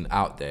person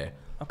out there.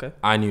 Okay.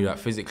 I knew that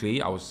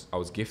physically I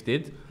was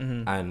gifted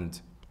and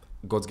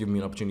God's given me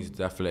an opportunity to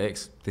do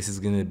athletics. This is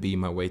going to be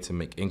my way to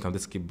make income.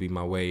 This could be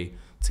my way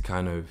to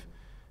kind of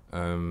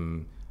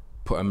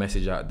put a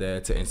message out there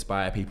to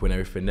inspire people and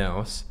everything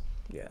else.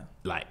 Yeah.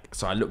 Like,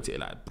 so I looked at it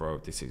like, bro,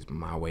 this is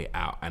my way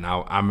out. And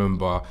I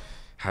remember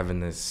having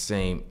the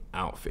same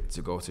outfit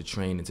to go to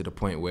training to the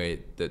point where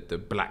the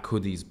black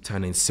hoodies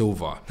turning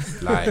silver.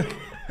 Like,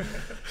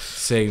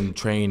 same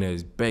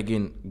trainers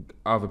begging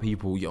other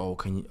people, yo,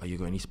 are you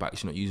got any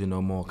spikes you're not using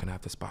no more? Can I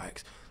have the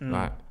spikes?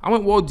 Like, I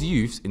went World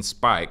Youth in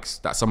spikes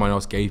that someone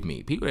else gave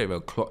me. People didn't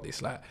even clock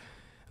this. Like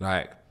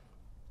I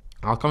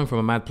was coming from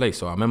a mad place.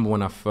 So I remember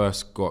when I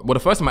first the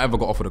first time I ever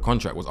got offered a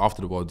contract was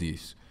after the World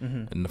Youth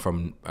and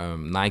from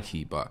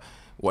Nike. But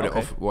what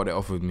it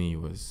offered me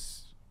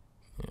was,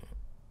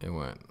 it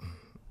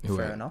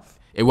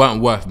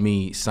weren't worth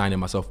me signing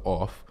myself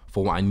off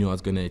for what I knew I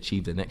was going to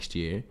achieve the next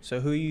year. So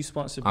who are you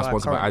sponsored by? I'm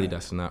sponsored currently? by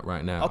Adidas and that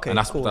right now. Okay, and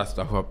cool. That's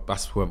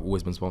who I've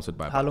always been sponsored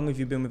by. How long have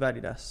you been with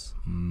Adidas?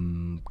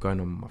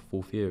 Going on my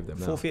 4th year of them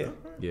now. 4th year?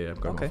 Yeah, I'm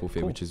going on my 4th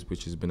year, cool.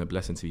 which has been a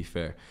blessing, to be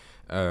fair.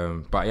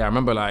 But yeah, I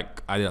remember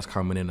like Adidas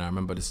coming in. I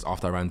remember this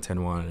after I ran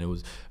 10-1, and it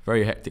was a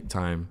very hectic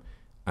time.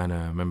 And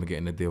I remember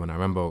getting the deal. And I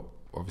remember,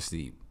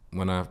 obviously,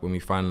 when we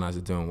finalised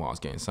the deal and what I was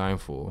getting signed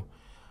for,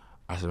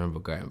 I just remember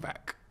going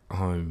back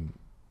home.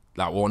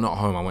 Like, well, not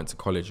home. I went to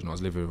college and I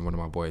was living with one of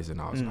my boys, and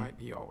I was like,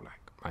 yo,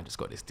 like, I just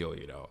got this deal,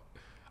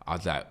 I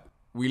was like,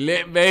 we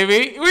lit,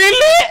 baby, we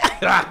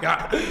lit.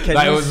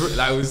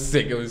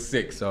 It was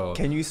sick. So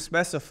can you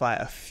specify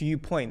a few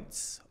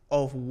points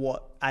of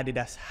what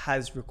Adidas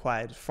has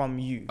required from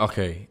you?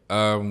 Okay,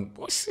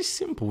 it's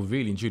simple,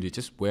 really and truly.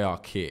 Just wear our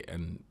kit,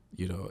 and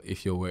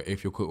if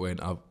you're caught wearing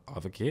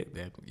other kit,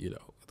 then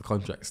the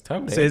contract's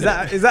terminated. So is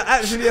that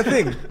actually a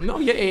thing? No,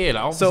 yeah.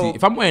 Like, obviously,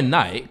 if I'm wearing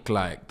Nike,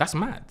 like, that's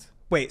mad.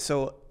 Wait,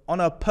 so on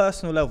a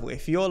personal level,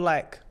 if you're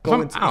like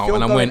going if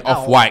I'm wearing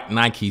off-white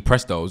Nike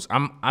Prestos,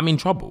 I'm in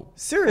trouble.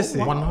 Seriously?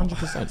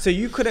 100%. So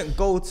you couldn't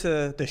go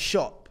to the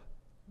shop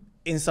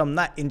in some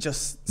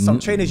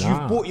trainers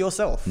you've bought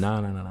yourself?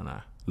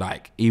 No.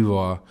 Like,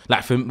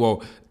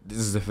 this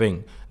is the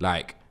thing.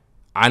 Like,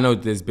 I know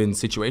there's been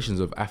situations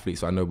of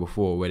athletes I know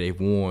before where they've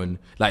worn,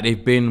 like,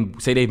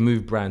 they've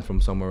moved brand from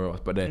somewhere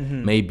else, but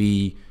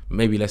maybe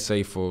let's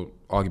say for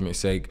argument's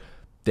sake,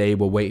 they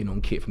were waiting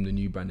on kit from the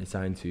new brand they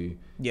signed to,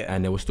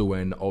 and they were still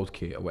wearing the old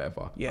kit or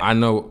whatever. Yeah. I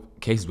know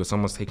cases where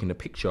someone's taken a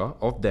picture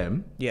of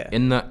them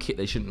in that kit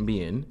they shouldn't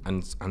be in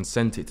and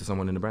sent it to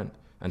someone in the brand.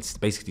 and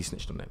basically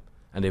snitched on them.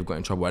 And they've got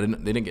in trouble. They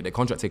didn't get their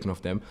contract taken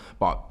off them.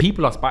 But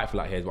people are spiteful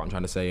out here is what I'm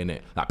trying to say,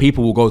 innit? Like,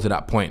 people will go to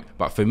that point.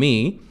 But for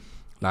me,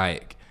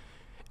 like,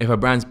 if a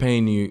brand's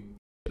paying you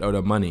a load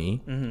of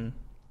money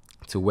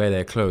to wear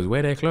their clothes.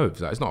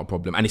 Like, it's not a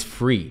problem. And it's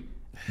free.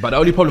 But the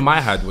only problem I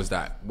had was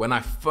that when I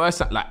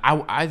first, like,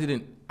 I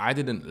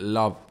didn't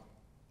love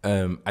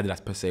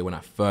Adidas per se when I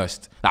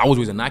first, like, I was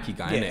always a Nike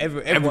guy, yeah,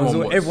 innit?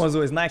 Everyone's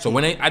always Nike. So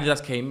when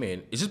Adidas came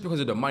in, it's just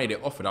because of the money they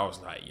offered. I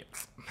was like, yeah,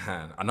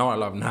 man, I know I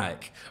love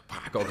Nike, but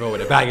I gotta go where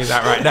the bag is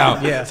at right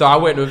now. Yeah. So I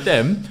went with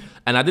them,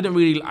 and I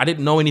didn't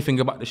know anything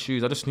about the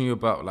shoes. I just knew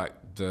about like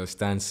the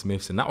Stan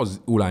Smiths, and that was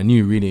all I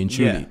knew, really and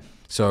truly. Yeah.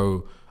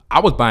 So I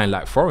was buying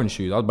like foreign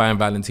shoes. I was buying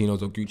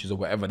Valentinos or Gucci's or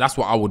whatever. That's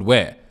what I would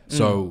wear.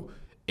 So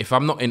if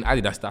I'm not in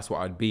Adidas, that's what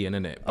I'd be in,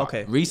 innit? But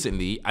okay.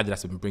 Recently,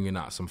 Adidas have been bringing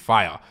out some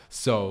fire.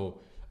 So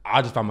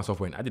I just found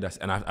myself wearing Adidas,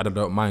 and I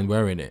don't mind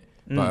wearing it.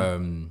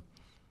 But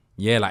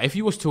yeah, like if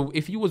you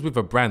was with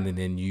a brand and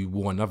then you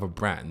wore another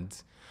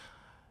brand,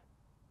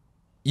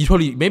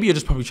 maybe you're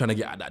just probably trying to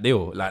get at that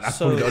deal. Like, that's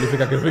probably the only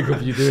thing I can think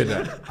of you doing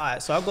that. All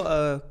right, so I've got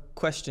a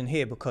question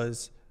here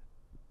because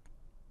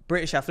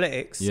British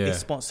Athletics is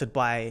sponsored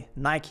by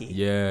Nike.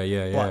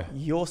 Yeah. But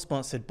you're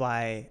sponsored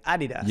by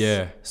Adidas.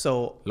 Yeah.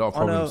 So a lot of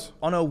problems.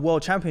 On a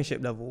world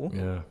championship level,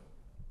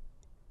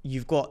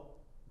 you've got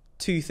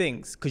two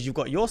things, because you've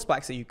got your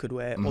spikes that you could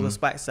wear or the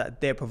spikes that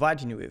they're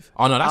providing you with.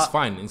 Oh no, that's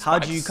fine. How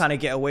do you kind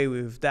of get away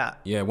with that?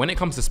 Yeah, when it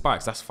comes to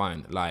spikes, that's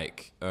fine.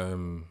 Like,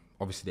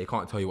 obviously they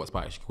can't tell you what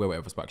spikes. You can wear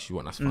whatever spikes you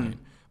want, that's fine.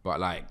 But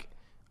like,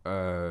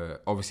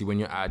 obviously when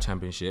you're at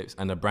championships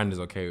and the brand is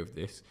okay with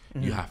this,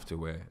 you have to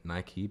wear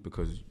Nike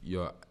because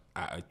you're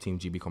at a Team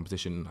GB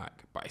competition.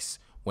 Like, but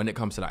when it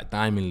comes to like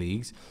diamond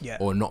leagues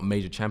or not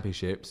major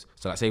championships,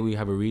 so like say we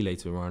have a relay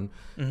to run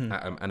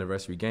at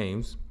anniversary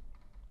games,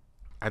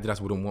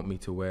 Adidas wouldn't want me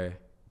to wear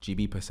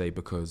GB per se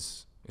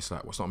because it's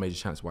like, what's not a major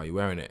chance? Why are you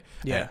wearing it?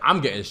 Yeah. And I'm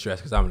getting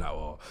stressed because I'm like,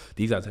 well,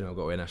 these guys tell me I've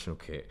got to wear national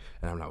kit.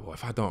 And I'm like, well,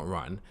 if I don't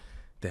run,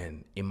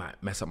 then it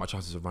might mess up my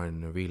chances of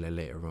running a relay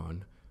later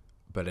on.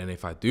 But then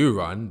if I do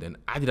run, then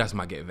Adidas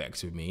might get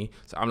vexed with me.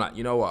 So I'm like,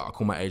 you know what? I'll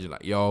call my agent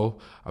like, yo,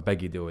 I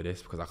beg you deal with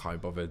this because I can't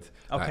be bothered.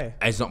 Okay. Like,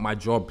 it's not my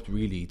job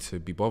really to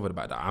be bothered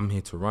about that. I'm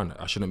here to run.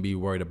 I shouldn't be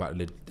worried about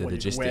the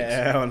logistics.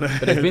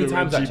 But there's been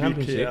times at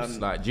championships,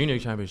 like junior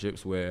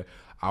championships, where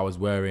I was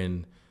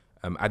wearing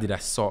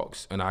Adidas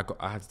socks and I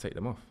had to take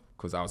them off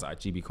because I was at a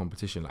GB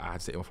competition. Like, I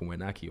had to take them off and wear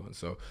Nike on.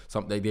 So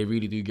they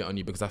really do get on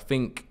you because I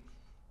think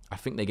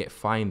they get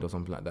fined or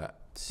something like that.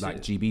 Like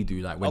GB do,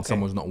 like when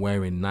someone's not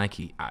wearing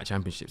Nike at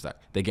championships, like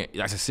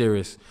that's a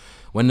serious.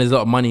 When there's a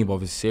lot of money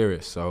involved, it's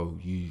serious. So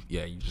you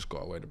just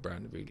gotta wear the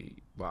brand really.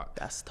 But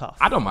that's tough.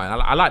 I don't mind.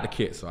 I like the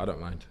kit, so I don't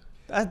mind.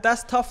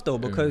 That's tough though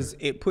because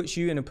it puts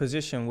you in a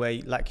position where,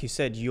 like you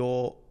said,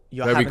 you're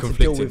very having to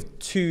deal with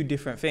two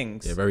different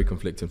things. Yeah, very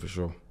conflicting for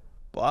sure.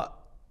 But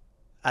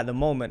at the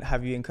moment,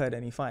 have you incurred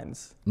any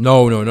fines?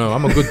 No.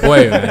 I'm a good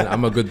boy, man.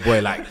 I'm a good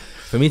boy. Like,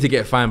 for me to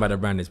get fined by the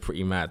brand is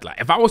pretty mad.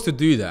 Like, if I was to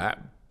do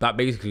that, that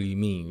basically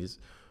means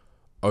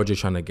OJ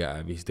trying to get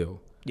out of his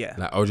deal. Yeah.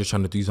 Like, OJ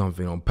trying to do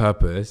something on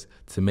purpose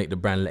to make the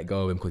brand let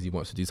go of him because he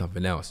wants to do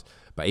something else.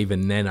 But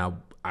even then,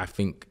 I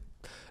think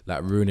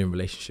like ruining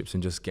relationships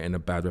and just getting a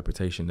bad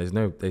reputation, there's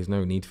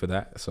no need for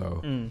that.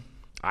 So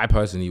I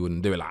personally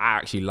wouldn't do it. Like, I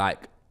actually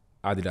like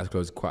Adidas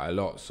clothes quite a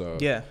lot. So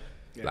yeah.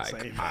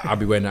 Like, I'll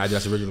be wearing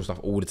Adidas original stuff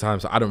all the time,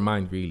 so I don't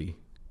mind really.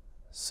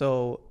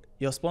 So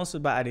you're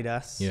sponsored by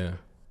Adidas. Yeah.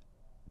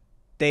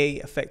 They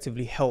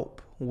effectively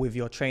help with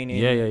your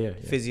training,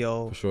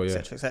 physio, for sure,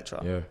 etc.,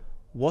 etc. Yeah.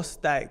 What's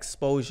that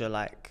exposure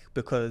like?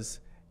 Because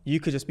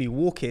you could just be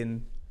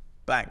walking,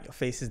 bang, your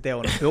face is there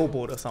on a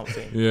billboard or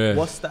something. Yeah.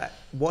 What's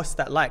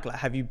that like? Like,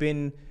 have you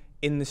been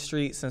in the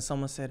streets and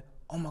someone said,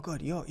 "Oh my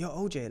God, you're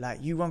OJ,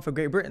 like you run for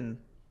Great Britain"?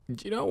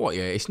 Do you know what?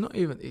 Yeah, it's not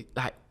even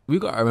like, we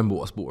got to remember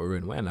what sport we're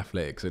in. We're in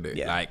athletics, isn't it?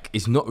 Yeah. Like,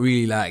 it's not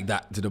really like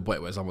that to the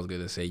point where someone's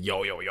gonna say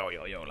yo.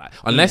 Like,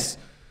 unless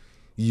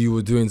you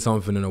were doing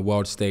something on a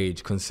world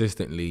stage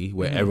consistently,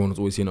 where everyone was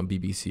always seeing on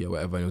BBC or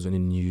whatever, and it was on the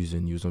news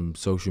and you was on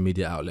social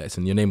media outlets,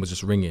 and your name was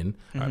just ringing.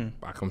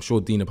 Like, I'm sure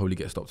Dina probably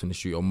gets stopped in the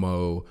street, or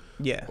Mo,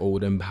 all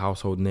them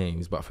household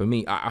names. But for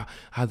me, I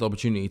had the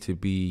opportunity to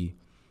be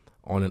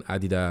on an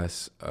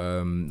Adidas,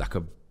 like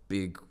a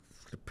big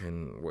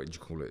flipping, what did you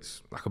call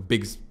it? Like a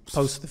big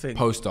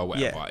poster or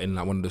whatever in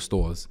like one of the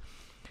stores.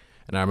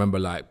 And I remember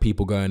like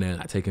people going there and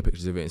like taking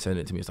pictures of it and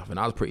sending it to me and stuff. And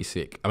that was pretty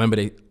sick. I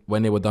remember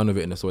when they were done with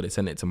it in the store, they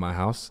sent it to my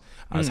house.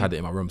 I just had it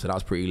in my room, so that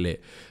was pretty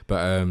lit.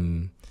 But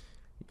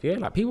yeah,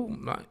 like people,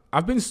 like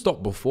I've been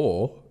stopped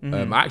before. I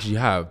actually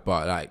have,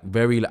 but like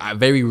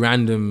very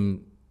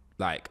random.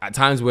 Like at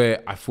times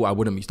where I thought I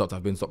wouldn't be stopped,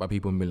 I've been stopped by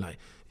people and been like,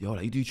 "Yo,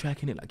 like you do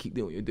tracking it, like keep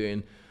doing what you're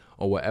doing,"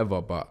 or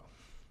whatever. But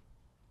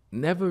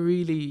never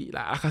really,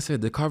 like I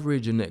said, the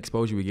coverage and the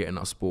exposure we get in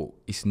our sport,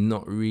 it's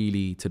not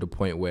really to the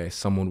point where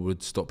someone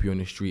would stop you on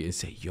the street and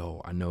say,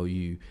 "Yo, I know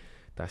you,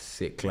 that's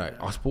sick." Like,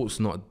 our sport's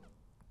not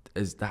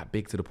is that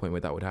big to the point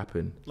where that would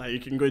happen. Like you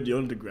can go to the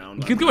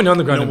underground. You can go in the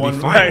underground and be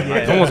fine.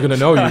 Like, no one's gonna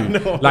know you.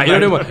 Like you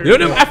know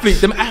them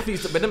athletes,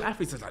 but them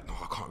athletes are like, no,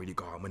 I can't really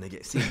go out when they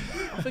get seen.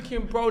 I'm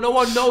thinking, bro, no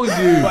one knows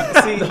you.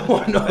 But see, no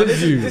one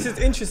knows you. This is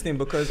interesting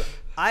because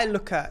I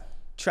look at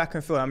track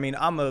and field. I mean,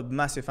 I'm a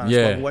massive fan. I've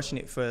been watching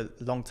it for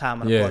a long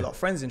time, and I've got a lot of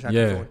friends in track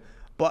and field.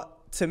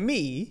 But to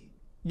me,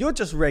 you're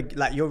just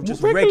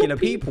regular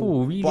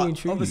people. Really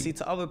but obviously,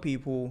 to other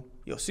people,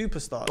 you're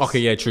superstars. Okay,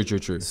 yeah,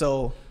 true.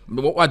 So,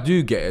 but what I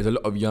do get is a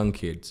lot of young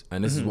kids,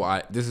 and this is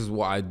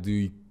what I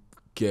do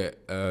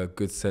get a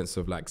good sense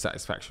of like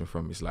satisfaction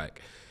from. It's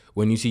like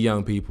when you see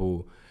young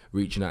people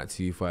reaching out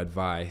to you for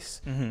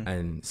advice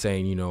and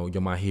saying, you know,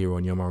 you're my hero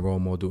and you're my role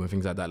model and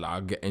things like that. Like I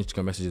get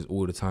Instagram messages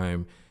all the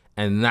time,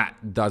 and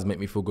that does make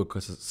me feel good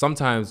because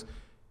sometimes,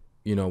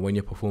 you know, when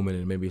you're performing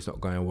and maybe it's not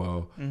going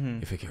well,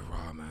 you think,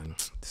 raw, man,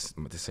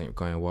 this ain't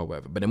going well,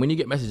 whatever. But then when you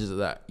get messages like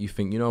that, you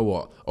think, you know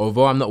what?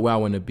 Although I'm not where I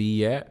want to be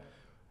yet,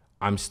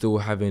 I'm still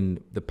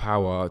having the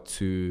power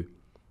to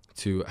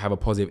have a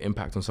positive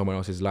impact on someone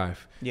else's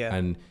life. Yeah.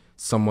 And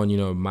someone, you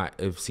know, might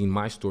have seen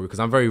my story because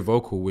I'm very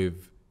vocal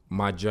with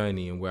my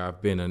journey and where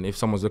I've been. And if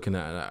someone's looking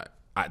at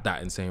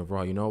that and saying,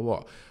 raw, you know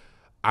what?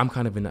 I'm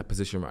kind of in that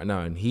position right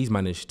now, and he's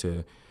managed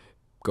to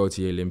go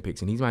to the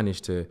Olympics and he's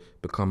managed to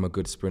become a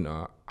good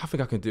sprinter. I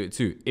think I can do it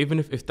too. Even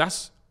if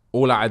that's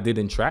all I did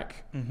in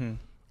track,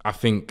 I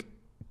think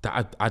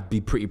that I'd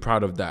be pretty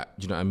proud of that.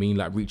 Do you know what I mean?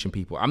 Like reaching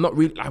people.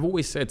 I've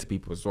always said to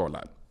people as well,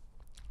 like,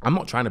 I'm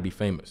not trying to be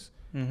famous.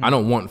 I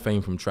don't want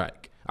fame from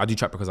track. I do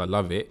track because I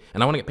love it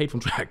and I want to get paid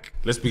from track.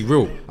 Let's be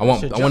real. I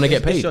want to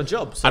get paid. It's your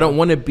job. So. I don't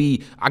want to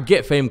be, I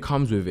get fame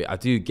comes with it. I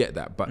do get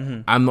that, but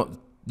I'm not,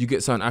 you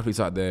get certain athletes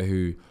out there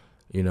who,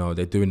 you know,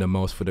 they're doing the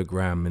most for the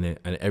gram and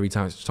every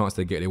chance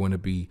they get, they want to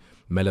be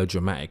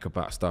melodramatic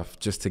about stuff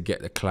just to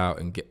get the clout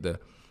and get the,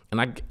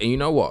 and you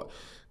know what?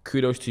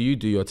 Kudos to you,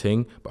 do your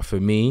thing. But for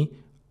me,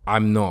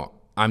 I'm not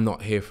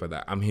here for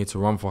that. I'm here to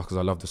run fast because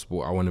I love the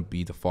sport. I want to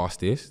be the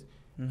fastest,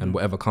 and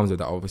whatever comes with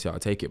that, obviously I'll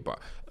take it. But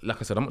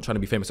like I said, I'm not trying to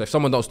be famous. So if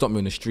someone don't stop me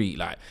on the street,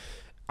 like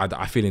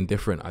I feel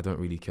indifferent. I don't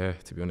really care,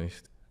 to be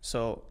honest.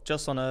 So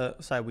just on a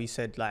side, we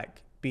said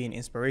like being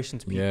inspiration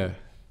to people. Yeah.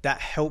 That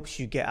helps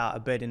you get out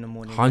of bed in the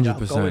morning.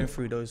 100%. Going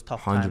through those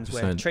tough times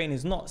where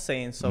training's not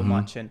saying so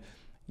much, and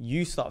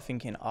you start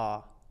thinking,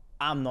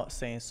 I'm not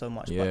saying so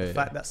much. But the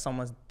fact that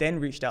someone's then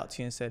reached out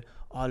to you and said,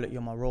 look, you're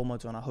my role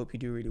model and I hope you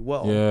do really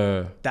well.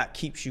 Yeah. That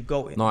keeps you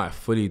going. No, it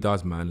fully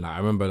does, man. Like I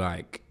remember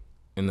like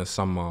in the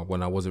summer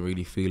when I wasn't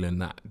really feeling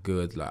that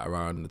good, like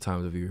around the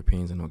times of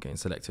Europeans and not getting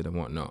selected and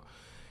whatnot.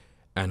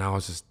 And I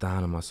was just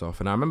down on myself.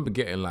 And I remember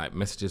getting like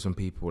messages from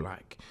people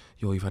like,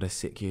 yo, you've had a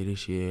sick year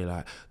this year,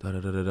 like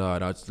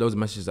da-da-da-da-da. Loads of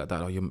messages like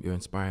that, oh, you're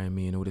inspiring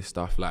me and all this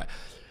stuff. Like,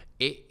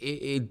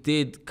 it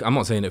did, I'm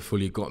not saying it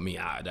fully got me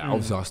out of that.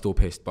 Obviously, I was still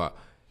pissed, but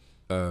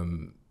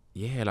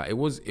yeah, like it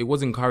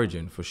was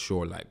encouraging for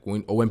sure. Like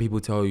when people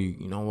tell you,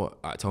 you know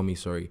what, tell me,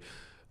 sorry,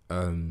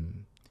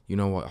 you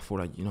know what, I feel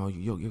like, you know,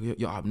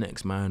 you're up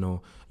next, man,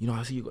 or, you know,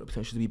 I see you got the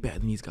potential to be better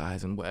than these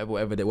guys and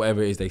whatever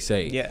it is they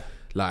say. Yeah.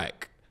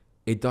 Like,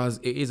 it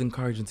is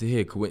encouraging to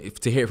hear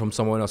it from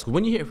someone else. Because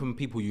when you hear it from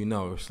people you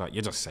know, it's like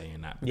you're just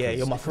saying that. Yeah,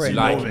 you're my friend.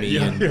 You like me.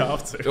 Yeah, you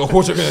have to. Of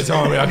course you're gonna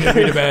tell me I could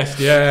be the best.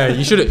 Yeah,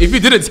 you should. If you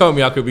didn't tell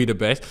me I could be the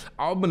best,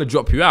 I'm gonna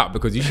drop you out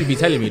because you should be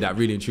telling me that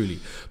really and truly.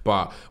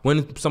 But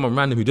when someone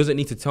random who doesn't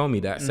need to tell me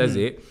that says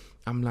it,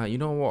 I'm like, you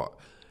know what?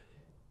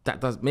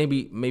 That does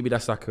maybe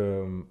that's like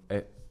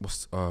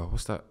what's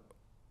that?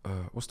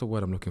 What's the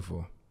word I'm looking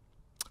for?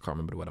 I can't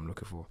remember the word I'm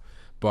looking for.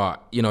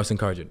 But you know, it's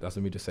encouraging. That's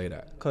let me just say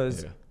that.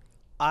 Because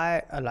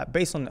I like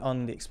based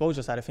on the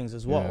exposure side of things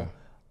as well.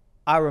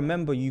 I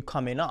remember you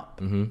coming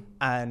up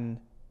and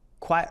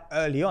quite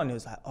early on it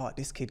was like, oh,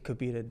 this kid could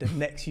be the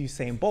next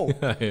Usain Bolt.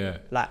 Yeah.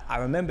 Like I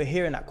remember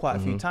hearing that quite a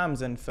few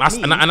times, and for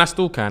me, and I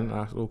still can.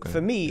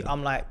 For me,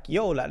 I'm like,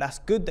 yo, like that's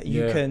good that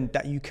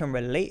you can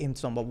relate him to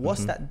someone. But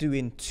what's that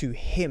doing to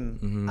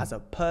him as a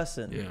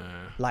person? Yeah.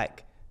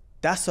 Like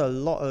that's a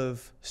lot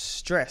of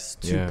stress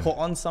to put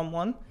on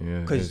someone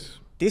because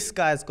this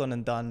guy's gone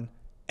and done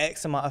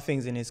X amount of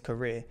things in his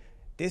career.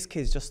 This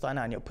kid's just starting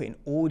out and you're putting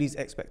all these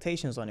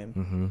expectations on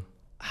him.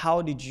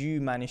 How did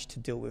you manage to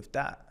deal with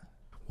that?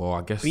 Well,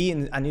 I guess...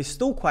 and you're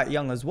still quite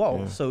young as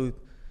well, so...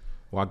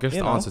 Well, I guess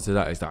the answer to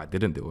that is that I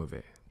didn't deal with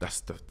it.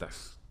 That's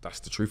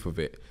the truth of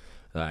it.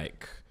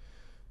 Like,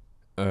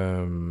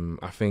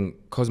 I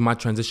think because my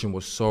transition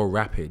was so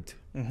rapid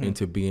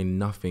into being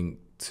nothing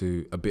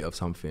to a bit of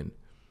something,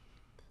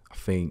 I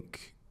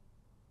think,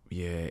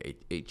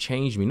 it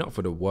changed me, not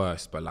for the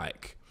worse, but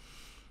like...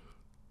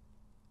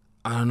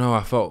 I don't know,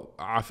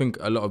 I think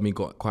a lot of me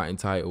got quite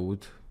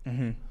entitled.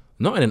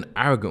 Not in an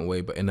arrogant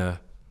way, but in I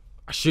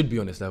should be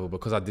on this level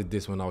because I did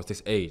this when I was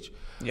this age.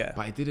 Yeah.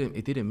 But it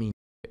didn't mean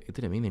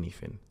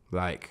anything.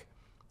 Like,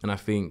 and I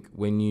think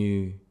when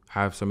you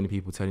have so many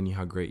people telling you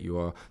how great you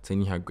are,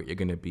 telling you how great you're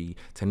gonna be,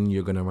 telling you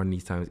you're gonna run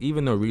these times,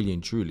 even though really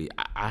and truly,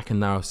 I can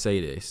now say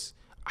this,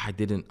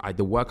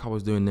 the work I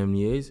was doing them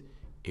years,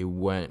 it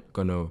weren't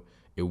gonna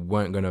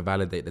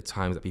validate the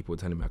times that people were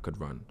telling me I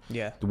could run.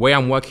 Yeah. The way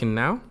I'm working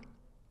now,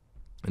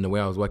 and the way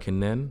I was working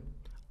then,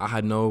 I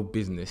had no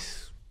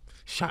business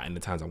shouting the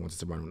times I wanted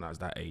to run when I was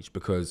that age,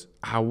 because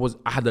I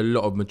had a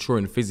lot of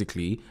maturing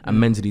physically and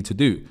mentally to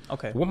do.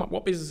 Okay.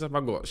 What business have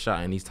I got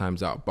shouting these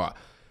times out? But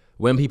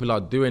when people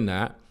are doing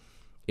that,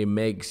 it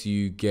makes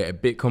you get a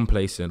bit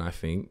complacent, I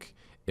think.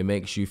 It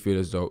makes you feel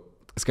as though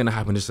it's going to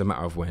happen, just a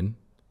matter of when.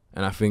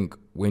 And I think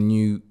when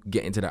you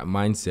get into that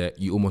mindset,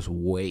 you almost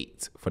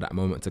wait for that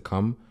moment to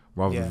come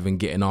rather than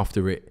getting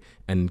after it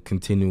and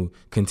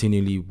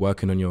continually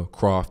working on your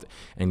craft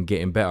and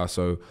getting better.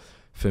 So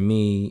for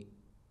me,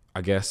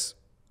 I guess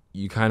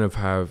you kind of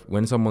have,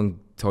 when someone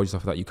told you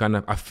stuff like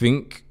that, I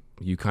think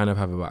you kind of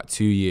have about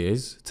 2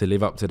 years to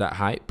live up to that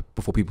hype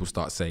before people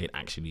start saying,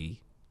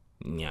 actually,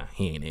 yeah,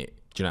 he ain't it.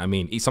 Do you know what I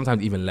mean? It's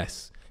sometimes even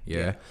less.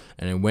 Yeah.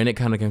 And then when it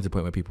kind of came to the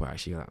point where people are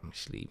actually like,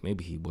 actually,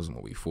 maybe he wasn't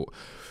what we thought.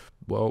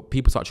 Well,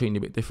 people start treating you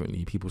a bit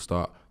differently. People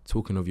start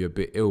talking of you a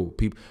bit ill.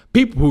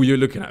 People who you're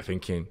looking at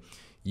thinking,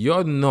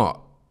 you're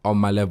not on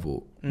my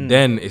level.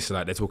 Then it's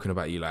like they're talking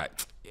about you like,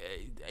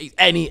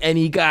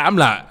 any guy. I'm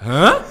like,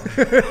 huh?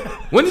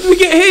 When did we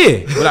get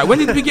here? We're like, when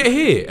did we get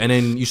here? And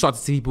then you start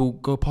to see people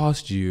go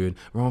past you and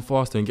run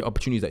faster and get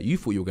opportunities that you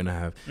thought you were going to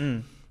have.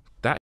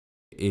 That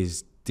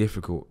is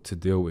difficult to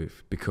deal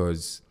with,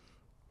 because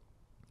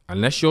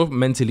unless you're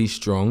mentally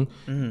strong,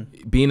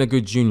 being a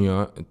good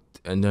junior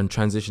and then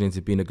transitioning to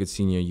being a good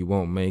senior, you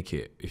won't make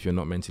it if you're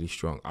not mentally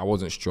strong. I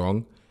wasn't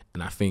strong,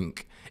 and I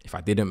think if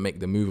I didn't make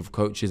the move of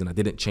coaches and I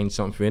didn't change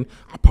something,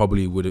 I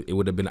probably would have. It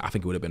would have been. I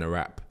think it would have been a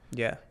wrap.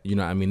 Yeah. You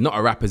know what I mean? Not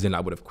a wrap as in I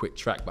would have quit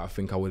track, but I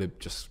think I would have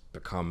just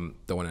become.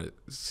 Don't want to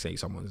say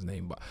someone's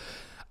name, but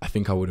I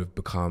think I would have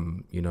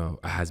become, you know,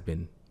 a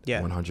has-been.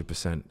 Yeah.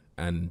 100%.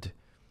 And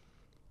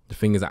the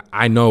thing is that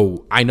I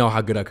know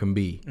how good I can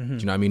be. Do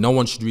you know what I mean? No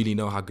one should really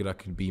know how good I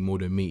could be more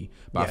than me.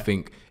 But I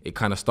think it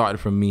kind of started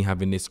from me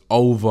having this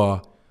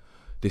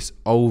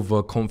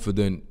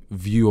overconfident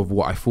view of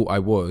what I thought I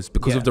was,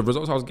 because of the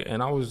results I was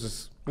getting. I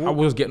was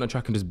getting on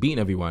track and just beating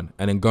everyone.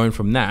 And then going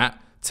from that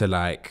to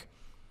like,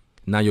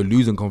 now you're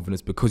losing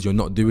confidence because you're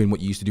not doing what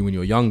you used to do when you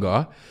were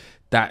younger.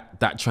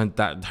 That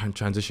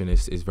transition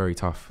is very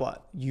tough.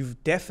 But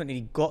you've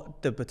definitely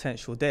got the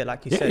potential there.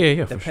 Like you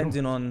said,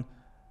 depending on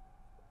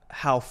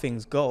how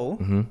things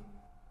go,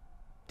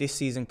 this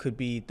season could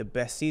be the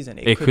best season.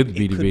 It could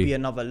be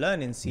another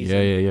learning season.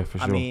 Yeah, for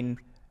sure. I mean,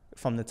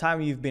 from the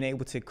time you've been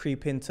able to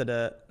creep into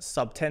the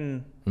sub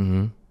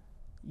 10,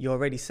 you're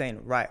already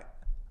saying, right,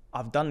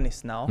 I've done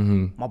this now.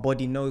 My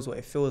body knows what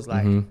it feels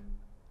like.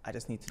 I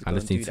just need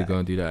to go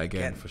and do that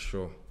again. For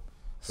sure.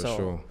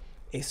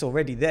 It's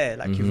already there.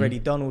 Like you've already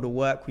done all the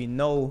work. We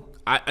know.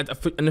 And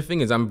the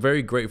thing is, I'm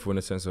very grateful in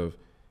the sense of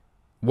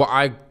what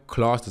I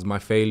classed as my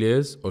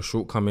failures or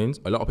shortcomings,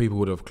 a lot of people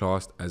would have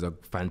classed as a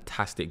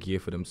fantastic year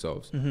for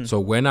themselves. So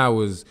when I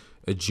was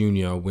a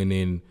junior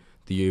winning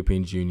the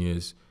European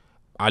Juniors,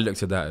 I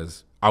looked at that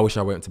as, I wish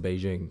I went to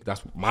Beijing.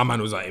 That's my man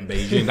was like in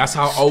Beijing. That's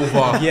how over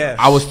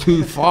I was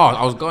too far.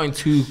 I was going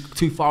too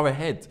far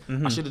ahead.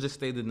 I should have just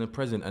stayed in the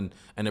present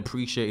and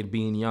appreciated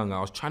being young. I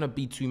was trying to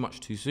be too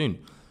much too soon.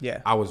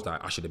 I was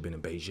like, I should have been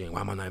in Beijing. Why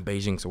am I not in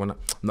Beijing? So when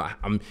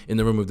I'm in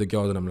the room with the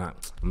girls and I'm like,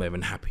 I'm not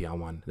even happy I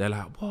won. They're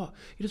like, what?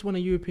 You just won a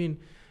European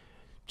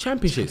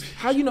Championships.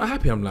 How are you not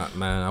happy? I'm like,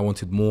 man, I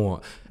wanted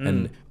more.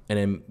 And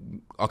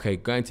then, okay,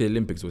 going to the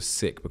Olympics was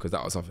sick because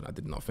that was something I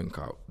did not think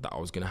that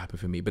was going to happen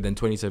for me. But then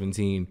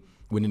 2017,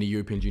 winning the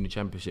European Junior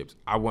Championships,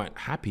 I weren't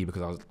happy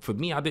because for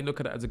me, I didn't look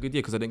at it as a good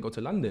year because I didn't go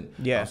to London.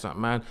 I was like,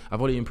 man, I've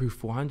already improved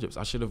 400s.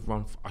 I should have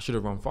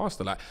run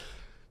faster. Like,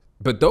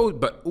 but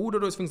all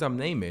of those things I'm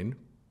naming,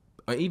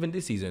 even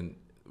this season,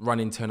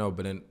 running 10-0,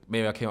 but then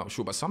maybe I came up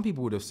short. But some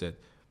people would have said,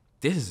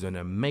 this is an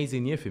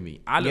amazing year for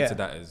me. I looked at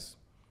that as,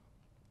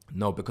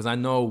 no, because I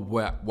know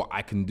what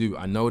I can do.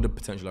 I know the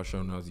potential I've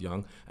shown when I was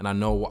young, and I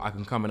know what I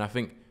can come. And I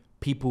think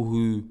people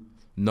who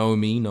know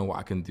me know what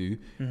I can do.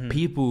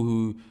 People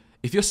who,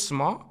 if you're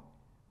smart,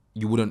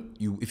 you wouldn't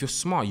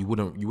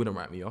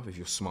write me off if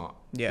you're smart.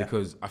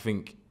 Because I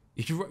think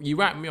if you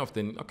write me off,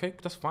 then okay,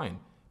 that's fine.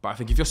 But I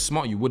think if you're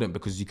smart, you wouldn't,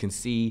 because you can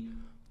see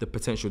the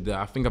potential there.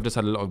 I think I've just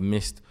had a lot of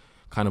missed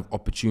kind of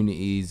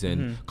opportunities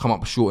and come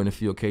up short in a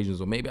few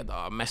occasions, or maybe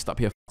I messed up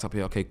here, fucked up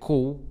here. Okay,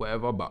 cool,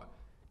 whatever. But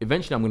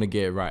eventually I'm going to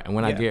get it right. And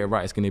when I get it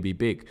right, it's going to be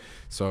big.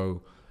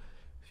 So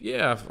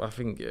yeah, I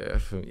think,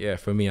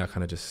 for me, I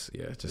kind of just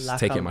like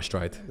take it in my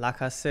stride.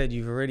 Like I said,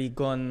 you've already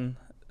gone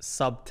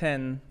sub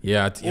 10.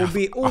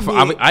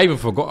 I even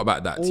forgot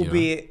about that.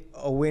 Albeit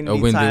a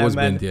windy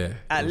time.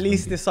 At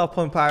least it's up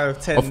on power of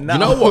 10 now. You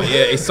know what? Yeah,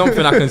 it's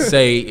something I can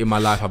say in my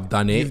life. I've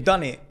done it. You've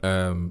done it.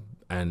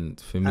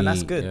 And for me, and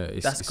that's good. Yeah,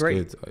 that's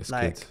great. Good. It's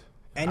like good.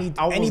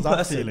 Any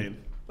person. Feeling?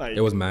 Like,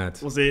 it was mad.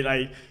 Was it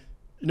like,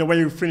 you know, when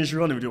you finished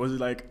running with it, was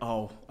it like,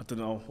 oh, I don't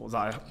know, what was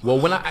that? Well,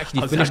 when I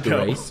actually finished the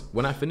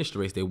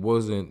race, there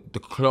wasn't, the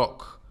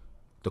clock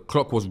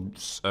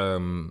was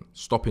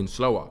stopping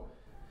slower.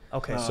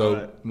 Okay.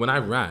 So when I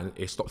ran,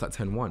 it stopped at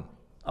 10-1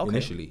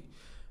 initially.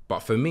 But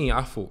for me,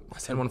 I thought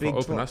 10-1 for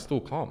open, that's still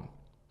calm.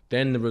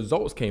 Then the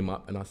results came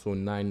up and I saw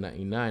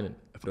 9.99 and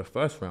after the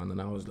first round,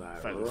 and I was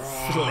like,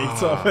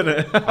 tough,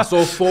 innit? I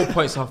saw 4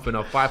 points off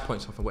and 5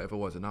 points off and whatever it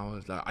was, and I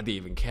was like, I didn't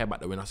even care about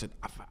the win. I said,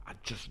 I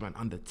just ran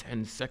under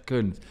 10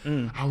 seconds.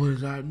 I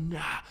was like,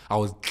 nah. I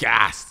was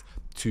gassed,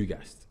 too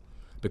gassed,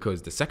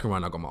 because the second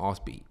round I got my ass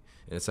beat.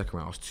 In the second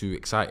round, I was too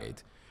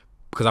excited.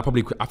 Because I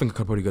think I could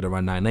probably go to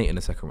run 9.8 in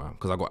the second round,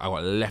 because I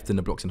got left in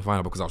the blocks in the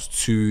final because I was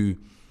too,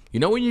 you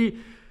know, when you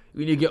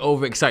get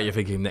overexcited, you're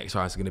thinking next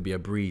round is going to be a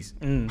breeze.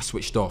 I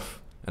switched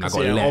off and I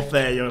got left. Off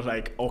there, you're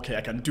like, okay,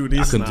 I can do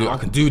this now. I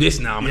can do this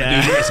now. I'm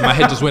gonna do this. My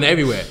head just went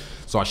everywhere.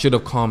 So I should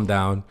have calmed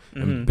down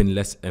and been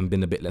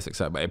a bit less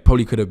excited. But it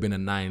probably could have been a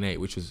 9.8,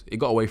 which was, it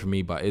got away from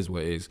me, but it is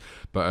what it is.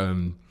 But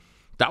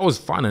that was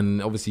fun,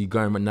 and obviously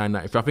going at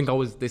 9.9. I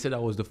think they said I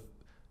was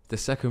the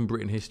second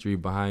Brit in history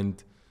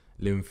behind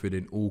Linford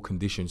in all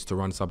conditions to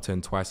run sub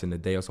 10 twice in a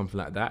day or something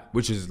like that,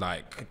 which is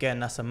like, again,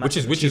 that's a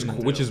massive which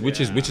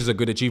is a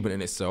good achievement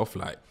in itself,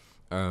 like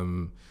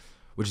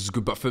which is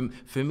good. But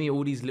for me,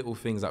 all these little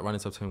things like running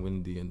sub 10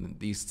 windy and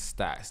these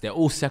stats, they're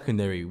all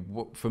secondary.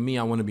 For me,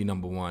 I want to be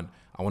number one.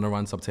 I want to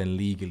run sub 10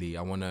 legally.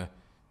 I want to,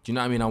 do you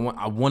know what I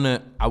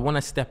mean? I want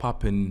to step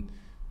up and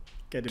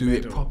do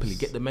it properly,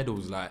 get the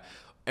medals. Like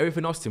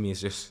everything else to me is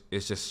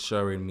just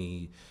showing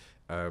me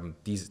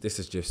this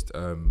is just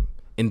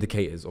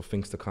indicators of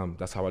things to come.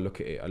 That's how I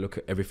look at it. I look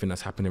at everything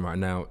that's happening right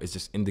now. It's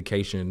just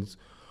indications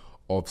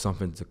of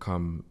something to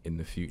come in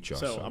the future.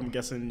 So I'm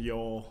guessing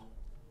your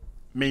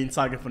main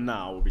target for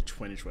now will be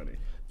 2020.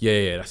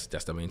 Yeah, that's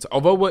the main.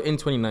 Although we're in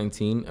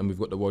 2019 and we've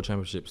got the World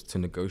Championships to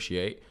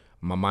negotiate,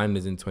 my mind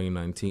is in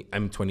 2019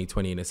 and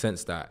 2020 in a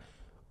sense that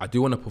I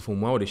do want to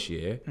perform well this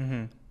year,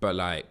 but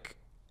like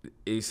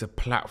it's a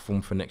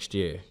platform for next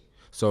year.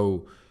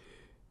 So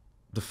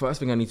the first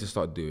thing I need to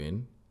start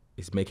doing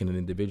is making an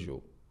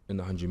individual in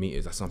the 100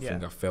 meters. That's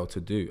something I failed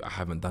to do. I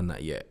haven't done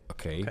that yet.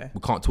 Okay.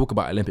 We can't talk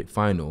about Olympic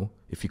final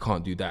if you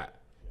can't do that.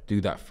 Do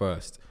that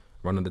first.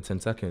 Run under 10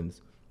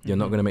 seconds. You're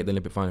not going to make the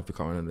Olympic final if you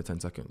can't run under 10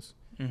 seconds.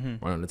 Run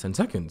under 10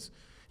 seconds.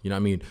 You know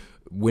what I mean?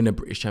 Win a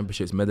British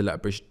Championships, medal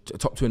at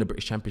top 2 in the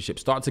British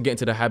Championships. Start to get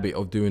into the habit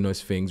of doing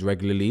those things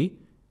regularly.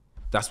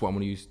 That's what I'm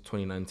going to use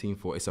 2019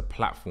 for. It's a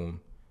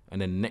platform.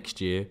 And then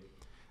next year,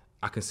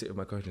 I can sit with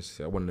my coach and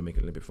say, I wanted to make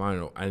an Olympic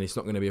final. And it's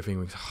not going to be a thing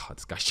where,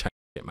 this guy's chatting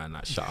shit, man,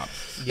 like, shut up.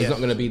 It's not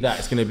going to be that.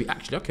 It's going to be,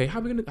 actually, okay,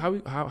 how are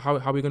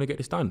we going to get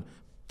this done?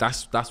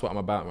 That's what I'm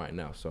about right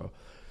now. So,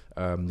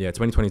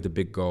 2020 is the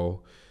big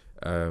goal.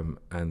 And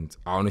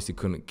I honestly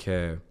couldn't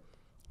care.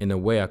 In a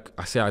way,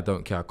 I say I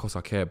don't care. Of course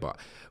I care. But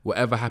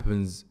whatever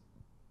happens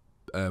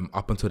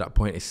up until that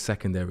point is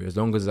secondary. As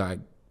long as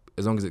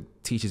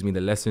it teaches me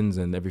the lessons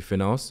and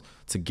everything else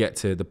to get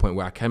to the point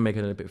where I can make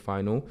an Olympic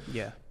final,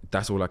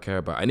 that's all I care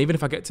about. And even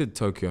if I get to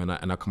Tokyo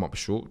and I come up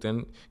short,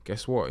 then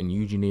guess what? In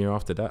Eugene year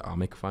after that, I'll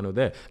make a final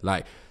there.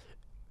 Like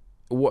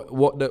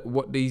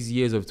what these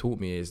years have taught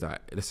me is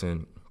that,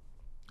 listen,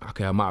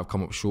 okay, I might have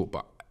come up short,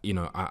 but you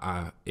know,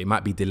 it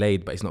might be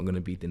delayed, but it's not going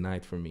to be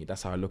denied from me.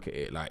 That's how I look at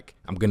it. Like,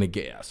 I'm going to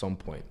get it at some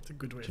point. It's a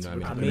good way to know what I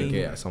mean? I'm going to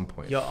get it at some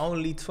point. You're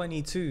only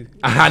 22.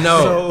 I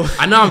know. So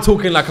I know I'm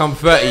talking like I'm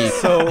 30.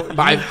 So but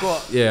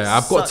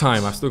I've got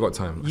time. I've still got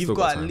time. You've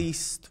got at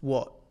least,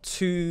 what,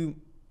 two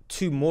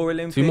more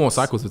Olympics? 2 more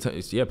cycles,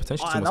 potentially 2 more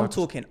cycles. And I'm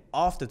talking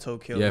after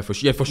Tokyo. Yeah, for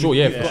sure.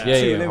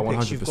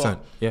 100%. You've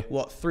got,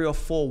 what, 3 or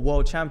 4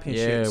 world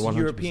championships,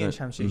 European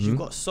championships. You've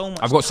got so much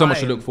I've got so much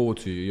to look forward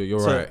to.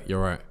 You're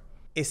right.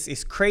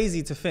 It's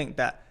crazy to think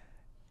that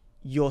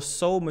you're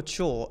so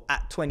mature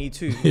at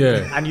 22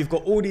 and you've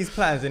got all these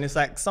plans, and it's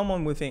like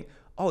someone would think,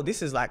 oh,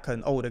 this is like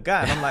an older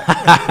guy. And I'm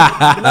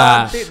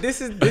like, this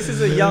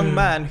is a young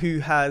man who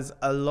has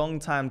a long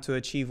time to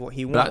achieve what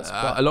he wants.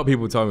 But a lot of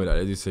people tell me that.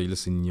 They just say,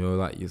 listen, you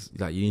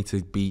need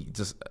to be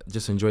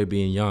just enjoy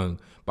being young.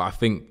 But I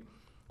think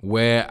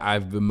where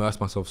I've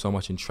immersed myself so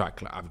much in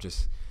track, like I've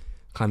just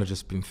kind of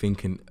just been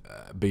thinking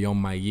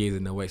beyond my years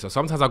in a way. So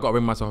sometimes I've got to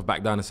bring myself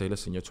back down and say,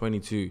 listen, you're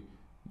 22,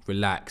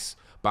 relax.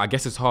 But I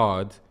guess it's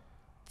hard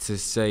to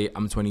say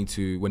I'm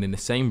 22 when in the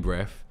same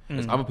breath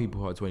there's other people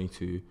who are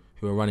 22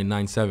 who are running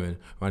 9.7,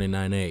 running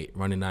 9.8,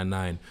 running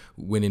 9.9,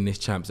 winning this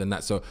champs and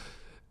that. So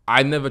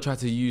I never try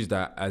to use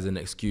that as an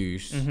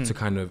excuse to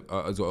kind of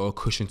as a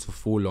cushion to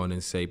fall on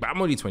and say, but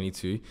I'm only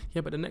 22.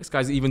 Yeah, but the next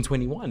guy's even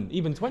 21,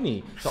 even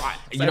 20. So I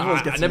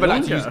never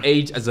like to use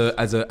age as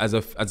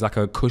like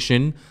a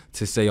cushion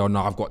to say, oh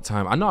no, I've got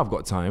time. I know I've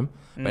got time,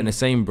 but in the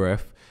same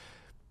breath,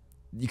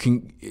 you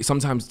can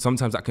sometimes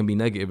that can be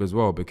negative as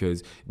well,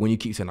 because when you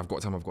keep saying I've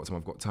got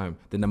time,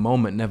 then the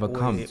moment never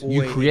comes.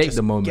 You create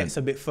the moment. It gets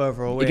a bit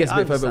further away. It gets a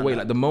bit further away.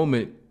 Like the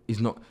moment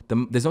is not.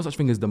 There's no such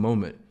thing as the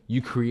moment.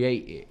 You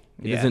create it.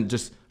 It doesn't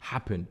just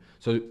happen.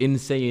 So in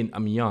saying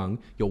I'm young,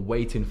 you're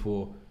waiting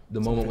for the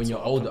moment when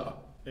you're older.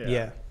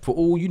 Yeah. For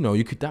all you know,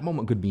 that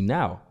moment could be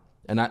now.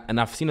 And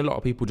I've seen a lot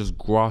of people just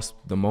grasp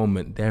the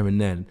moment there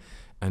and then,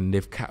 and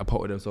they've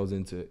catapulted themselves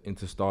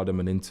into stardom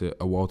and into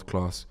a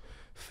world-class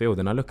field.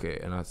 And I look at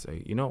it and I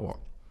say, you know what?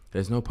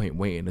 There's no point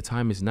waiting. The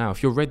time is now.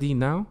 If you're ready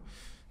now,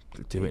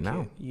 do it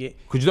now. Yeah.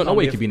 Because you don't know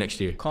where you could be next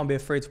year. Can't be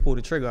afraid to pull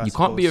the trigger. You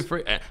can't be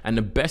afraid. And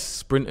the best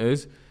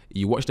sprinters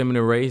You watch them in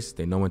a race,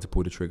 they know when to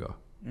pull the trigger.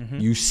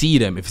 You see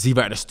them. If it's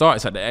either at the start,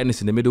 it's at the end,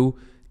 it's in the middle.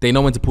 They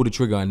know when to pull the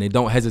trigger and they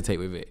don't hesitate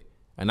with it.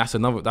 And that's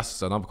another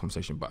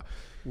conversation. But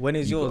when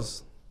is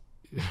yours?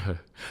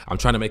 I'm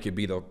trying to make it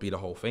be the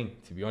whole thing,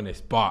 to be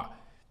honest. But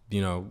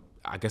you know,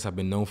 I guess I've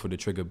been known for the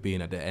trigger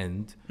being at the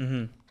end.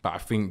 But I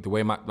think the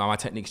way my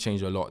techniques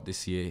changed a lot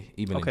this year,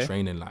 even in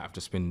training. Like I've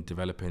just been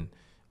developing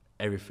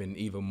everything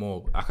even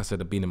more. Like I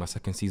said, I've been in my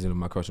second season of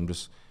my coach. I'm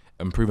just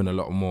improving a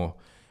lot more.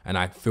 And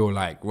I feel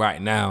like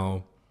right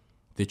now,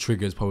 the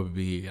trigger is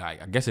probably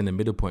like, I guess in the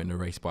middle point in the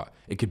race, but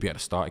it could be at the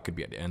start, it could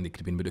be at the end, it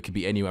could be in the middle, it could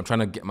be anywhere. I'm trying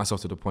to get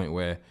myself to the point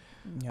where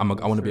I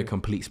want to be a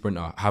complete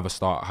sprinter, have a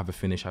start, have a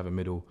finish, have a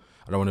middle.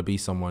 I don't want to be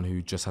someone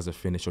who just has a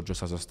finish or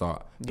just has a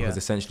start, because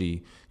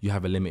essentially you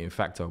have a limiting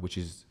factor, which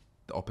is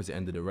the opposite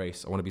end of the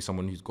race. I want to be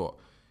someone who's got,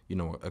 you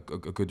know, a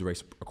good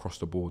race across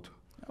the board.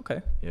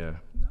 Okay. Yeah.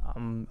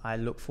 I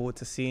look forward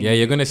to seeing. Yeah,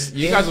 you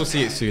guys will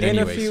see it soon in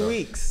anyway. A few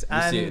weeks,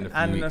 and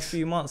in a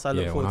few months. I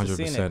look forward to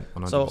seeing it.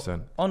 100%.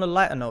 So, on a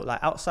lighter note,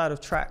 like outside of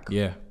track,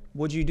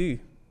 what do you do?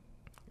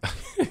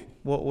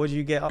 What do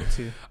you get up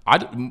to?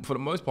 For the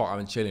most part,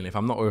 I'm chilling. If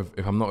I'm not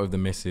with the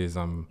missus,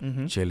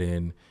 I'm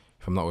chilling.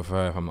 If I'm not with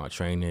her, if I'm not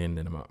training,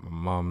 then I'm at my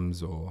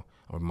mum's or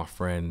with my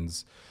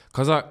friends.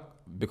 Because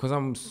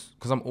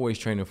I'm always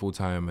training full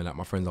time and like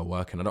my friends are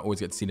working, I don't always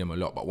get to see them a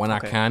lot. But when I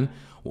can,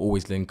 we'll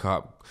always link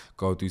up,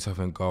 go do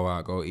something, go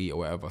out, go eat or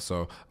whatever.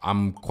 So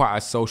I'm quite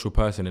a social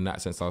person in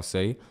that sense, I'll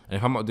say. And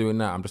if I'm not doing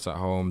that, I'm just at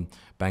home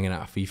banging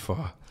out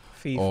FIFA.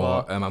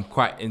 Or I'm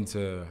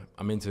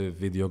into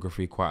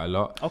videography quite a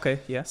lot. Okay,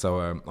 yeah. So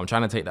I'm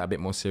trying to take that a bit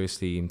more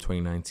seriously in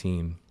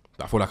 2019.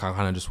 I feel like I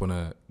kind of just want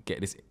to get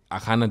this.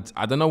 I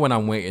don't know when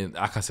I'm waiting.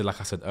 Like I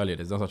said earlier,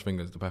 there's no such thing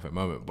as the perfect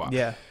moment. But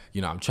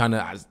you know, I'm trying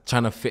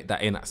to fit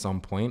that in at some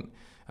point.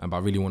 But I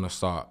really want to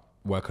start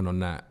working on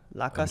that.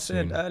 Like I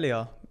said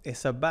earlier,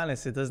 it's a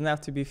balance. It doesn't have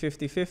to be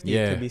 50-50.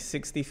 It could be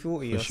 60-40 or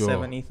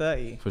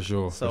 70-30. For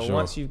sure. So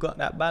once you've got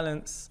that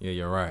balance,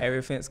 you're right.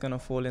 Everything's gonna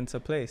fall into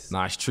place.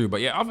 Nah, it's true.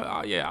 But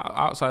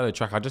outside of the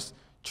track, I just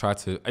try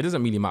to. It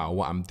doesn't really matter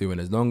what I'm doing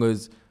as long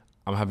as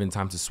I'm having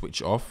time to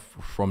switch off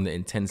from the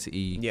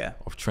intensity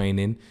of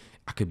training.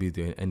 I could be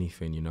doing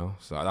anything, you know?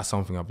 So that's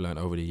something I've learned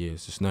over the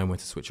years, just knowing when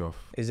to switch off.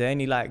 Is there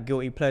any like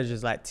guilty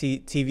pleasures, like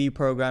TV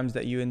programs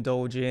that you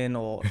indulge in,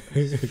 or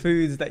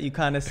foods that you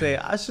kind of say,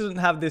 I shouldn't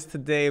have this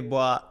today,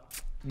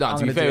 but no,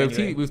 to be fair,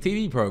 with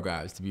TV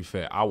programs, to be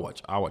fair, I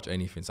watch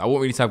anything. So I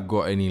won't really have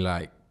got any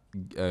like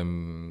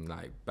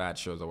bad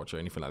shows I watch or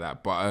anything like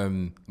that. But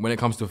when it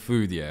comes to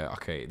food,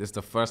 okay, this is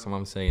the first time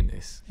I'm saying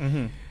this.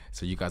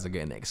 So you guys are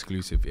getting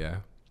exclusive,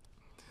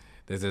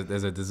 There's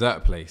a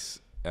dessert place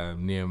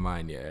near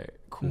mine,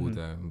 called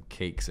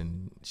Cakes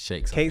and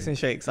Shakes. Cakes and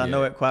Shakes, I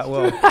know it quite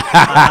well.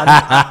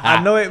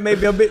 I know it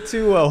maybe a bit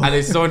too well. And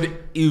it's on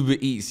Uber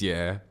Eats,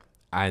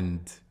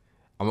 and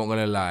I'm not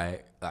gonna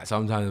lie, like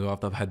sometimes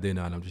after I've had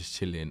dinner and I'm just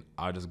chilling,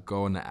 I'll just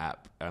go on the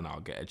app and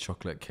I'll get a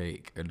chocolate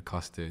cake and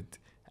custard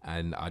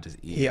and I just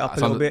eat it up a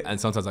little bit. And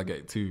sometimes I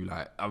get two,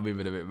 like I'm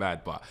even a bit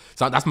mad, but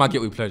so that's my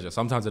guilty pleasure.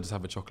 Sometimes I just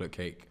have a chocolate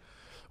cake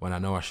when I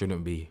know I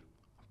shouldn't be,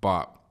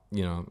 but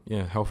you know,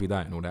 healthy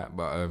diet and all that.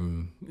 But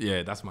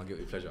that's my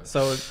guilty pleasure.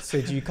 So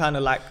do you kind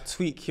of like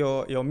tweak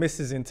your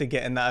missus into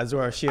getting that as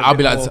well?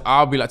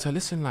 I'll be like,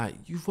 listen, like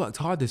you've worked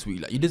hard this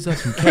week, like you deserve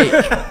some cake.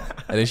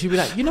 And then she'll be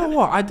like, you know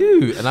what, I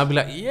do. And I'll be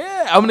like,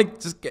 yeah, I'm gonna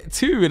just get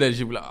two. And then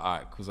she'll be like, all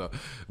right, cool. So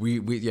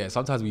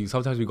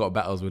sometimes we got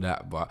battles with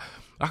that. But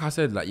like I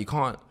said, like you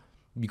can't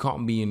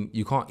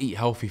eat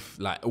healthy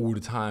like all the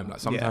time. Like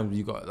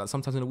sometimes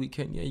sometimes in the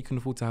weekend, you can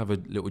afford to have a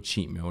little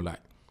cheat meal. Like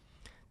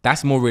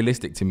that's more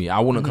realistic to me. I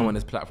wouldn't come on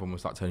this platform and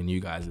start telling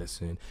you guys,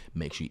 listen,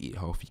 make sure you eat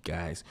healthy,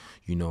 guys.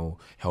 You know,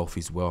 health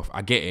is wealth.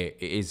 I get it.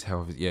 It is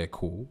healthy. Yeah,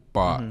 cool.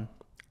 But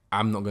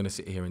I'm not going to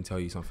sit here and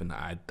tell you something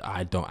that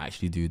I don't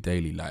actually do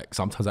daily. Like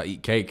sometimes I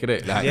eat cake,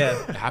 innit? Like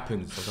it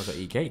happens. Sometimes I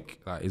eat cake.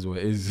 Like is what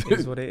it is. It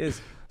is what it is.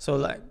 So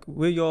like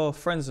with your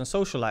friends and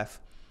social life,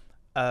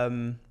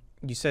 you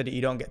said that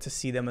you don't get to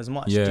see them as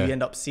much. Do you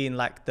end up seeing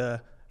like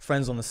the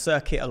friends on the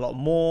circuit a lot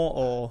more,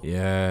 or?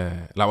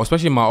 Yeah, like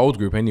especially in my old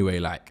group anyway,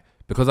 like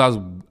because I was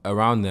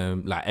around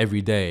them like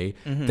every day,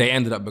 they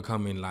ended up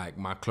becoming like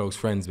my close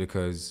friends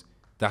because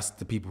that's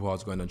the people who I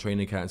was going on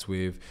training camps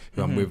with,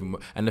 who I'm with.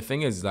 And the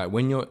thing is, like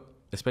when you're,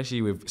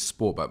 especially with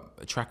sport,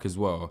 but track as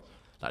well,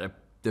 like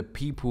the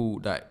people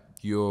that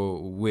you're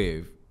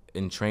with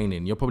in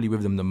training, you're probably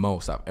with them the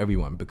most out of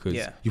everyone because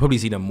you probably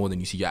see them more than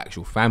you see your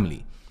actual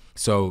family.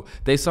 So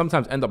they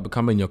sometimes end up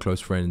becoming your close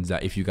friends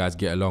that if you guys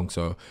get along.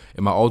 So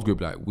in my old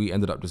group, like we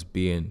ended up just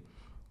being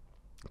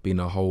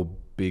a whole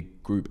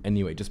big group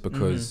anyway, just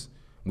because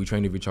we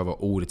trained with each other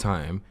all the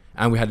time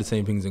and we had the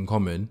same things in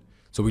common.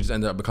 So we just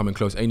ended up becoming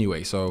close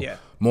anyway. So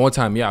more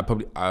time, I'd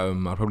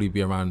probably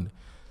be around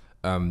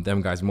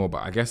them guys more.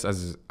 But I guess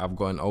as I've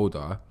gotten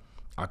older,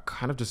 I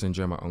kind of just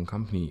enjoy my own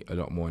company a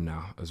lot more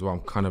now as well. I'm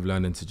kind of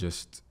learning to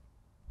just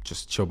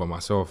just chill by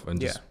myself and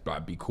just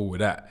like be cool with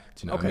that.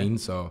 Do you know what I mean?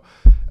 So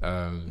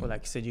well,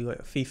 like you said, you got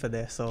FIFA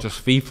there, so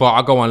just FIFA.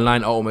 I go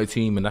online, Ultimate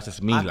Team, and that's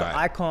just me.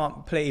 I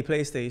can't play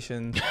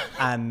PlayStation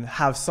and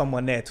have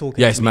someone there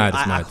talking. Yeah, it's mad.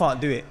 I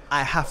can't do it.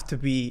 I have to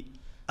be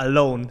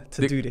alone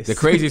to do this. The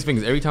craziest thing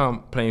is every time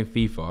I'm playing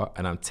FIFA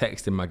and I'm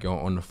texting my girl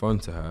on the phone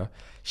to her,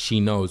 she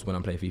knows when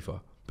I'm playing FIFA.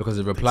 Because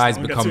the replies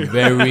become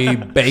very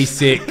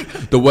basic.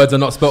 The words are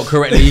not spelled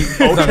correctly.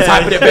 I'm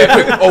typing it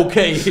very quick.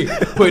 Okay,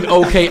 putting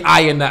okay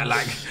I in that.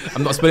 Like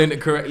I'm not spelling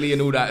it correctly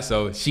and all that.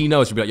 So she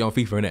knows. She'll be like, "You're on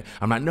FIFA, innit?"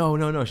 I'm like,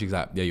 "No." She's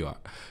like, "Yeah, you are."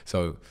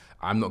 So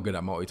I'm not good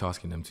at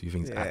multitasking them two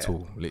things at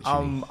all.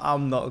 Literally,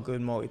 I'm not a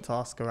good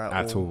multitasker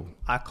at all.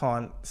 I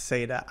can't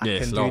say that I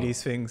can do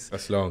these things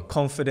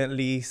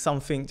confidently.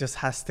 Something just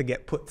has to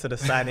get put to the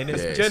side, and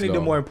it's generally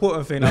the more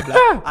important thing. I'm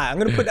like, I'm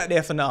gonna put that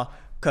there for now.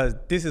 Because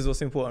this is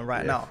what's important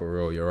right now. For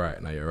real, you're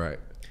right. No, you're right.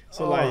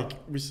 So like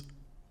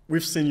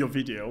we've seen your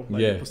video.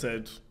 Like people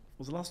said,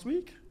 was it last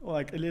week or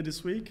like earlier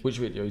this week? Which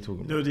video are you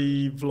talking about?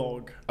 The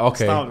vlog.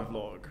 Okay. The style of the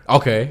vlog.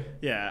 Okay.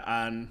 Yeah,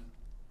 and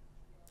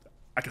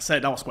like I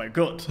said, that was quite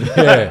good.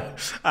 Yeah.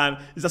 And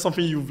is that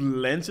something you've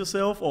learned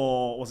yourself,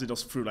 or was it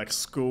just through like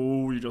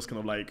school? You just kind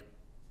of like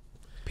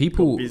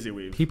people busy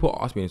with? People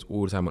ask me this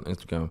all the time on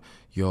Instagram.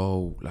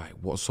 Yo, like,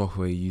 what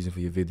software are you using for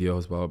your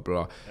videos? Blah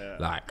blah blah. Yeah.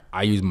 Like,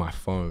 I use my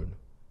phone.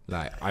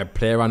 Like, I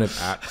play around with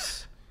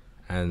apps,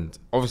 and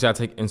obviously I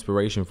take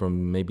inspiration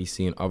from maybe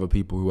seeing other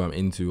people who I'm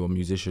into, or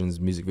musicians,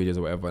 music videos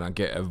or whatever, and I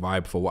get a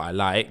vibe for what I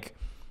like,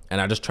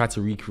 and I just try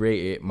to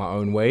recreate it my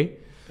own way.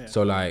 Yeah.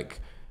 So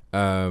like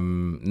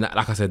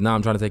I said, now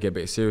I'm trying to take it a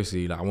bit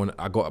seriously. Like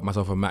I got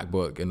myself a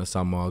MacBook in the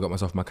summer, I got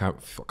myself a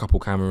couple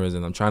cameras,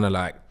 and I'm trying to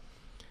like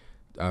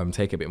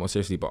take it a bit more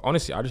seriously. But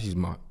honestly, I just use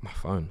my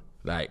phone.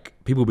 Like,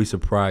 people be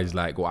surprised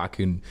like what I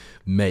can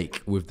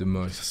make with the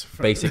most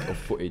basic of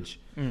footage.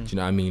 Do you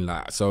know what I mean?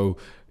 Like, so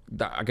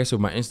that, I guess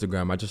with my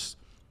Instagram,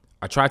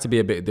 I try to be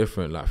a bit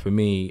different. Like, for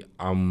me,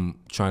 I'm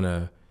trying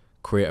to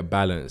create a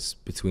balance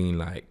between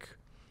like,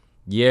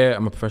 yeah,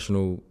 I'm a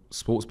professional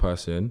sports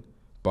person,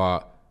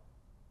 but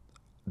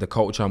the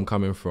culture I'm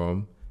coming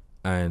from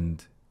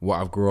and what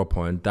I've grew up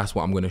on, that's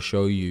what I'm going to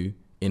show you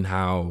in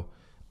how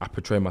I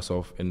portray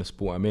myself in the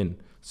sport I'm in.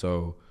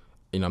 So,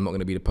 you know, I'm not going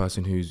to be the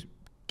person who's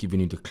giving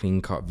you the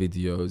clean cut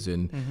videos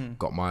and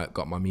got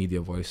my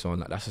media voice on.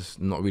 Like, that's just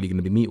not really going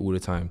to be me all the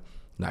time.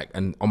 Like,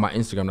 and on my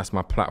Instagram, that's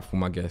my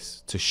platform, I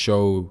guess, to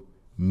show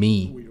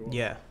me.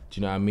 Yeah. Do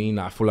you know what I mean?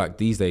 Like, I feel like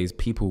these days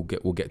people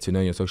will get to know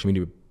your social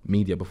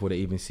media before they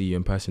even see you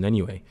in person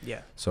anyway.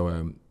 Yeah.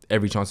 So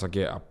every chance I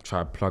get, I try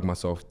to plug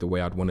myself the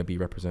way I'd want to be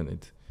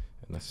represented,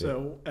 and that's it.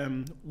 So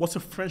what's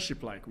your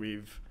friendship like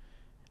with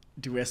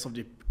the rest of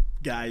the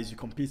guys you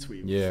compete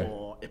with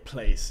for a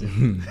place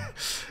in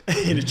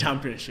the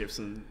championships?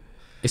 And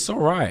it's all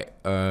right.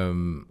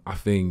 I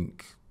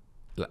think,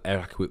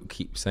 like we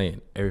keep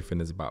saying,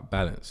 everything is about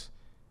balance,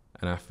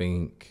 and I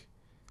think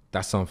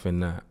that's something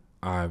that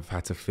I've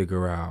had to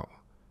figure out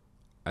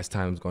as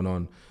time's gone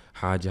on.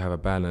 How do you have a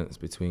balance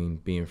between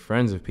being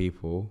friends with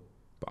people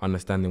but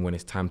understanding when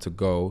it's time to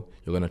go,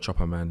 you're gonna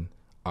chop a man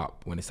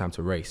up when it's time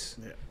to race?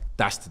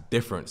 That's the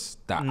difference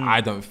that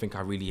I don't think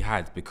I really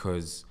had,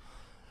 because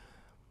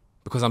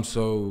I'm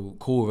so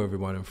cool with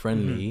everyone and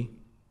friendly.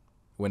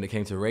 When it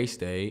came to race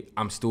day,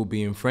 I'm still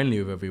being friendly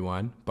with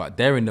everyone, but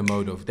they're in the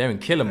mode of, they're in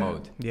killer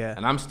mode. Yeah.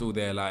 And I'm still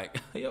there like,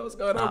 yo, what's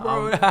going on,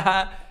 bro?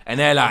 And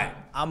they're like,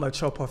 I'm gonna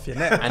chop off your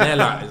neck. And they're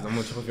like, I'm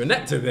gonna chop off your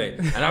neck today.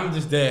 And I'm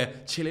just there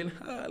chilling,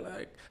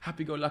 like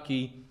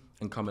happy-go-lucky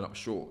and coming up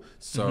short.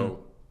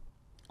 So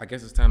I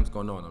guess as time's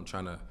gone on, I'm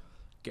trying to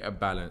get a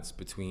balance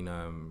between,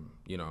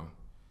 you know,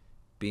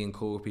 being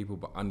cool with people,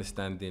 but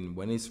understanding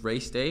when it's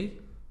race day,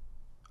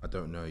 I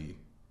don't know you.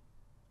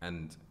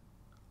 And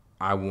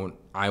I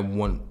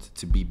want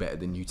to be better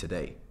than you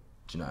today.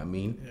 Do you know what I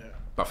mean? Yeah.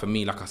 But for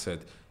me, like I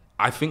said,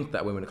 I think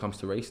that way when it comes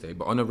to race day,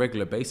 but on a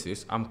regular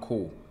basis, I'm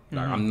cool.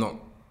 Like, I'm not,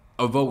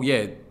 although,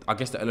 yeah, I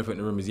guess the elephant in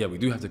the room is, yeah, we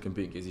do have to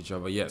compete against each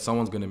other. Yeah,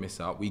 someone's going to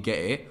miss out. We get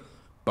it.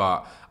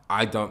 But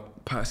I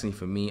don't, personally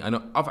for me, I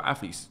know other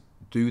athletes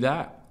do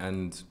that,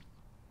 and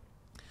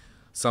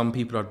some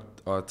people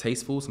are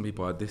tasteful, some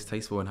people are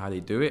distasteful in how they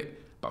do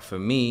it. But for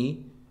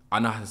me, I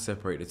know how to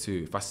separate the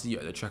two. If I see you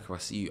at the track, if I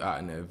see you out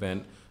in the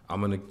event, I'm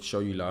going to show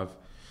you love,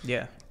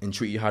 and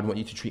treat you how I want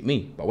you to treat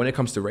me. But when it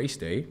comes to race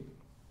day,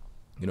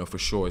 you know, for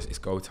sure, it's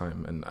go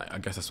time. And I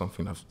guess that's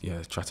something I've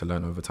tried to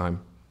learn over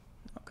time.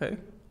 Okay,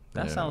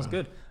 that sounds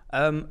good.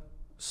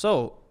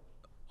 So,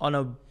 on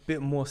a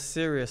bit more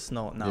serious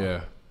note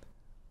now,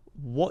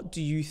 what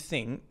do you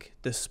think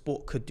the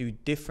sport could do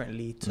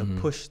differently to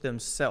push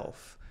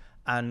themselves?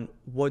 And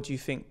what do you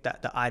think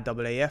that the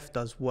IAAF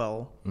does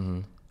well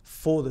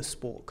for the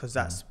sport? Because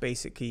that's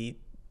basically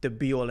the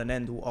be-all and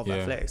end-all of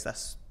athletics.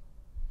 That's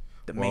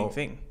the main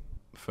thing.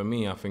 For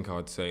me, I think I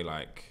would say,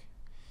 like,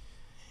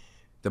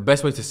 the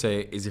best way to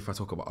say it is if I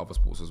talk about other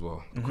sports as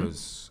well,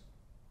 because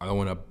I don't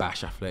want to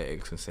bash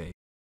athletics and say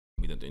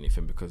we don't do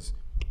anything, because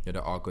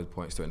there are good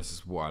points to it, and this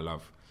is what I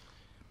love.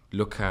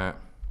 Look at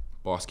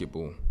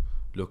basketball,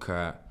 look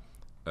at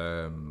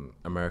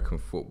American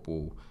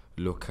football,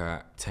 look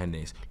at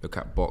tennis, look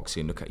at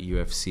boxing, look at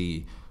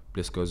UFC,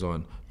 list goes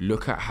on.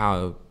 Look at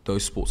how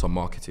those sports are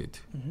marketed,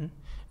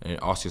 and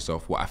ask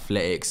yourself what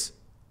athletics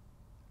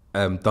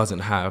doesn't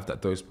have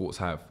that those sports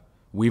have.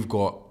 We've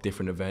got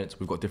different events,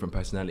 we've got different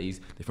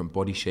personalities, different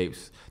body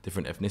shapes,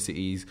 different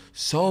ethnicities,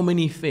 so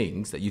many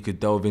things that you could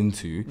delve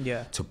into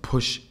to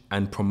push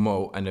and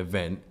promote an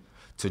event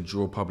to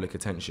draw public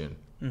attention.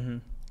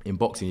 In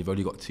boxing, you've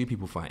only got 2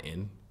 people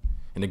fighting.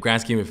 In the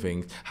grand scheme of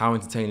things, how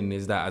entertaining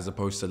is that as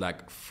opposed to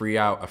like a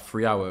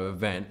 3-hour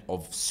event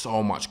of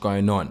so much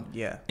going on,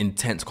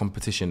 intense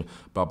competition,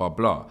 blah, blah,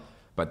 blah.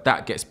 But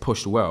that gets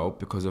pushed well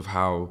because of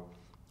how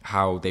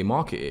they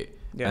market it.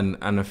 And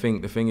I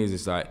think the thing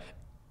is like,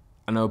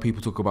 I know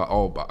people talk about,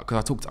 but because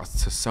I talked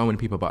to so many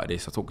people about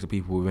this. I talk to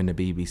people within the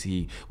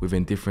BBC,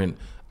 within different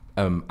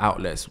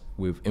outlets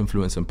with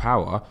influence and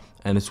power,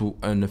 and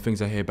the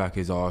things I hear back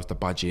is, it's the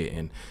budget,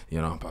 and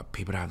but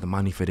people don't have the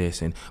money for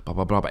this, and blah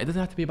blah blah. But it doesn't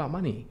have to be about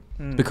money,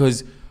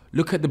 because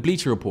look at the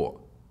Bleacher Report.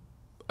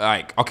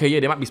 Like, okay, yeah,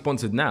 they might be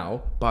sponsored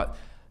now, but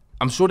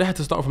I'm sure they had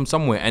to start from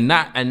somewhere, and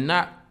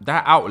that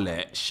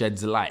outlet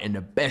sheds light in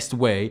the best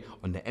way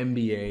on the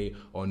NBA,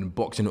 on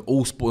boxing,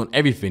 all sport, on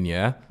everything.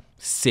 Yeah,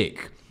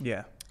 sick.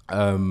 Yeah.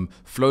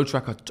 Flow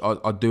Track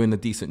are doing a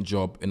decent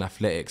job in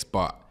athletics,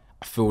 but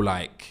I feel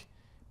like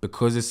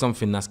because it's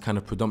something that's kind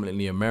of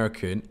predominantly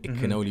American, it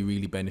can only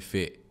really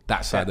benefit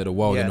that side of the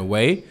world in a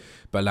way.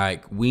 But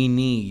like, we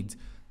need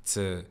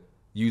to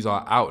use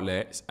our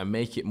outlets and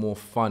make it more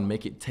fun,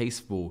 make it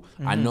tasteful.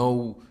 I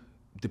know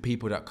the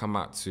people that come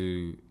out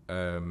to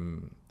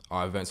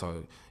our events are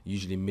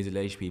usually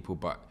middle-aged people,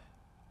 but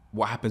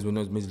what happens when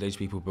those middle-aged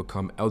people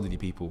become elderly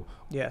people?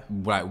 Yeah.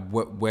 Like,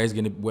 where's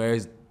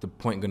the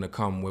point gonna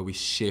come where we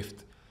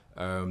shift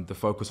the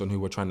focus on who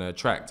we're trying to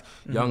attract?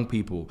 Young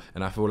people.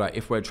 And I feel like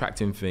if we're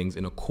attracting things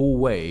in a cool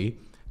way,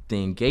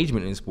 the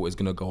engagement in sport is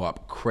gonna go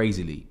up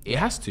crazily. It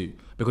has to,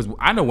 because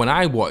I know when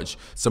I watch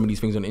some of these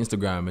things on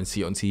Instagram and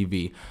see it on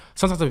TV,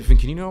 sometimes I'm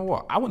thinking, you know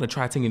what? I want to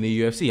try a thing in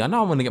the UFC. I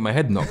know I'm gonna get my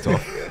head knocked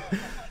off,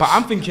 but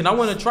I'm thinking I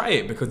want to try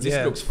it because this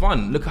looks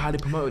fun. Look at how they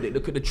promoted it.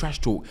 Look at the trash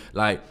talk.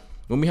 Like,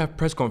 when we have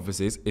press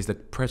conferences, it's the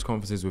press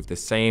conferences with the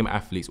same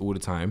athletes all the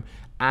time.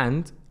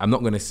 And I'm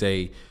not gonna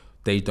say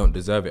they don't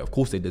deserve it. Of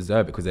course they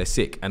deserve it because they're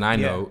sick. And I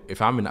know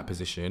if I'm in that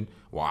position,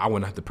 well, I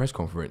want to have the press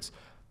conference.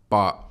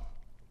 But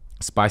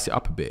spice it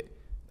up a bit.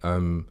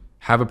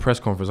 Have a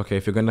press conference. Okay,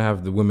 if you're going to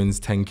have the women's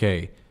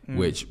 10K,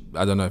 which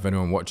I don't know if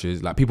anyone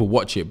watches, like people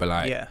watch it, but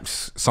like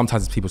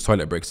sometimes it's people's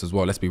toilet breaks as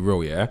well. Let's be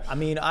real, yeah? I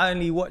mean, I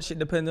only watch it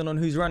depending on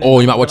who's running.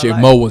 Or you might watch it if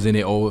Mo was in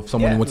it, or if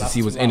someone you want to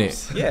see was in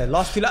it. Yeah,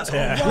 last 2 laps.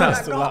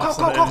 Last 2 laps.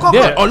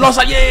 Yeah, or last,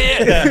 like,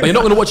 yeah. But you're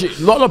not going to watch it.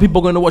 A lot of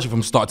people are going to watch it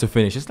from start to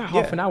finish. It's like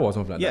half an hour or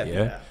something like that,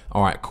 yeah?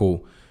 All right,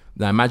 cool.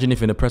 Now imagine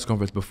if in a press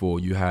conference before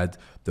you had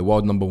the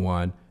world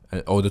 #1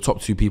 or the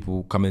top 2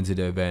 people come into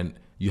the event,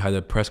 you had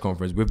a press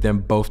conference with them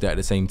both there at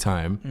the same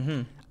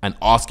time and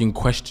asking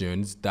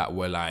questions that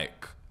were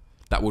like,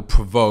 that would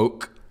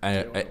provoke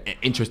an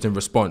interesting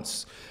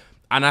response.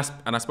 And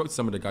I spoke to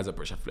some of the guys at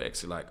British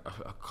Athletics like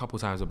a couple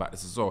times about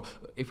this as well.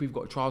 If we've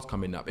got trials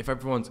coming up, if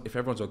everyone's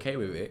okay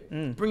with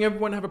it, bring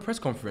everyone to have a press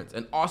conference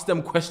and ask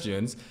them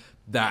questions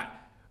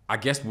that I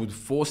guess would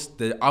force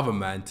the other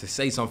man to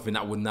say something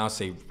that would now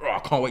say, I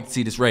can't wait to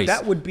see this race.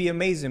 That would be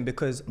amazing,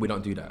 because we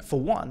don't do that. For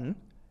one,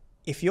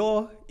 if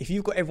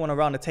you've got everyone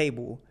around the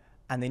table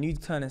and then you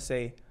turn and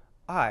say,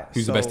 all right,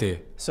 who's the best here?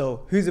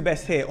 So who's the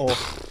best here? Or,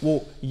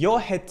 well,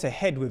 your head to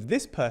head with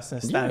this person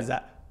stands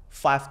at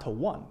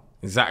 5-1.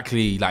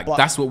 Exactly. Like, but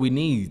that's what we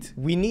need.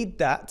 We need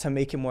that to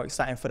make it more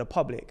exciting for the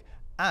public.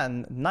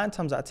 And 9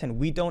 times out of 10,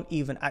 we don't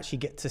even actually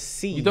get to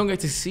see. You don't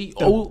get to see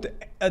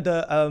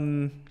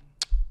the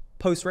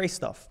post-race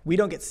stuff. We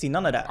don't get to see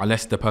none of that.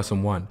 Unless the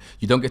person won.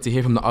 You don't get to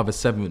hear from the other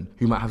 7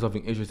 who might have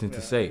something interesting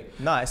to say.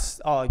 Nice.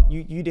 Oh,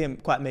 you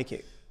didn't quite make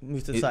it.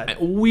 Move to the side. And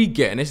all we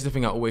get, and this is the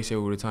thing I always say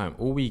all the time,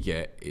 all we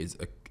get is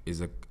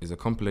a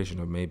compilation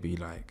of maybe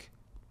like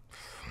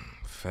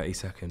 30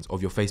 seconds of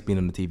your face being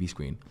on the TV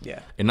screen. Yeah.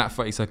 In that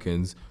 30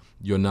 seconds,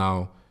 you're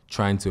now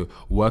trying to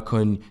work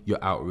on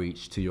your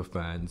outreach to your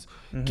fans,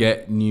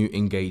 get new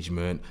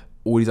engagement,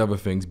 all these other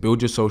things,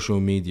 build your social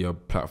media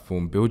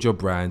platform, build your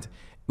brand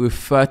with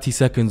 30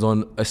 seconds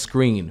on a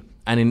screen.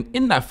 And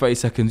in that 30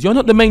 seconds, you're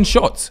not the main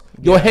shot.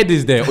 Your head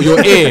is there, or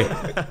your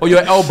ear, or your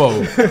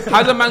elbow.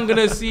 How's a man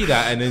gonna see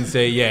that and then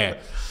say, yeah,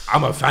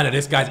 I'm a fan of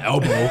this guy's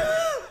elbow?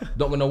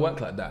 Not gonna work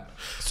like that.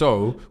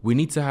 So we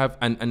need to have,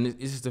 and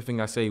this is the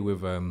thing I say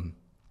with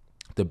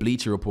the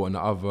Bleacher Report and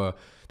the other,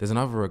 there's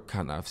another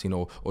account that I've seen,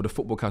 or the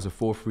Football Council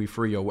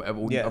 433 or whatever,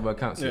 all the other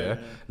accounts,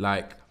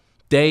 like,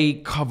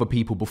 they cover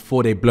people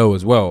before they blow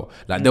as well.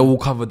 Like, they will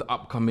cover the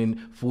upcoming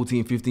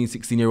 14, 15,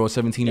 16-year-old,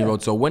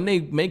 17-year-old. So when they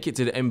make it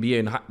to the NBA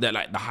and they're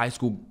like the high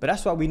school. But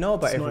that's why we know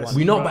about everyone.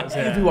 We know about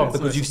everyone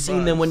because you've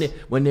seen them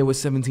when they were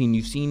 17.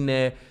 You've seen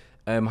their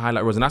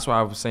highlight reels. And that's why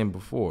I was saying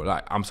before,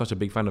 like, I'm such a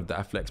big fan of the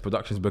Athletics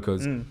Productionz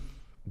because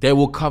they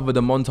will cover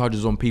the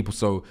montages on people.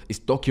 So it's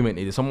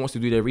documented. If someone wants to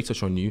do their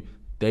research on you,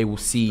 They will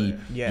see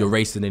your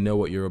race and they know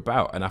what you're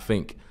about. And I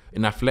think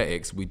in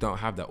athletics, we don't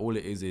have that. All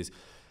it is,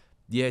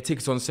 yeah,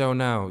 tickets on sale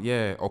now.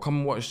 Yeah, or come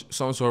and watch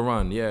so-and-so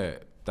run. Yeah,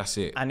 that's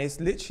it. And it's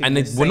literally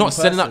and we're not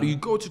selling out. You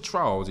go to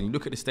trials and you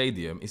look at the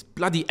stadium, it's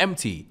bloody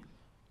empty.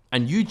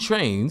 And you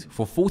trained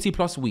for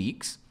 40+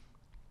 weeks,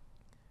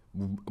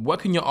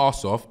 working your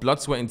ass off,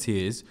 blood, sweat and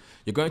tears.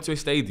 You're going to a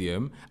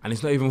stadium and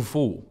it's not even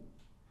full.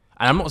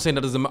 And I'm not saying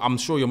that I'm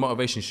sure your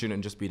motivation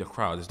shouldn't just be the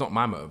crowd. It's not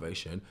my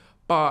motivation.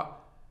 But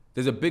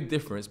there's a big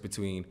difference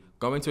between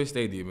going to a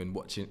stadium and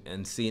watching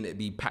and seeing it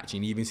be patchy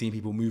and even seeing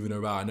people moving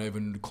around, not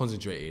even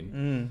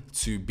concentrating,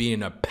 to being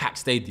in a packed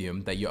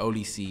stadium that you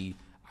only see,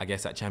 I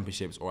guess, at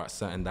championships or at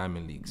certain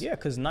diamond leagues. Yeah,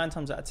 because 9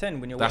 times out of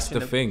 10, when you're watching...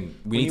 That's the thing.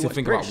 We need to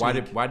think about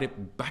why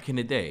did back in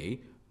the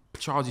day,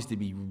 Charles used to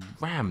be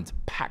rammed,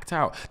 packed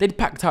out. They'd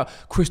packed out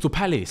Crystal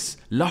Palace,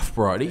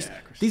 Loughborough. These are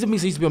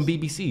things that used to be on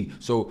BBC.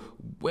 So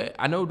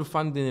I know the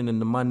funding and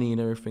the money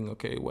and everything,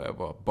 okay,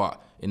 whatever.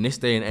 But in this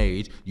day and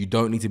age, you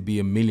don't need to be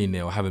a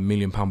millionaire or have £1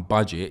 million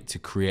budget to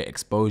create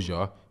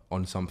exposure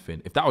on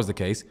something. If that was the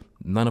case,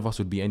 none of us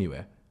would be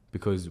anywhere,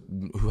 because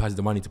who has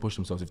the money to push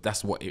themselves if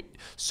that's what it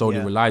solely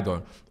relied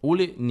on?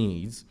 All it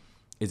needs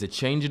is a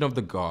changing of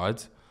the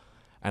guard,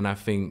 and I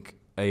think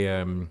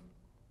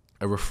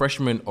a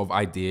refreshment of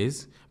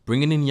ideas,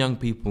 bringing in young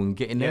people and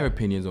getting their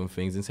opinions on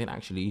things and saying,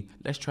 actually,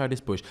 let's try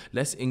this push.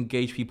 Let's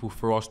engage people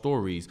through our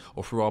stories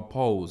or through our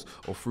polls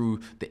or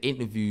through the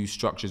interview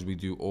structures we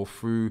do or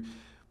through,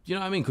 you know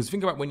what I mean? Because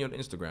think about when you're on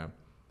Instagram.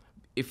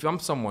 If I'm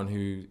someone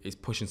who is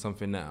pushing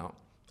something out,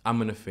 I'm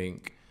going to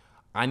think,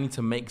 I need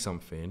to make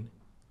something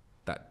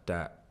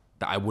that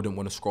I wouldn't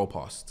want to scroll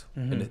past,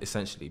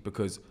 essentially,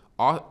 because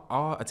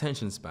our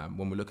attention span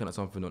when we're looking at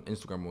something on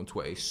Instagram or on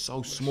Twitter is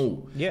so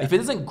small. Yeah. If it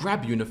doesn't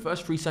grab you in the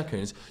first 3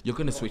 seconds, you're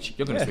gonna switch.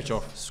 You're gonna switch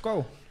off.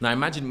 Scroll. Now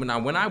imagine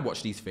when I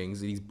watch these things,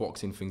 these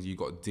boxing things. You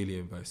got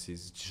Dillian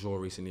versus Shaw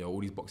recently, all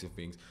these boxing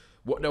things.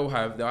 What they'll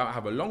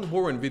have a long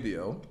boring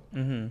video,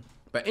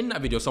 but in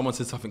that video someone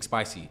says something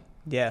spicy.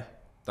 Yeah.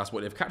 That's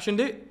what they've captioned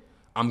it.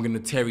 I'm gonna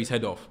tear his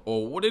head off.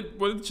 Or what did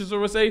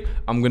Chisora say?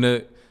 I'm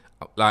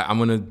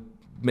gonna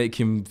make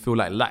him feel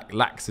like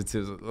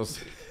laxatives.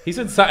 He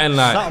said something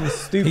like something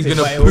stupid, he's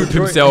gonna poop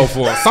himself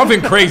or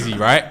something crazy,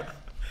 right?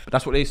 But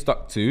that's what they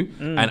stuck to.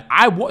 And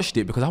I watched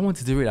it because I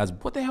wanted to realize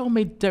what the hell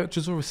made Derek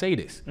Chisora say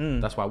this.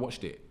 That's why I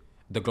watched it.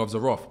 The gloves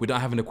are off. We don't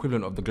have an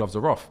equivalent of the gloves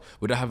are off.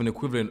 We don't have an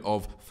equivalent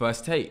of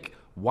first take.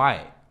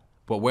 Why?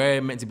 But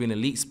we're meant to be an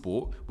elite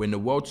sport. When the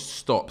world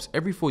stops,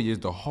 every 4 years,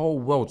 the whole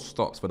world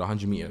stops for the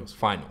 100 meters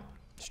final.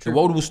 The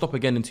world will stop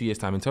again in 2 years'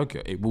 time in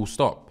Tokyo. It will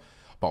stop.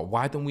 But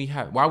why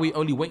are we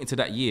only waiting to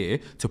that year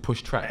to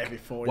push track?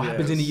 What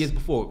happens in the years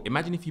before?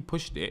 Imagine if you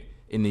pushed it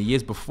in the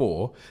years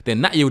before,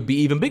 then that year would be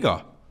even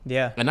bigger.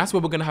 Yeah. And that's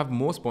where we're gonna have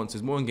more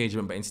sponsors, more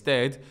engagement. But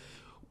instead,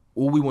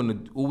 all we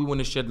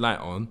wanna shed light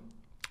on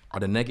are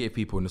the negative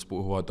people in the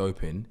sport who are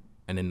doping,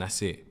 and then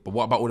that's it. But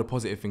what about all the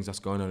positive things that's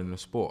going on in the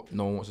sport?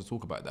 No one wants to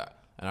talk about that.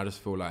 And I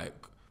just feel like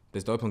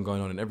there's doping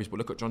going on in every sport.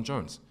 Look at John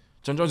Jones.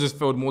 John Jones has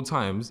failed more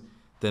times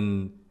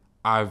than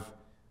I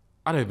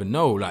don't even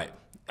know, like,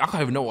 I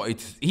can't even know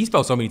what he's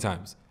felt so many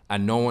times,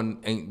 and no one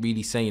ain't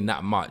really saying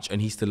that much, and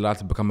he's still allowed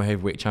to become a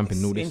heavyweight champion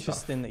and all this stuff.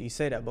 It's interesting that you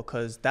say that,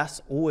 because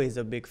that's always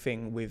a big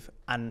thing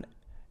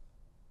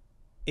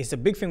it's a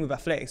big thing with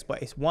athletics,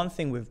 but it's one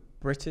thing with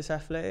British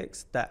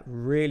athletics that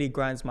really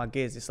grinds my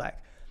gears. It's like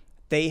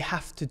they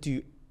have to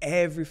do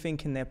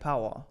everything in their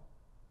power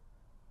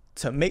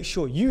to make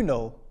sure you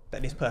know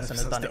that this person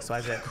has done X,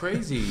 Y, Z.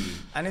 Crazy.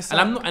 And it's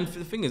and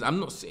the thing is, I'm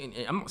not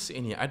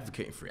sitting here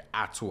advocating for it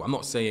at all. I'm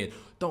not saying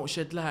don't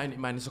shed light on it,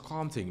 man. It's a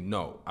calm thing.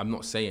 No, I'm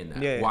not saying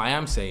that. Yeah, what I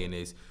am saying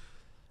is,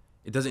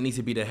 it doesn't need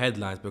to be the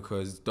headlines,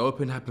 because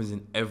doping happens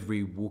in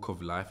every walk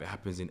of life. It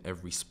happens in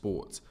every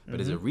sport. But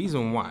there's a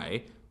reason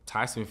why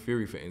Tyson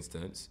Fury, for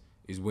instance,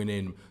 is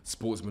winning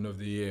Sportsman of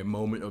the Year,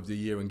 Moment of the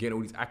Year, and getting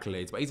all these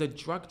accolades. But he's a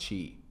drug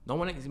cheat. No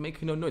one is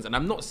making no noise. And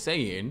I'm not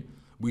saying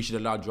we should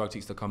allow drug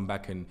cheats to come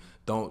back and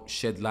don't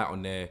shed light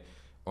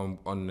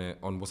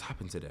on what's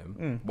happened to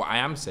them. What I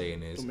am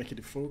saying is, don't make it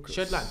the focus.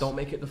 Shed light, don't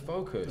make it the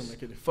focus. Don't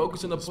make it the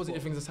focus on the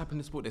positive things that's happened in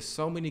the sport. There's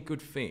so many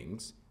good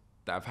things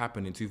that have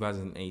happened in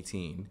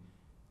 2018.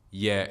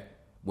 Yet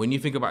when you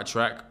think about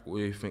track,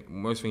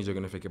 most things you're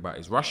gonna think about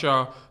is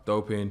Russia,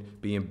 doping,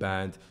 being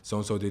banned, so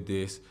and so did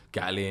this,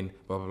 Gatlin,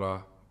 blah blah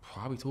blah.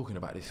 Why are we talking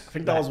about this? I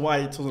think that was why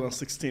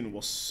 2016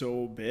 was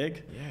so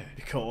big. Yeah.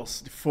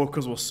 Because the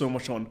focus was so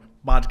much on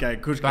bad guy,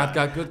 good guy. Bad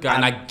guy, good guy.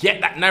 And I get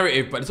that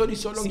narrative, but it's only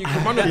so long you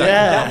can run with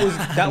that.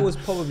 Yeah. That was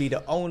probably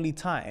the only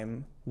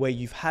time where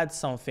you've had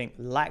something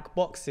like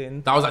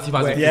boxing. That was like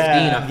 2015,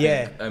 I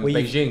think.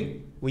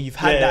 Beijing. Where you've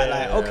had that,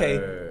 like,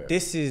 okay,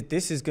 this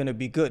is gonna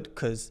be good,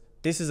 because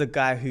this is a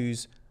guy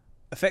who's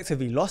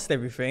effectively lost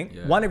everything,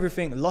 won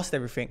everything, lost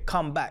everything,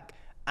 come back,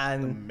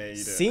 and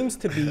seems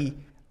to be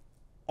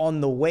on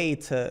the way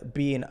to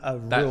being a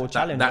real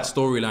challenger. That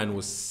storyline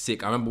was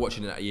sick. I remember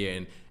watching it that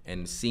year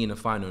and seeing the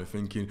final and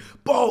thinking,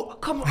 "Bro,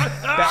 come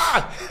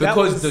on!"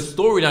 Because the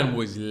storyline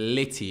was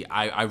litty.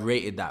 I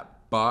rated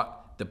that,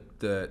 but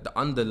the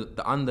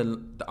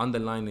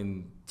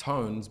underlining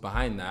tones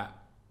behind that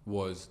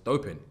was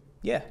doping.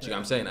 Yeah. Do you know what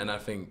I'm saying? And I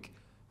think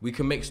we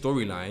can make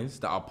storylines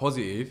that are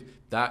positive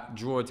that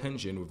draw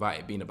attention without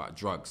it being about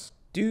drugs.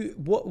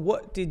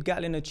 What did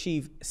Gatlin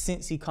achieve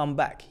since he come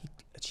back? He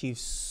achieved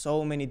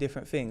so many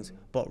different things,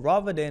 but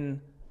rather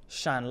than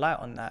shine light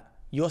on that,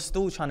 you're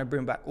still trying to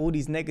bring back all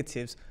these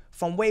negatives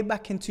from way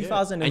back in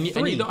 2003.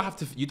 And you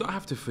don't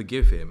have to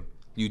forgive him.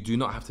 You do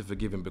not have to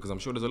forgive him, because I'm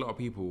sure there's a lot of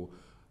people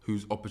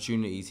whose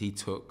opportunities he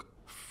took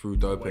through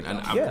doping, and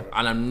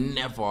I'm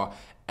never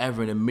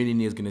ever in a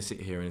million years gonna sit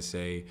here and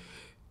say,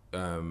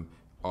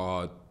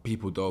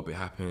 people dope, it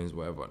happens,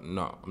 whatever.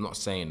 No, I'm not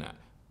saying that,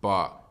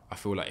 but I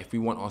feel like if we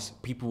want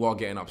people are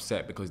getting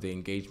upset because the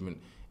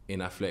engagement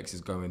in athletics is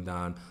going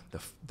down,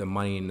 the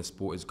money in the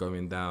sport is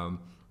going down,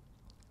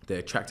 the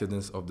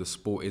attractiveness of the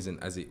sport isn't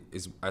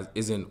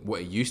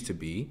what it used to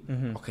be.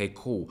 Okay,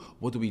 cool.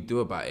 What do we do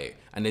about it?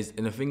 And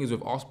the thing is,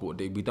 with our sport,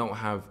 we don't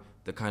have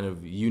the kind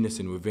of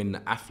unison within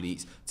the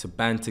athletes to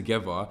band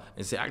together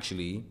and say,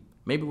 actually,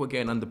 maybe we're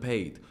getting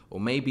underpaid, or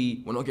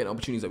maybe we're not getting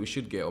opportunities that we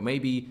should get, or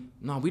maybe,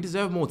 no, we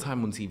deserve more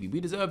time on TV.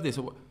 We deserve this.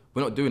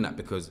 We're not doing that,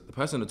 because the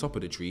person at the top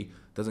of the tree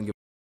doesn't give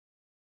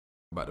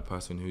about the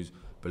person who's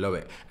below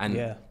it.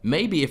 And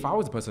maybe if I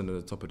was the person at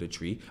the top of the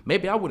tree,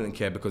 maybe I wouldn't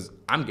care, because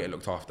I'm getting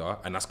looked after,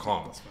 and that's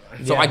calm.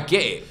 So I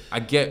get it.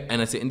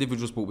 And as an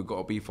individual sport, we've got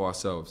to be for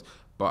ourselves.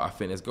 But I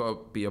think there's got to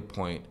be a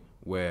point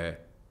where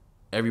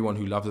everyone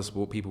who loves the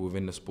sport, people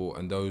within the sport,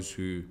 and those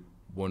who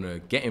want to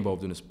get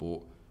involved in the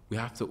sport, we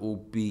have to all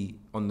be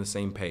on the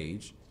same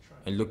page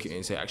and look at it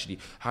and say, actually,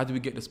 how do we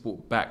get the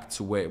sport back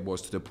to where it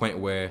was, to the point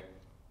where,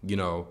 you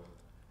know,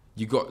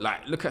 you got,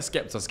 like, look at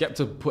Skepta.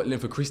 Skepta put Lynn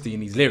for Christie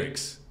in his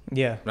lyrics.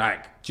 Yeah.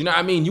 Like, do you know what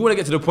I mean? You want to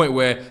get to the point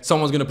where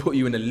someone's going to put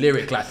you in a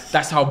lyric, like,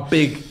 that's how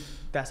big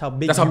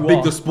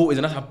the sport is,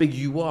 and that's how big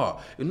you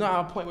are. You're not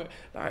at a point where,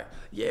 like,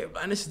 yeah,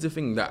 and this is the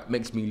thing that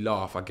makes me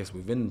laugh, I guess,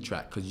 within the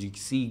track, because you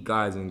see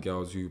guys and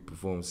girls who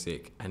perform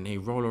sick, and they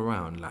roll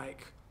around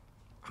like,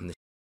 I'm the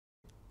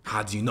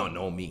how do you not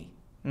know me?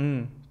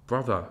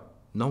 Brother,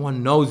 no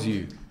one knows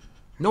you.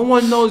 No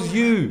one knows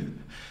you.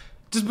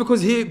 Just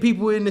because here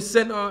people in the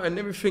center and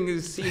everything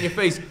is seeing your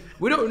face,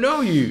 we don't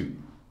know you.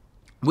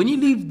 When you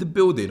leave the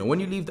building, or when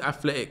you leave the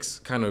athletics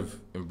kind of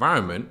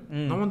environment,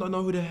 no one don't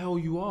know who the hell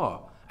you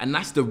are. And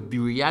that's the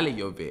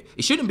reality of it.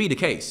 It shouldn't be the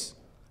case,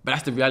 but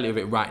that's the reality of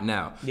it right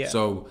now. Yeah.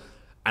 So,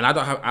 and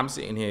I'm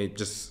sitting here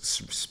just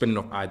spinning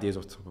off ideas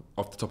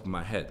off the top of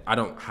my head. I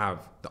don't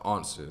have the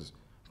answers,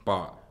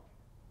 but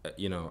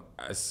you know,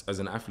 as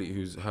an athlete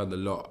who's heard a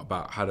lot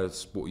about how the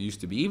sport used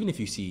to be, even if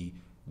you see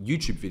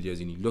YouTube videos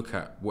and you look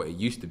at what it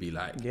used to be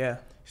like,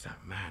 it's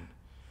like, man,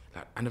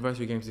 like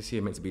anniversary games this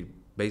year meant to be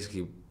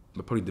basically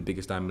probably the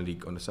biggest diamond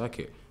league on the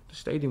circuit. The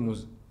stadium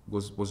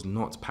was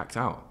not packed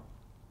out.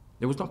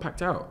 It was not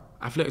packed out.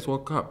 Athletics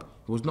World Cup,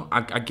 it was not.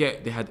 I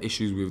get they had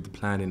issues with the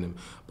planning and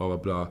blah blah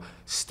blah.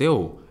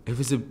 Still, if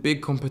it's a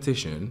big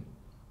competition,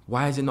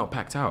 why is it not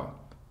packed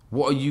out?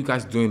 What are you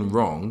guys doing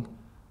wrong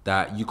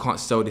that you can't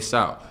sell this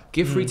out?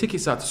 Give free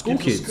tickets out to school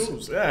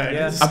kids.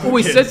 I've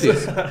always said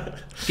this.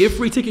 Give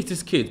free tickets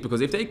to kids, because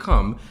if they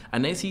come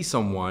and they see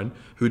someone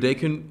who they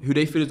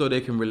feel as though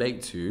they can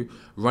relate to,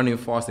 running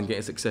fast and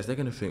getting success, they're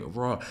gonna think,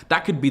 raw,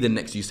 that could be the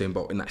next Usain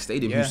Bolt in that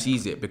stadium. Who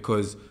sees it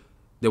because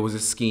there was a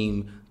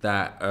scheme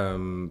that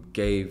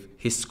gave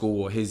his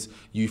school or his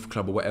youth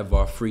club or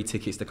whatever free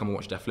tickets to come and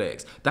watch the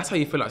athletics. That's how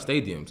you fill out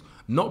stadiums,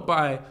 not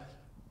by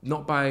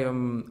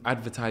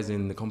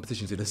advertising the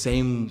competition to the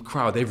same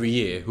crowd every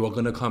year who are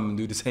going to come and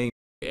do the same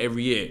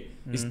every year.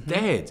 It's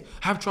dead.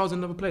 Have trials in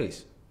another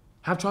place.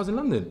 Have trials in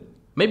London.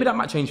 Maybe that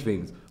might change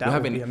things.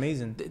 That would be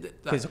amazing.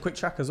 It's a quick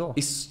track as well.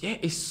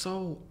 It's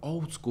so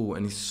old school,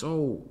 and it's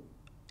so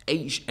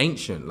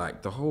ancient,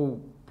 like the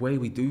whole way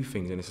we do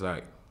things, and it's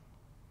like,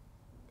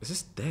 it's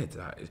just dead.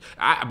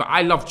 But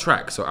I love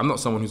track, so I'm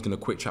not someone who's going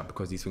to quit track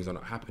because these things are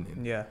not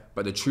happening. Yeah.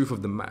 But the truth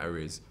of the matter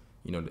is,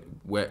 you know,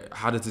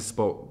 how does this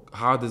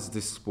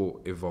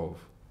sport evolve?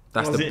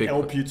 That's the big.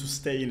 How does it help you to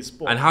stay in the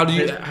sport? And how does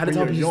it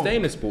help you stay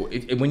in the sport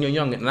when you're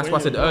young? And that's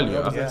what I said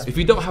earlier. If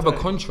you don't have a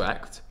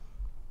contract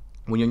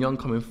when you're young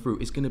coming through,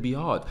 it's going to be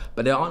hard.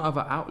 But there aren't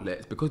other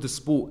outlets, because the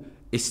sport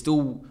is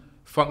still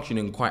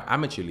functioning quite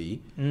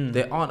amateurly.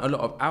 There aren't a lot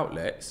of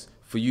outlets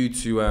for you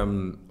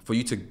to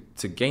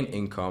gain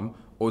income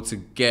or to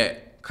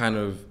get kind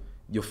of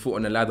your foot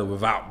on the ladder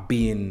without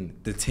being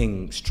the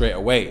thing straight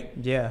away.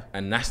 Yeah.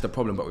 And that's the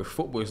problem. But with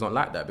football, it's not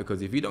like that,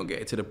 because if you don't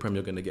get it to the Prem,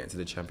 you're going to get into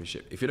the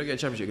Championship. If you don't get a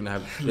Championship, you're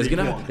going to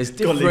have, there's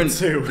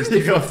different,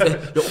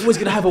 you're always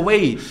going to have a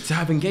way to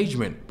have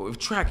engagement. But with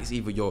track, it's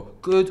either you're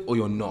good or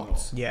you're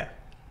not. Yeah.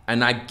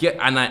 And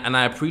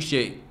I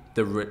appreciate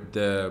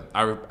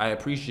I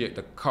appreciate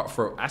the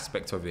cutthroat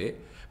aspect of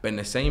it. But in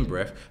the same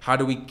breath, how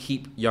do we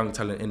keep young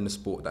talent in the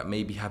sport that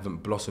maybe haven't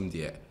blossomed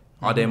yet?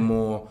 Are there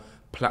more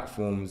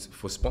platforms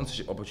for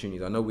sponsorship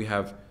opportunities? I know we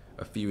have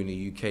a few in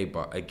the UK,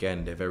 but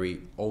again, they're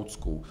very old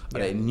school. Are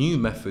there new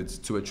methods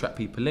to attract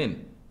people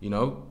in? You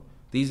know,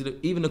 these are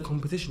even the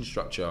competition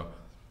structure.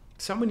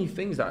 So many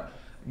things that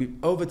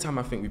over time,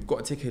 I think we've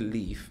got to take a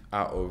leaf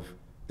out of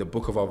the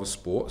book of other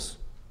sports.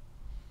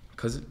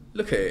 Because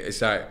look at it,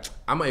 it's like,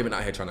 I'm not even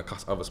out here trying to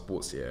cuss other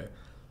sports here.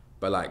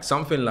 But like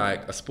something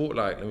like a sport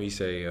like, let me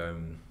say,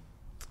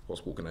 what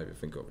sport can I even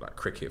think of? Like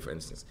cricket, for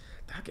instance.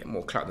 That get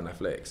more clout than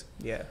athletics.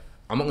 Yeah.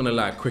 I'm not gonna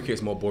lie,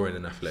 cricket's more boring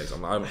than athletics.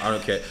 I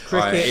don't care.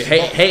 Cricket,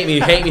 hate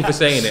me for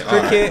saying it.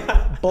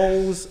 Cricket,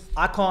 bowls.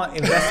 I can't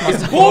invest my time.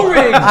 It's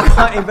boring. I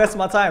can't invest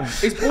my time.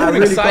 It's boring.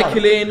 Really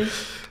cycling.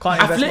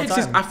 Can't invest my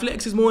time.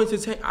 Athletics is more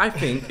entertaining. I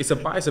think it's a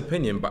biased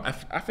opinion, but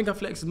I think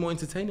athletics is more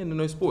entertaining than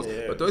those sports.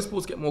 Yeah. But those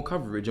sports get more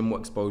coverage and more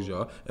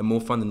exposure and more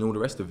fun than all the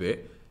rest of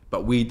it.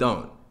 But we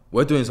don't.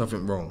 We're doing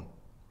something wrong.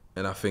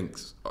 And I think,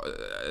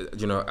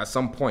 you know, at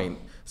some point,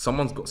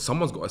 someone's got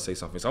to say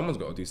something. Someone's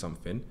got to do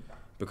something.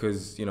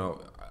 Because, you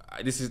know,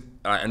 this is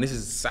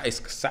sad,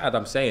 it's sad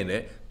I'm saying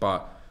it,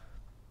 but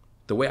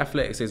the way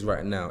athletics is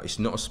right now, it's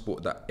not a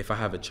sport that if I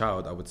have a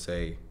child, I would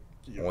say,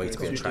 I want you to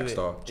be a track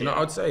star. Do you know what I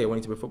would say? I want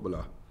you to be a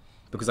footballer.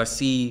 Because I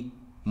see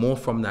more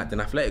from that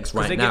than athletics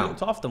right now. Because they get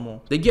looked after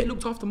more. They get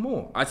looked after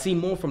more. I see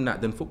more from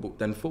that than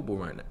football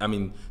right now. I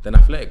mean, than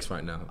athletics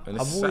right now. And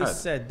it's I've always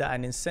said that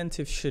an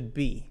incentive should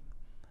be,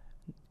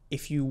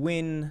 if you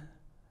win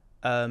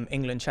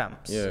England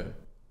champs,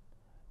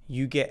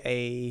 you get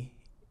a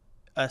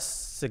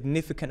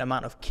significant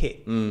amount of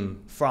kit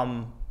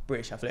from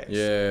British athletics.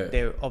 Yeah,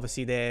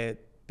 they're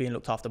being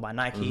looked after by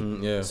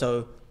Nike.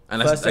 So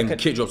and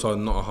kit drops are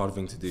not a hard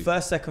thing to do.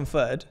 First, second,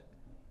 third,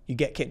 you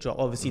get kit drop.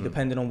 Obviously,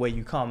 depending on where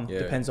you come,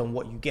 depends on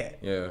what you get.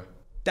 Yeah,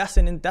 that's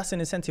an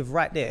incentive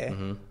right there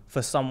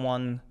for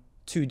someone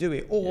to do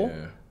it. Or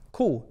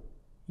cool,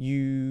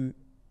 you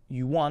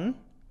won.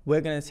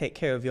 We're gonna take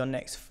care of your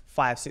next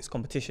 5-6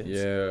 competitions.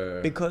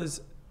 Yeah,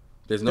 because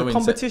the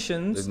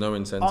competitions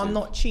are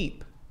not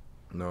cheap.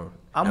 No,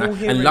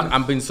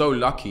 I've been so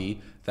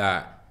lucky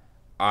that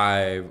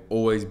I've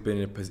always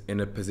been in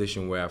a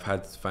position where I've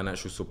had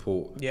financial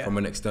support from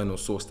an external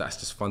source that's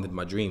just funded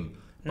my dream.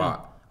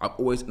 But I've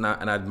always, and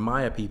I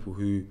admire people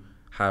who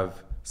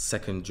have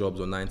second jobs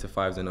or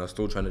 9-to-5s and are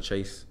still trying to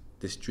chase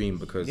this dream,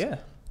 because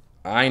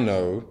I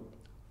know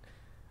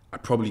I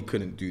probably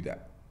couldn't do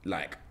that.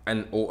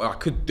 Or I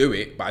could do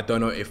it, but I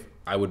don't know if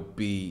I would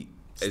be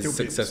as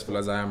successful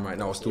as I am right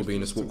now or still be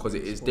in the sport, because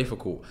it is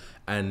difficult.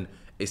 And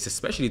it's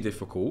especially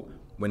difficult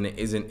when there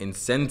isn't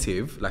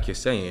incentive, like you're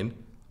saying,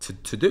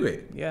 to do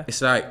it. Yeah.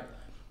 It's like,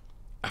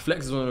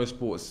 athletics is one of those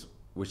sports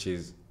which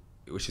is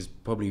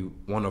probably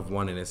one of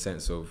one in a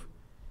sense of,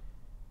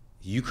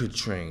 you could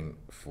train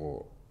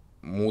for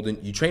more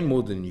than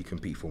you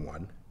compete for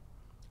one.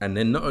 And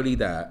then not only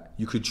that,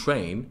 you could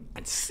train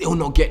and still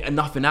not get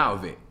nothing out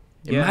of it.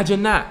 Yeah.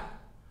 Imagine that.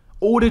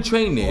 All the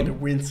training, all the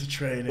winter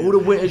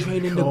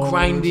training, the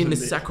grinding, the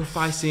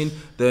sacrificing,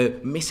 the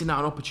missing out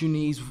on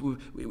opportunities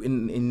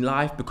in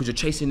life because you're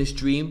chasing this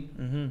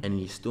dream, and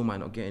you still might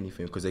not get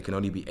anything because there can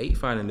only be 8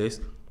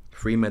 finalists,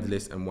 3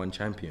 medalists, and 1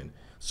 champion.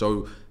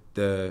 So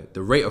the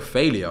rate of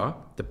failure,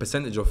 the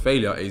percentage of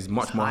failure is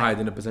much more higher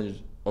than the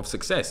percentage of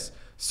success.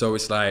 So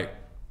it's like,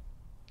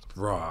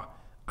 rah,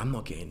 I'm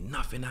not getting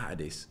nothing out of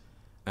this.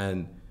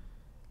 And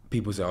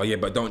people say, oh yeah,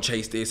 but don't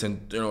chase this,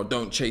 and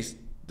don't chase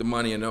the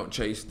money, and don't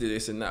chase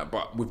this and that.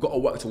 But we've got to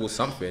work towards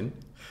something.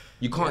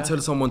 You can't tell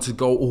someone to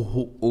go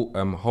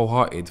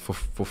wholehearted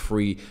for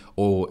free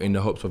or in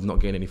the hopes of not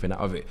getting anything out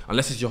of it,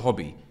 unless it's your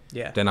hobby.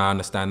 Yeah. Then I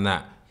understand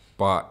that.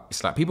 But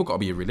it's like, people got to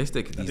be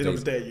realistic these days. At the end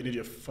of the day, you need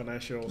your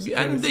financial support.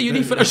 And you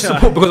need financial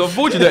support because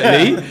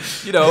unfortunately,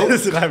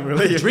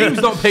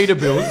 dreams don't pay the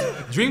bills.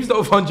 Dreams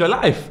don't fund your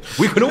life.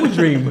 We can all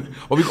dream,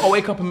 or we got to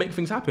wake up and make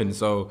things happen.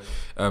 So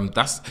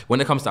that's,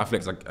 when it comes to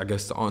athletics, I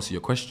guess to answer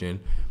your question,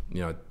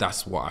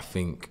 that's what I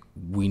think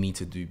we need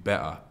to do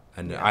better.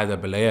 And the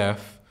IAAF,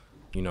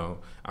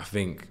 I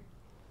think,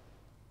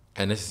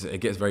 and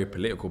it gets very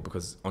political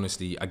because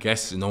honestly, I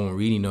guess no one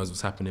really knows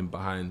what's happening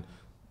behind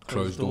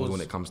closed doors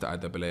when it comes to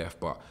IAAF,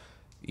 but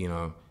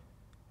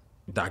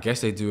I guess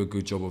they do a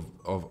good job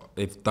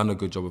they've done a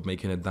good job of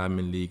making a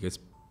Diamond League as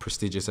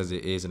prestigious as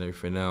it is and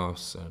everything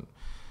else, and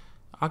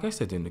I guess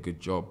they're doing a good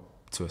job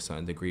to a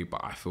certain degree,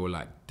 but I feel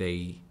like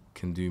they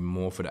can do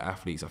more for the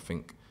athletes. I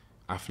think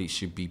athletes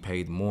should be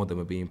paid more than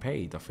we're being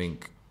paid. I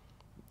think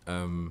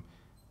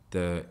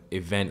the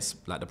events,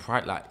 like the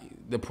pride,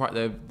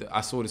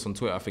 I saw this on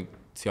Twitter, I think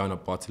Tiana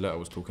Bartoletta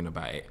was talking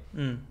about it,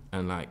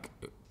 and like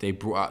they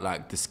brought out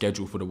like the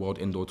schedule for the World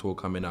Indoor Tour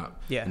coming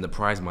up, and the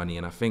prize money,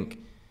 and I think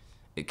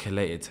it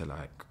collated to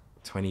like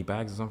 20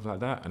 bags or something like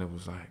that, and it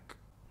was like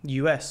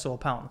US or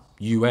pound?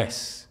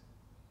 US.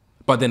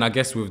 But then I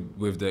guess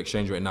with the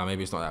exchange rate now,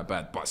 maybe it's not that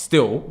bad, but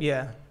still,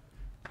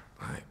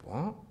 like,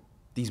 what?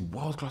 These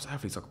world-class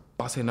athletes are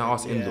busting their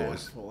ass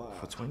indoors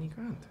for 20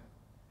 grand.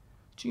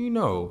 Do you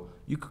know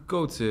you could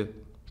go to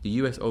the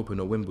US Open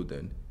or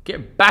Wimbledon,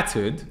 get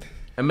battered,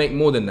 and make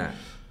more than that?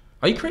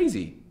 Are you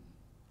crazy?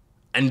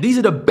 And these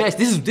are the best.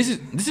 This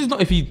is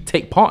not if you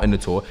take part in the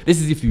tour. This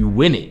is if you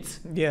win it.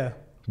 Yeah.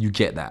 You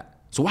get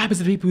that. So what happens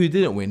to the people who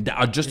didn't win that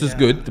are just as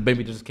good, the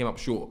maybe just came up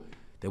short?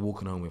 They're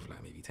walking home with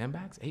like maybe 10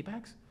 bags, 8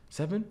 bags,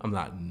 7? I'm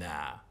like,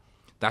 nah.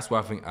 That's why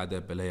I think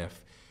IAAF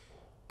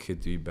could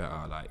do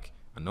better. Like,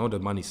 I know the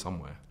money's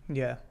somewhere.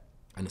 Yeah.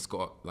 And it's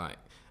got like,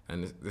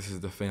 and this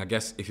is the thing, I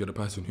guess if you're the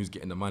person who's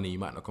getting the money, you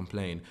might not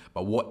complain.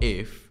 But what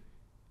if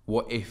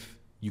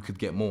you could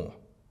get more?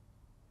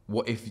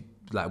 What if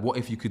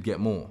you could get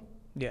more?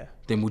 Yeah.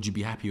 Then would you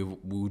be happy with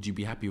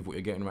what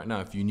you're getting right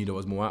now if you knew there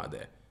was more out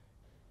there?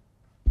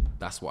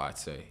 That's what I'd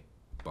say.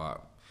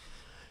 But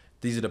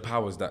these are the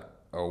powers that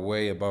are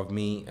way above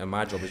me, and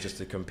my job is just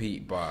to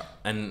compete. But,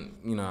 and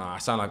you know, I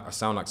sound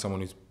like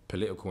someone who's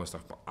political and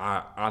stuff, but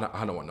I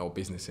don't want no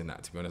business in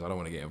that, to be honest. I don't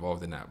want to get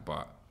involved in that.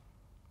 But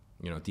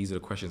you know, these are the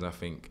questions I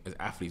think as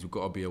athletes we've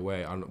got to be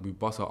aware. We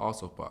boss our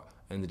arse off, but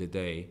at the end of the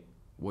day,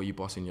 what are you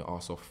bossing your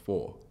arse off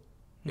for?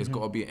 There's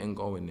got to be an end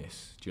goal in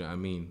this. Do you know what I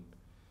mean?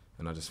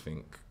 And I just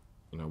think,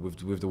 you know,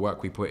 with the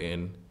work we put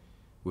in,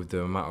 with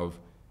the amount of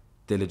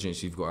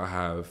diligence you've got to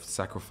have,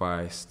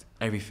 sacrificed,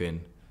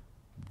 everything,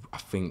 I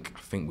think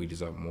we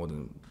deserve more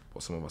than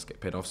what some of us get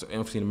paid off. So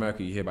obviously in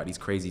America you hear about these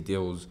crazy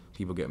deals,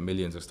 people get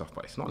millions and stuff,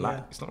 but it's not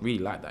it's not really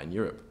like that in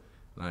Europe.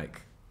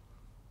 Like,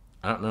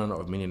 I don't know a lot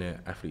of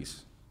millionaire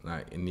athletes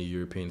like in the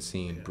European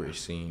scene, British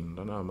scene. I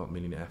don't know about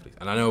millionaire athletes,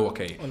 and I know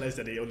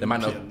they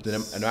might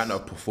not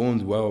have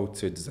performed well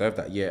to deserve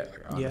that yet.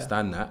 Like, I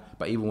understand that,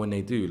 but even when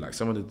they do, like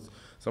some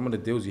of the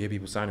deals you hear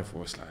people signing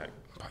for, it's like,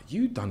 but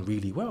you done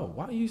really well.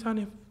 Why are you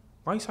signing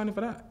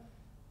for that?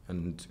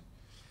 And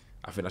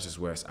I think that's just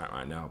where it's at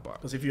right now. But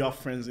because if you have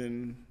friends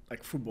in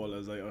like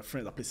footballers, like your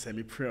friends that play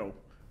semi-pro,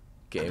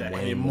 getting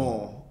way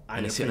more,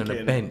 and they're sitting on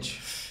the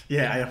bench.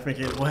 Yeah, you're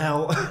thinking,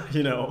 well,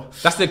 you know,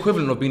 that's the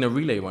equivalent of being a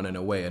relay runner in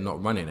a way and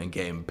not running and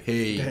getting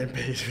paid.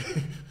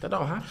 That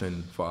don't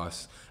happen for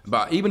us.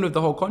 But even with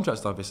the whole contract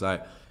stuff, it's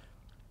like,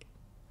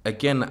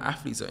 again, the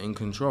athletes are in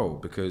control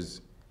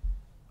because,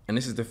 and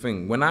this is the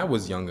thing, when I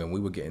was younger and we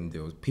were getting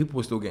deals, people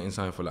were still getting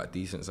signed for like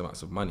decent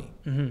amounts of money.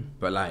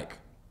 But like,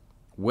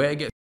 where it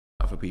gets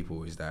for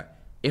people is that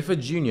if a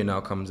junior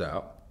now comes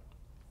out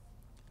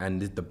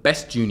and the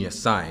best junior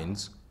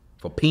signs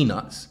for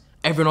peanuts,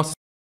 everyone else,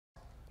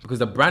 because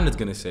the brand is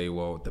going to say,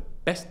 well, the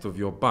best of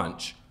your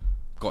bunch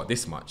got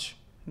this much.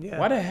 Yeah.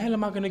 Why the hell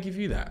am I going to give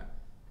you that?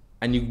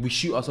 And we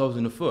shoot ourselves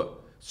in the foot.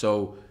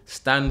 So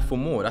stand for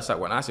more. That's like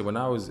when I said, when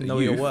I was a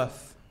youth, your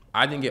worth.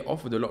 I didn't get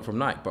offered a lot from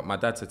Nike, but my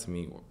dad said to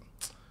me, well,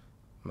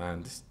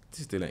 man, this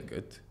still ain't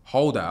good.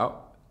 Hold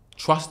out,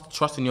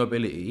 trust in your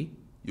ability,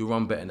 you'll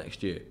run better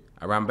next year.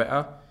 I ran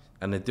better,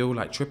 and the deal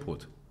like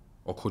tripled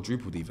or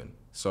quadrupled even.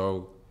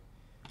 So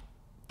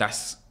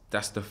that's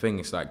the thing.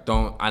 It's like,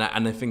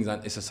 and the thing is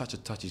that it's such a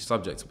touchy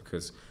subject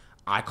because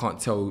I can't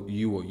tell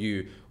you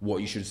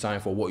what you should sign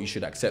for, what you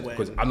should accept,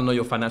 because I don't know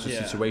your financial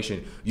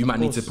situation. You might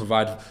need to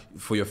provide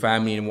for your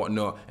family and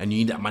whatnot, and you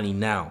need that money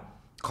now.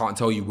 Can't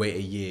tell you wait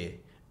a year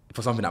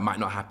for something that might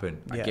not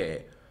happen. I get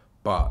it.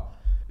 But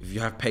if you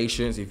have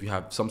patience, if you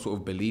have some sort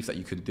of belief that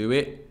you can do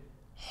it,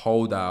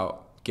 hold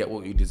out, get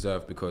what you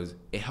deserve, because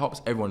it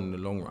helps everyone in the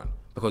long run.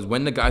 Because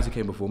when the guys who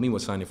came before me were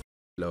signing for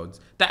loads,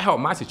 that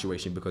helped my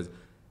situation because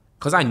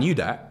I knew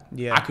that,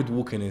 I could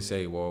walk in and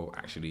say, well,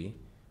 actually,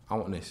 I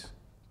want this.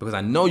 Because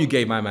I know you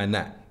gave my man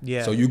that.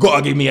 Yeah. So you got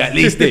to give me at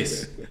least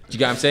this. Do you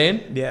get what I'm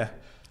saying? Yeah.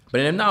 But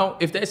then now,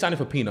 if they're signing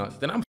for peanuts,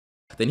 then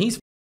he's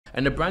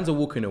and the brands are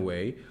walking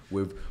away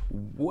with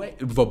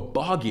a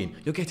bargain.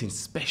 You're getting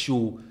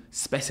special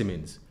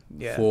specimens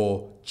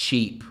for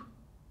cheap.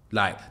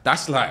 Like,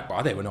 that's like, bro,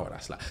 I don't even know what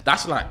that's like.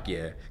 That's like,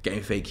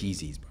 getting fake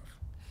Yeezys, bro.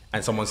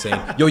 And someone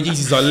saying, your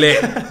Yeezys are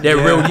lit. They're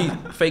real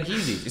fake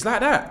Yeezys. It's like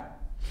that.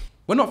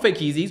 We're not fake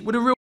Yeezys, we're the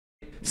real.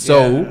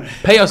 So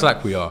pay us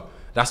like we are.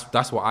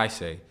 That's what I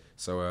say.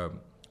 So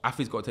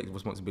athletes got to take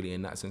responsibility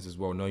in that sense as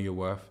well. Know your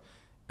worth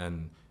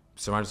and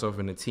surround yourself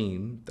in a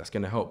team that's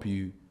going to help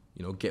you,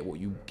 you know, get what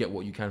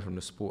you can from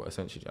the sport.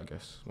 Essentially, I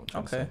guess.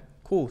 Okay,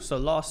 cool. So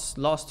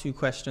last two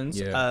questions.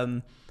 Yeah.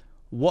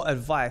 What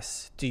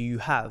advice do you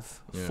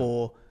have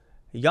for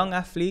young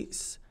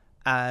athletes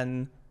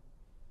and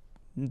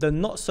the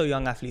not so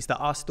young athletes that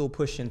are still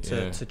pushing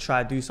to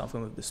try to do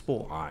something with the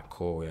sport? All right,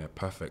 cool. Yeah,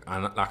 perfect.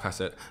 And like I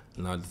said,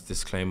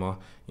 disclaimer.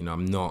 You know,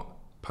 I'm not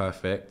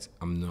perfect.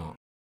 I'm not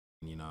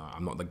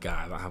the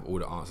guy that have all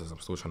the answers. I'm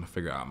still trying to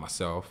figure it out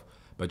myself.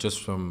 But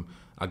just from,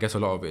 I guess a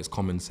lot of it is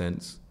common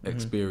sense,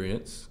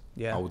 experience.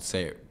 Yeah. I would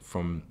say it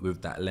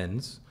with that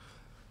lens.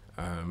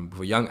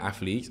 For young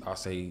athletes, I'll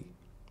say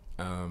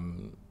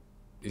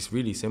it's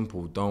really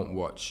simple. Don't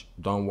watch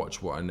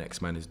what a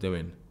next man is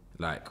doing.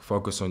 Like,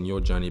 focus on your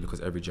journey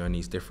because every journey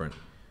is different.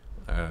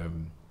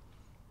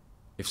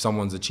 If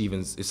someone's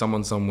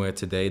somewhere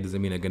today,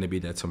 doesn't mean they're going to be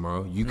there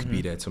tomorrow. You could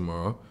be there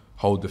tomorrow.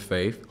 Hold the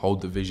faith,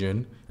 hold the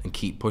vision, and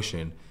keep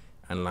pushing.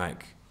 And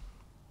like,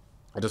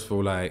 I just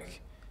feel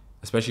like,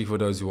 especially for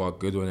those who are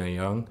good when they're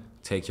young,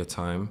 take your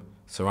time.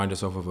 Surround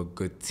yourself with a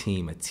good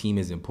team. A team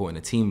is important.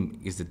 A team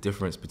is the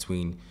difference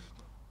between,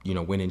 you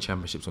know, winning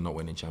championships or not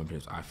winning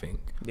championships, I think.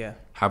 Yeah.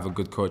 Have a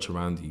good coach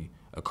around you.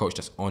 A coach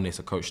that's honest,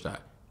 a coach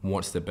that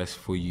wants the best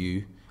for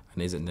you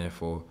and isn't there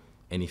for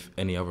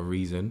any other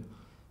reason.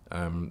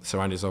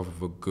 Surround yourself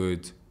with a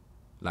good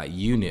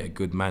unit, a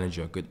good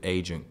manager, a good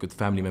agent, good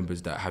family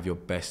members that have your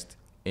best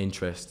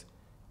interest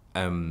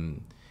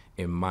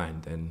in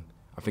mind. And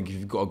I think if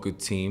you've got a good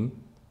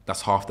team,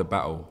 that's half the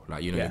battle.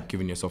 Like, you know, you're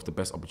giving yourself the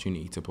best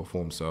opportunity to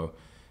perform. So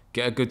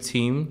get a good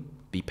team,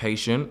 be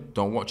patient,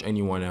 don't watch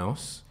anyone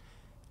else,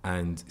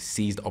 and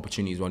seize the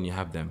opportunities when you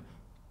have them.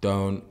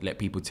 Don't let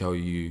people tell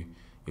you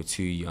you're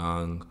too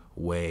young,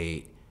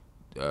 wait.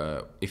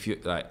 If you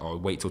like, or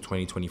wait till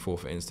 2024,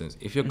 for instance.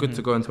 If you're good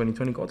to go in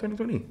 2020, go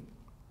 2020.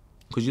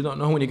 Because you don't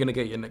know when you're going to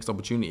get your next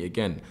opportunity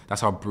again.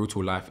 That's how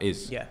brutal life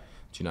is. Yeah.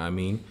 Do you know what I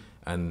mean?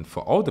 And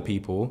for older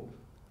people,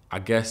 I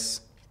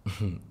guess,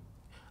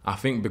 I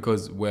think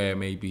because where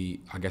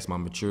maybe, I guess my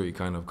maturity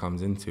kind of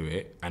comes into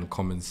it and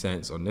common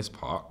sense on this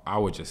part, I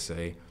would just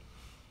say,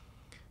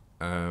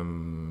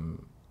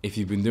 if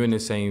you've been doing the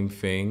same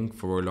thing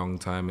for a long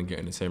time and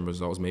getting the same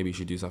results, maybe you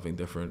should do something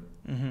different.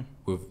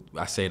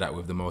 I say that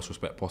with the most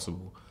respect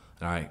possible.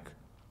 Like,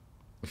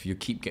 if you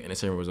keep getting the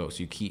same results,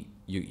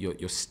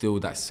 you're still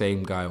that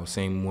same guy or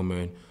same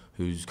woman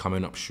who's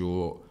coming up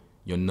short.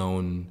 You're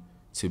known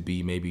to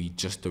be maybe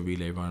just a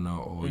relay runner,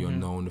 or you're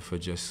known for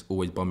just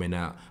always bumming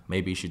out.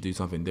 Maybe you should do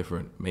something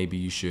different. Maybe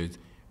you should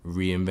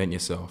reinvent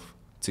yourself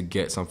to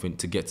get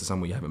to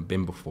somewhere you haven't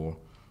been before.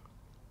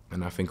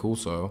 And I think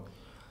also,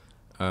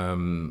 I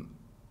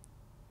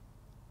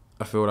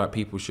feel like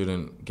people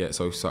shouldn't get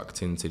so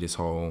sucked into this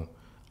whole,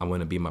 I'm going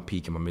to be my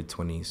peak in my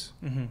mid-20s,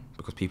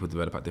 because people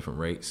develop at different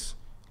rates.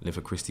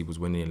 Linford Christie was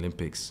winning the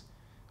Olympics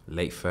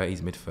late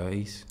 30s,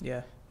 mid-30s.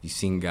 Yeah. You've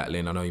seen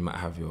Gatlin. I know you might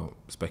have your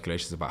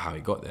speculations about how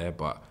he got there,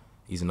 but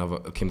he's another.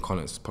 Kim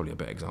Collins is probably a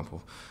better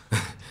example.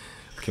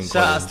 Shout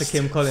out to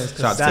Kim Collins.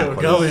 Shout out to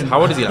Kim Collins.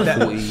 How old is he? Like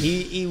 40?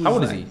 He was, how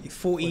old is he?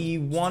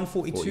 41,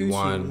 42.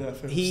 41.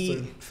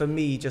 He, for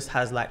me, just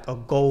has like a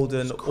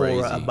golden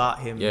aura about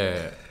him.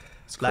 Yeah,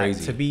 it's crazy.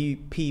 Like, to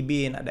be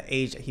PBing at the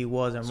age that he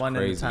was and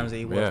running the times that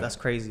he was, that's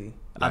crazy.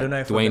 Like, I don't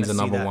know if Dwayne's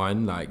another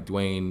one. Like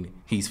Dwayne,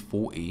 he's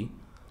 40.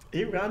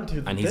 He ran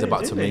to and he's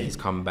about to make his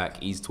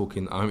comeback. He's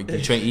talking.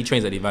 He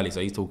trains at the Valley, so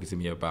he's talking to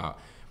me about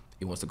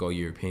he wants to go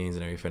Europeans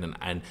and everything.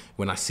 And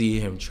when I see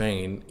him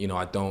train, you know,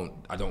 I don't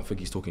think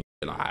he's talking.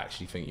 Like, I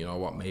actually think, you know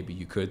what, maybe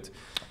you could.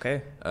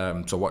 Okay.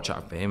 So watch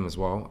out for him as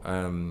well.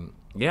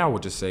 Yeah, I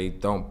would just say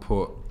don't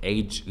put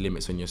age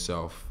limits on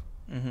yourself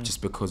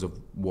just because of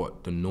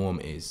what the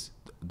norm is.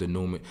 The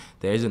norm,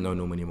 there isn't no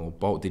norm anymore.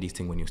 Bolt did his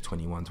thing when he was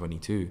 21,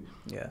 22.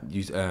 Yeah.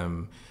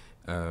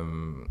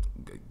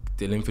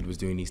 Linford was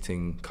doing his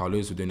thing. Carl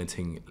Lewis was doing a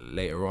thing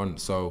later on.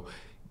 So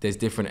there's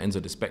different ends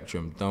of the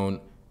spectrum.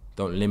 Don't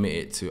limit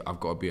it to I've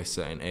got to be a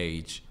certain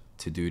age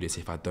to do this.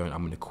 If I don't,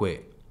 I'm gonna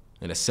quit.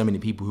 And there's so many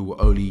people who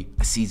were only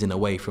a season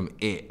away from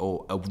it,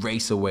 or a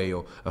race away,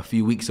 or a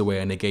few weeks away,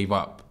 and they gave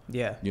up.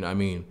 Yeah. You know what I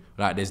mean?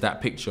 Like, there's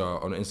that picture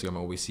on Instagram I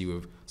always see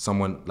with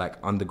someone like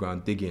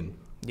underground digging.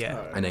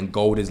 Yeah. And then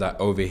gold is like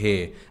over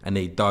here, and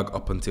they dug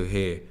up until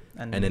here,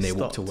 and then they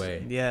walked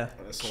away. Yeah.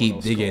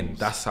 Keep digging.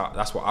 That's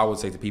what I would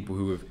say to people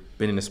who have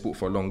been in the sport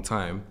for a long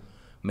time.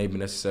 Maybe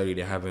necessarily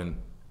they haven't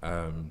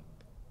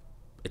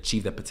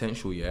achieved their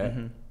potential yet.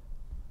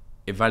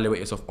 Evaluate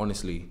yourself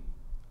honestly.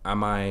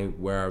 Am I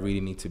where I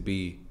really need to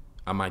be?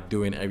 Am I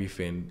doing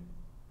everything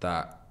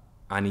that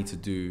I need to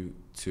do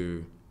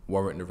to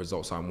warrant the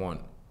results I want?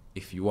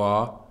 If you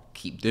are,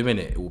 keep doing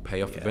it. It will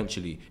pay off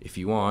eventually. If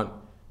you aren't,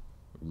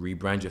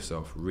 rebrand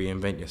yourself,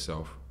 reinvent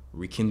yourself,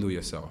 rekindle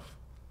yourself.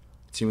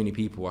 Too many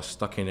people are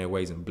stuck in their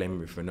ways and blame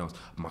everything else.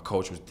 My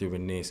coach was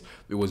doing this.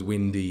 It was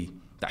windy.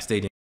 That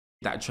stadium,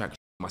 that track,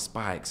 my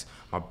spikes,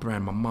 my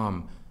brand, my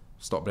mum.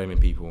 Stop blaming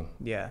people.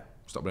 Yeah.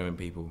 Stop blaming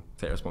people.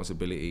 Take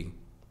responsibility.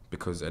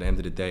 Because at the end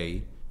of the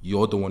day,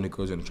 you're the one who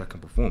goes on the track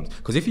and performs.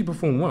 Because if you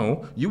perform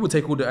well, you would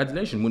take all the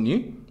adulation, wouldn't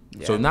you?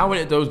 Yeah. So now when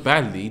it goes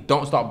badly,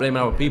 don't start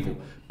blaming other people.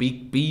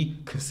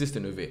 Be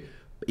consistent with it.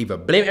 Either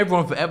blame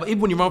everyone forever, even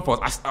when you run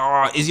fast,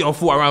 is it your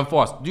fault I ran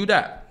fast? Do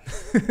that.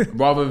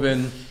 Rather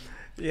than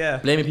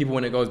blaming people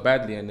when it goes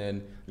badly and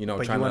then, you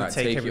know, trying to like,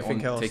 take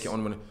it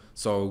on.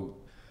 So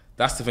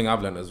that's the thing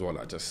I've learned as well.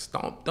 Like, just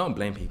don't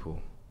blame people.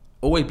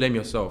 Always blame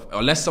yourself.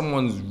 Unless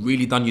someone's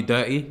really done you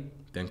dirty,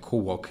 then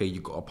cool, okay, you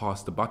got to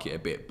pass the bucket a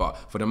bit.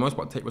 But for the most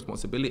part, take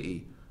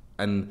responsibility.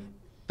 And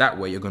that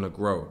way you're going to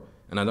grow.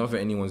 And I don't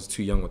think anyone's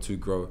too young or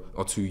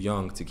too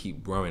young to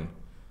keep growing.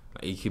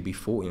 Like, you could be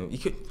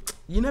 40.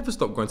 You never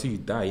stop growing until you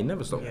die. You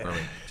never stop growing. Do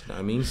you know what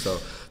I mean? So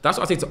that's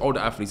what I say to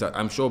older athletes.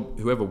 I'm sure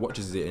whoever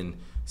watches it and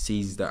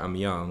sees that I'm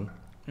young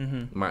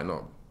might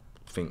not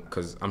think,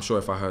 because I'm sure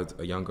if I heard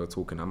a younger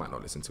talking, I might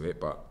not listen to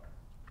it. But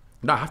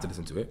no, I have to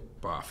listen to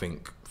it. But I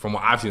think from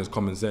what I've seen as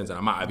common sense, and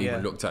I might have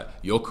even looked at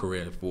your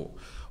career and thought,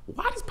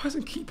 why does this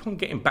person keep on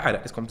getting bad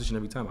at this competition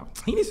every time?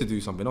 He needs to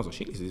do something else, or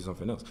she needs to do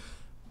something else.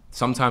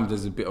 Sometimes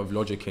there's a bit of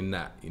logic in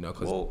that, you know,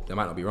 because they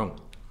might not be wrong.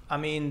 I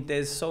mean,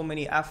 there's so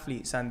many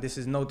athletes, and this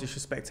is no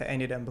disrespect to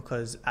any of them,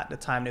 because at the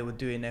time they were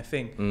doing their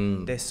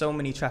thing. There's so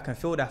many track and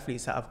field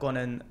athletes that have gone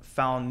and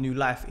found new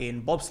life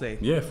in bobsleigh.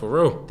 Yeah, for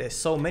real. There's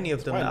so many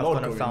of them that have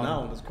gone and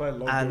found. There's quite a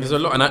lot. And there's a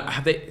lot.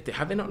 And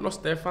have they not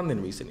lost their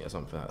funding recently or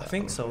something like that? I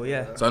think so,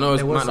 yeah. So I know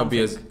it might not be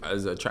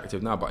as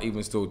attractive now, but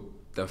even still,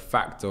 the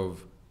fact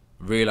of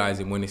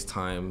realizing when it's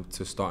time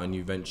to start a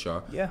new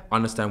venture,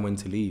 understand when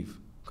to leave.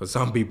 because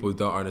some people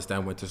don't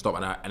understand when to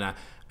stop, and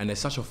there's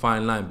such a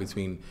fine line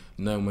between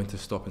knowing when to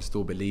stop and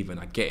still believing.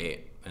 I get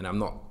it, and I'm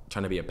not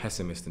trying to be a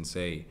pessimist and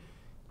say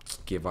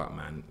give up,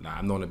 man. Like,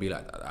 I'm not gonna be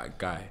like that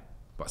guy,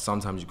 but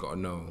sometimes you gotta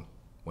know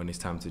when it's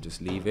time to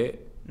just leave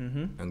it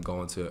and go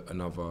on to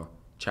another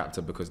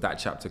chapter, because that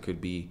chapter could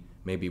be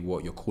maybe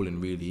what your calling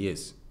really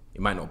is.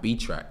 It might not be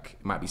track,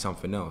 it might be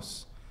something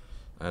else.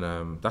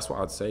 And that's what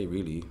I'd say,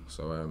 really.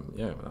 So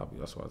yeah,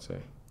 that's what I'd say.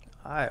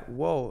 All right,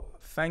 well,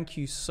 thank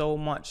you so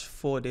much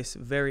for this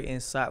very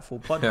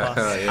insightful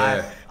podcast.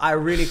 Yeah. I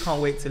really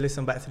can't wait to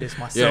listen back to this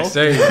myself.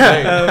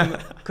 Yeah, same.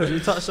 Because we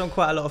touched on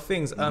quite a lot of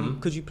things.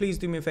 Could you please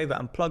do me a favor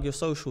and plug your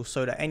socials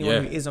so that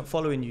anyone who isn't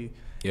following you,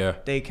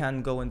 they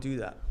can go and do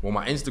that? Well,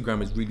 my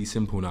Instagram is really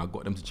simple now. I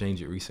got them to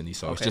change it recently.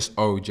 So it's just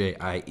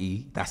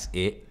OJIE, that's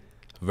it.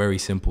 Very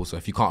simple. So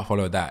if you can't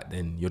follow that,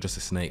 then you're just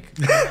a snake.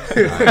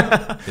 You're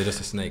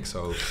just a snake.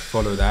 So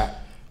follow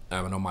that.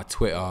 And on my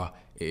Twitter,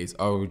 it is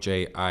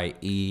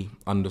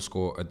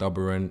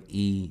OJIE_Edoburun,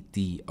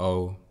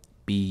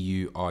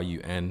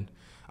 EDOBURUN.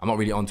 I'm not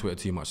really on Twitter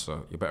too much,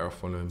 so you're better off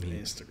following me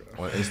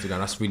on Instagram.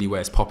 That's really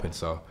where it's popping.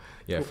 So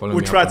yeah, follow me.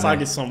 We'll try to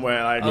tag it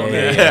somewhere.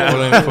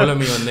 Follow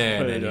me on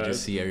there, and then you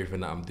just see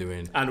everything that I'm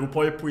doing. And we'll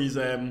probably put his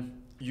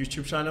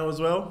YouTube channel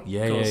as well.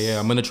 Yeah.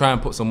 I'm gonna try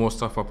and put some more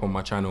stuff up on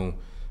my channel.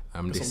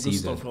 This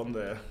season. Stuff on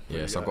there.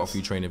 Yeah, so I've got a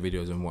few trainer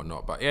videos and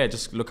whatnot. But yeah,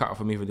 just look out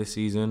for me for this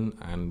season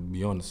and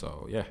beyond.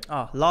 So yeah.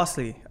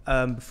 Lastly,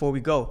 before we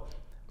go,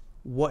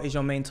 what is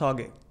your main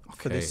target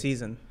for this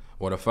season?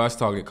 Well, the first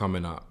target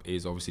coming up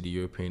is obviously the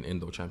European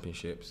Indoor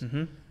Championships.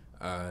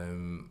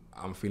 I'm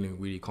feeling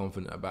really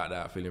confident about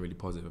that, feeling really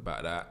positive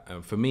about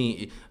that. For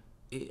me,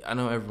 I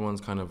know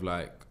everyone's kind of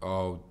like,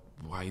 oh,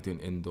 why are you doing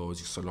indoors?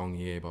 It's so long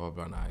here, blah, blah,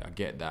 blah. And I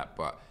get that,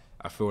 but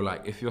I feel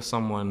like if you're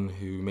someone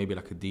who maybe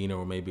like a Dina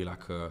or maybe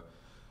like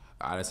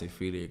let's say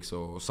Felix,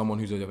 or someone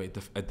who's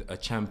a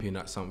champion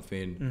at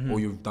something, or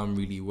you've done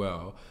really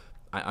well,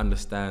 I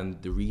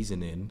understand the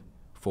reasoning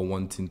for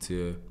wanting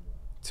to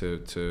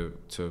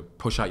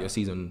push out your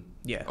season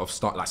of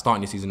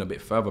starting your season a bit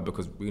further,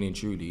 because really and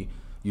truly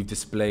you've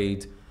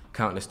displayed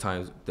countless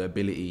times the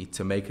ability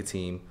to make a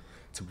team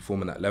to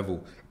perform at that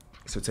level.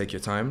 So take your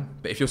time.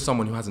 But if you're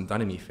someone who hasn't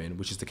done anything,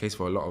 which is the case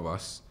for a lot of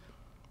us,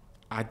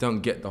 I don't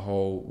get the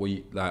whole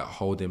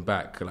holding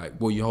back. Like,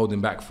 what are you holding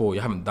back for?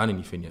 You haven't done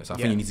anything yet. So I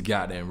think you need to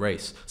get out there and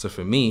race. So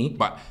for me,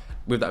 but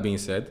with that being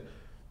said,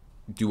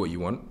 do what you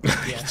want. Do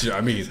you know what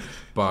I mean?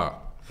 But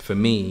for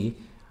me,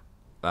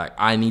 like,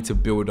 I need to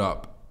build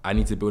up a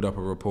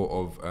report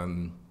of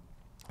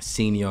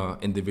senior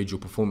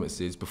individual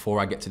performances before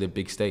I get to the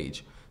big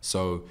stage.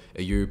 So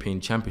a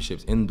European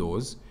Championships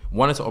indoors,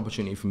 one, it's an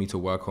opportunity for me to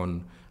work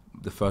on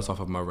the first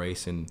half of my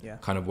race and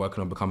kind of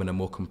working on becoming a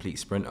more complete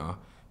sprinter.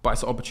 But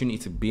it's an opportunity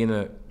to be in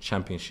a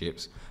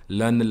championships,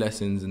 learn the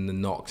lessons and the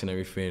knocks and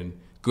everything,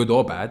 good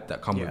or bad,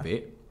 that come with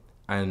it,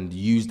 and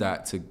use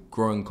that to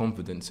grow in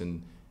confidence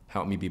and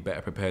help me be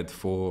better prepared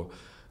for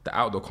the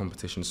outdoor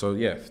competition. So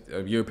yeah,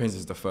 Europeans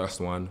is the first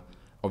one.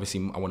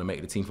 Obviously, I want to make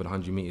the team for the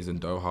 100 meters in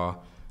Doha,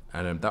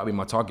 and that'll be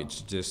my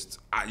target.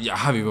 I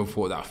haven't even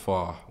thought that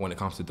far when it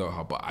comes to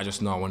Doha, but I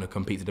just know I want to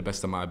compete to the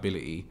best of my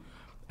ability,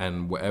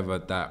 and whatever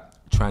that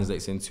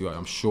translates into,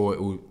 I'm sure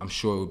it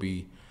will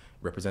be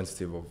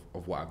representative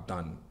of what I've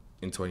done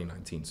in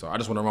 2019. So I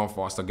just want to run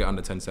faster, get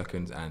under 10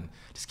 seconds, and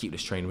just keep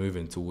this train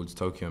moving towards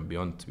Tokyo and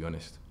beyond, to be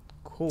honest.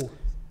 Cool.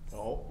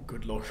 Well,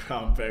 good luck.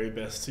 I'm very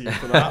best to you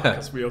for that,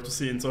 because we hope to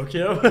see you in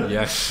Tokyo.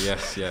 Yes.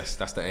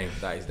 That's the aim.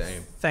 That is the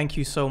aim. Thank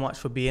you so much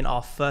for being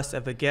our first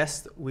ever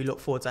guest. We look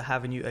forward to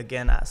having you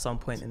again at some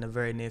point in the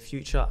very near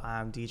future.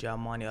 I'm DJ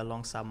Armani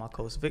alongside my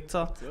co-host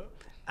Victor.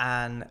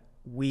 And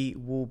we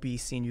will be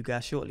seeing you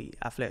guys shortly.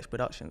 Athletics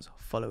Productions.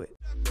 Follow it.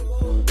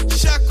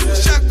 Shaku,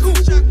 shaku,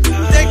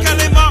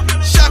 décalez-moi,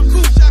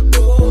 shaku,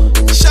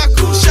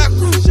 shaku,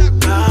 shaku,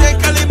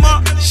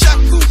 décalez-moi,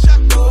 shaku,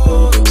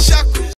 shaku.